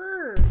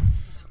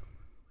words.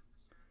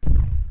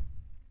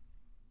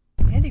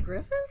 Andy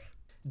Griffith?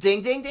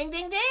 Ding, ding, ding,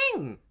 ding,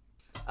 ding!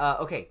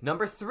 Okay,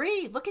 number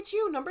 3. Look at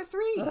you, number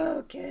 3.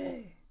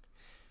 Okay.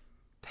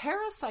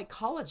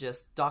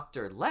 Parapsychologist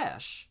Dr.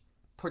 Lesh,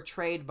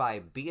 portrayed by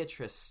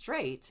Beatrice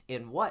Straight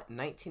in what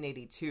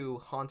 1982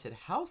 haunted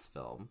house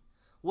film,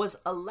 was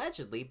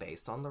allegedly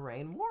based on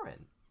Lorraine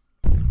Warren?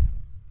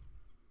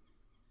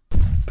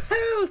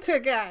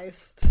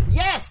 Poltergeist!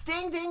 Yes!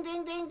 Ding, ding,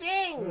 ding, ding,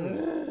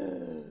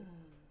 ding!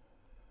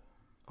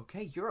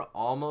 Okay, you're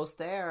almost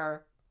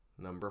there.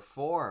 Number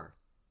 4.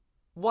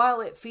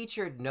 While it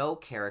featured no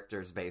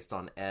characters based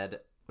on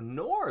Ed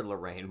nor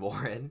Lorraine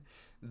Warren,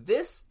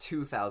 this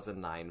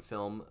 2009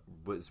 film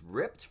was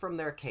ripped from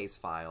their case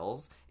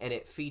files, and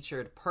it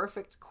featured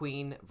perfect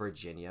Queen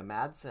Virginia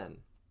Madsen.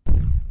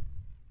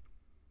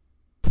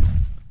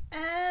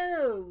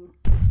 Oh!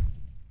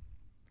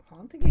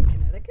 Haunting in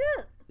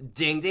Connecticut?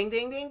 Ding, ding,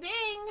 ding, ding,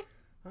 ding!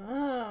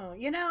 Oh,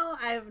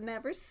 I've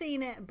never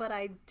seen it, but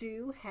I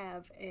do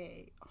have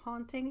a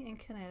Haunting in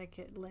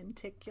Connecticut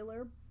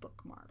lenticular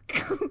bookmark.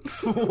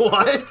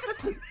 What?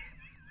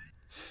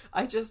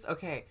 I just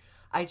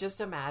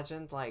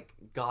imagined,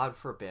 God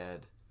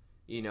forbid,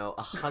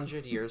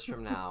 100 years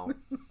from now,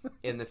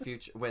 in the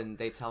future, when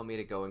they tell me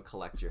to go and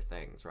collect your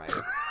things, right?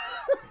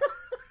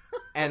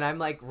 And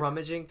I'm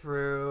rummaging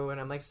through,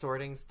 and I'm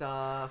sorting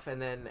stuff,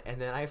 and then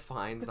I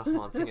find the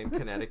Haunting in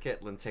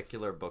Connecticut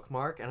lenticular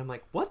bookmark, and I'm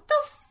like, what the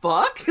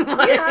fuck? Yeah,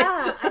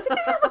 I think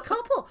I have a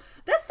couple.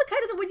 That's the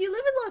kind of when you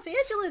live in Los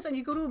Angeles and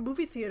you go to a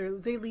movie theater,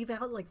 they leave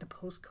out the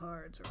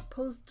postcards or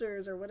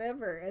posters or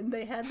whatever, and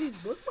they had these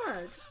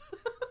bookmarks.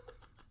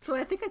 So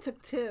I think I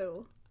took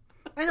 2.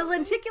 And the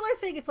lenticular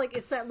thing,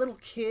 it's that little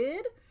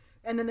kid,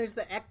 and then there's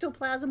the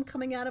ectoplasm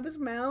coming out of his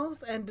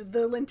mouth, and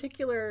the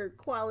lenticular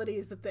quality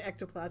is that the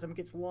ectoplasm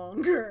gets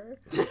longer.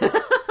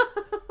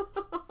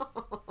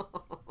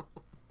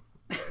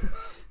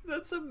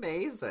 That's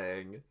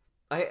amazing.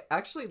 I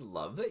actually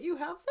love that you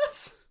have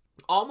this.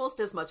 Almost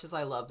as much as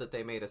I love that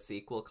they made a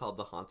sequel called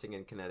The Haunting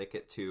in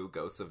Connecticut 2: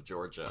 Ghosts of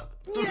Georgia.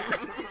 Yeah.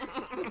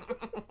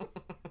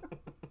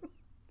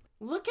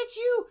 Look at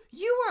you!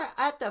 You were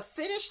at the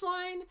finish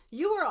line.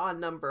 You were on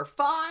number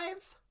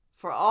 5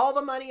 for All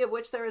the Money of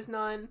Which There Is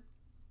None.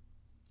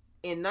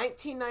 In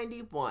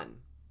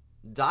 1991,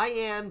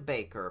 Diane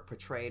Baker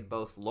portrayed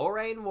both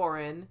Lorraine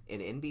Warren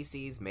in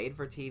NBC's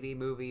made-for-TV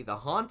movie The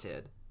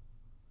Haunted,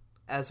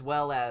 as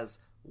well as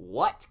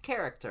what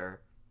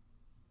character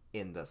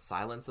in The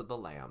Silence of the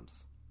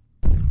Lambs?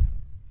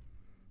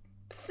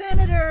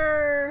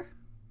 Senator.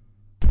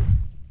 I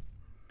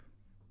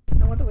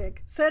want the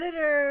wig.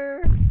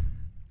 Senator.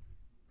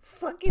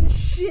 Fucking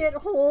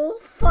shithole.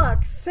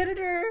 Fuck.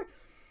 Senator.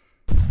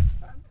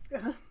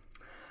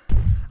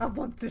 I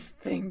want this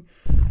thing.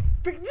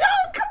 No,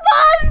 come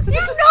on! You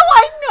know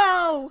I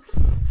know!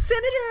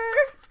 Senator.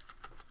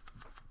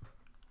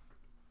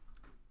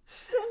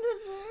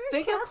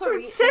 Think of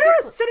Catherine. Clarice.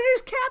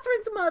 Senator's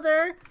Catherine's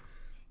mother.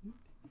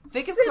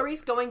 Think of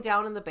Clarice going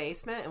down in the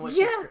basement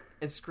and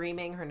and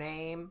screaming her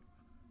name.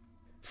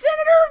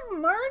 Senator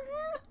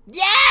Martin?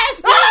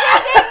 Yes! Ding,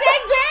 ding, ding,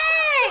 ding,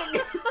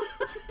 ding!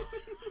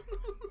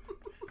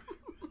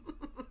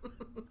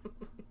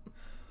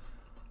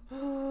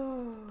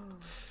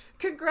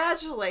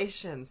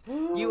 Congratulations.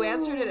 You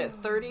answered it at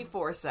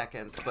 34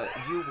 seconds, but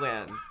you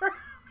win.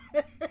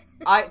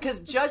 Because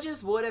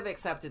judges would have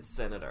accepted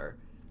Senator.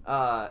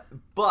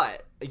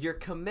 But your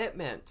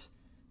commitment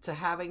to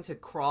having to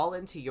crawl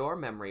into your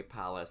memory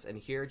palace and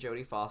hear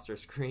Jodie Foster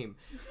scream,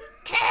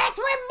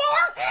 Catherine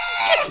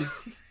Morgan!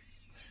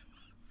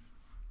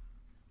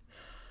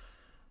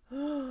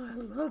 Oh, I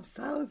love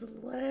Silence of the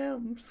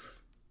Lambs.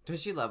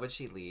 Does she love when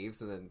she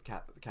leaves and then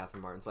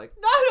Catherine Martin's like,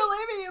 no, don't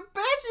leave me, you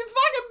bitch, you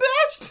fucking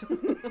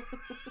bitch!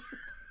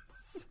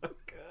 So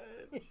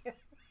good. Yeah.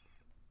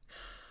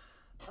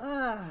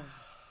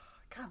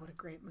 God, what a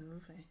great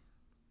movie.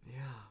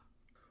 Yeah.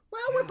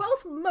 Well, we're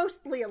both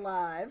mostly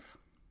alive.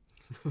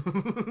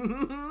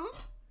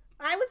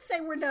 I would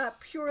say we're not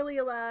purely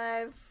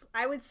alive.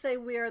 I would say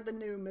we are the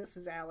new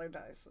Mrs.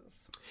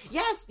 Allardyces.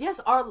 Yes.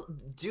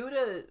 Due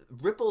to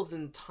ripples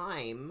in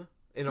time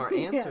in our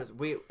answers,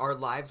 our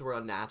lives were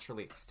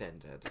unnaturally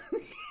extended.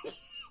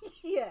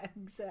 Yeah,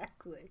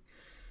 exactly.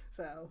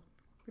 So,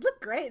 we look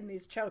great in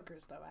these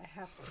chokers, though, I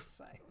have to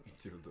say. You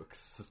do look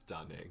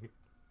stunning.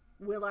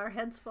 Will our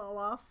heads fall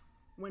off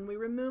when we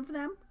remove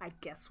them? I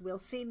guess we'll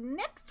see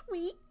next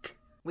week.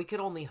 We could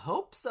only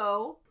hope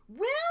so.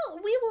 Well,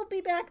 we will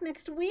be back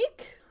next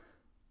week.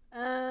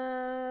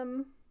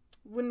 When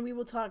we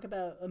will talk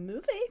about a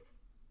movie.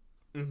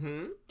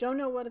 Mm-hmm. Don't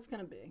know what it's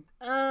going to be.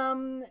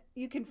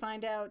 You can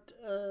find out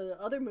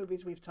other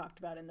movies we've talked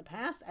about in the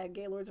past at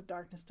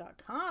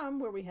gaylordsofdarkness.com,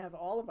 where we have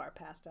all of our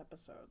past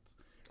episodes.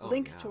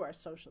 Links to our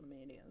social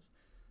medias.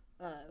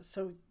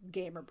 So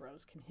Gamer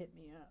Bros can hit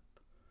me up.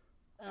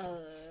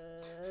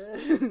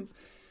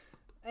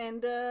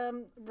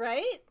 And,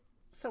 right?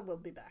 So we'll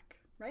be back,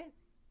 right?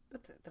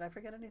 That's it. Did I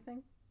forget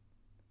anything?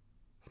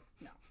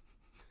 No.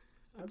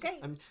 Okay.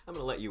 I'm going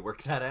to let you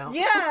work that out.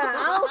 Yeah,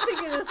 I'll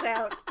figure this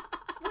out.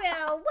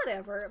 Well,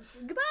 whatever.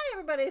 Goodbye,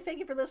 everybody. Thank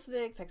you for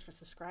listening. Thanks for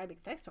subscribing.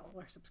 Thanks to all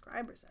our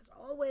subscribers, as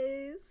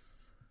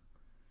always.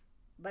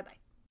 Bye-bye.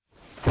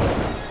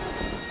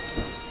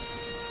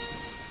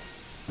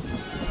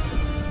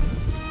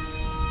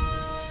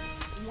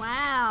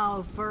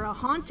 Wow, for a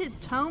haunted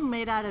tome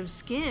made out of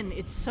skin,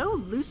 it's so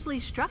loosely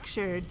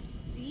structured,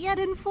 yet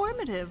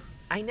informative.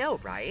 I know,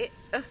 right?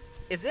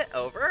 Is it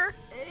over?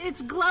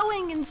 It's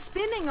glowing and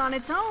spinning on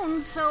its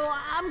own, so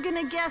I'm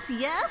gonna guess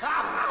yes?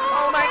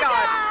 Oh my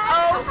god!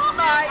 Oh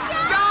my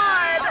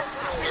god!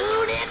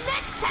 Tune in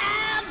next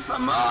time for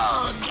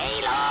more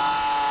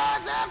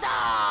Gaylords of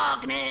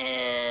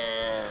Darkness!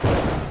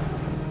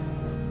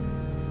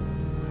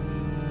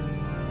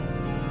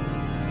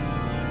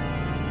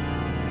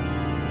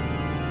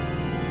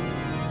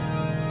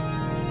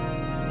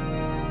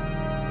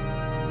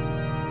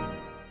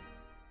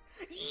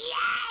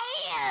 Yeah!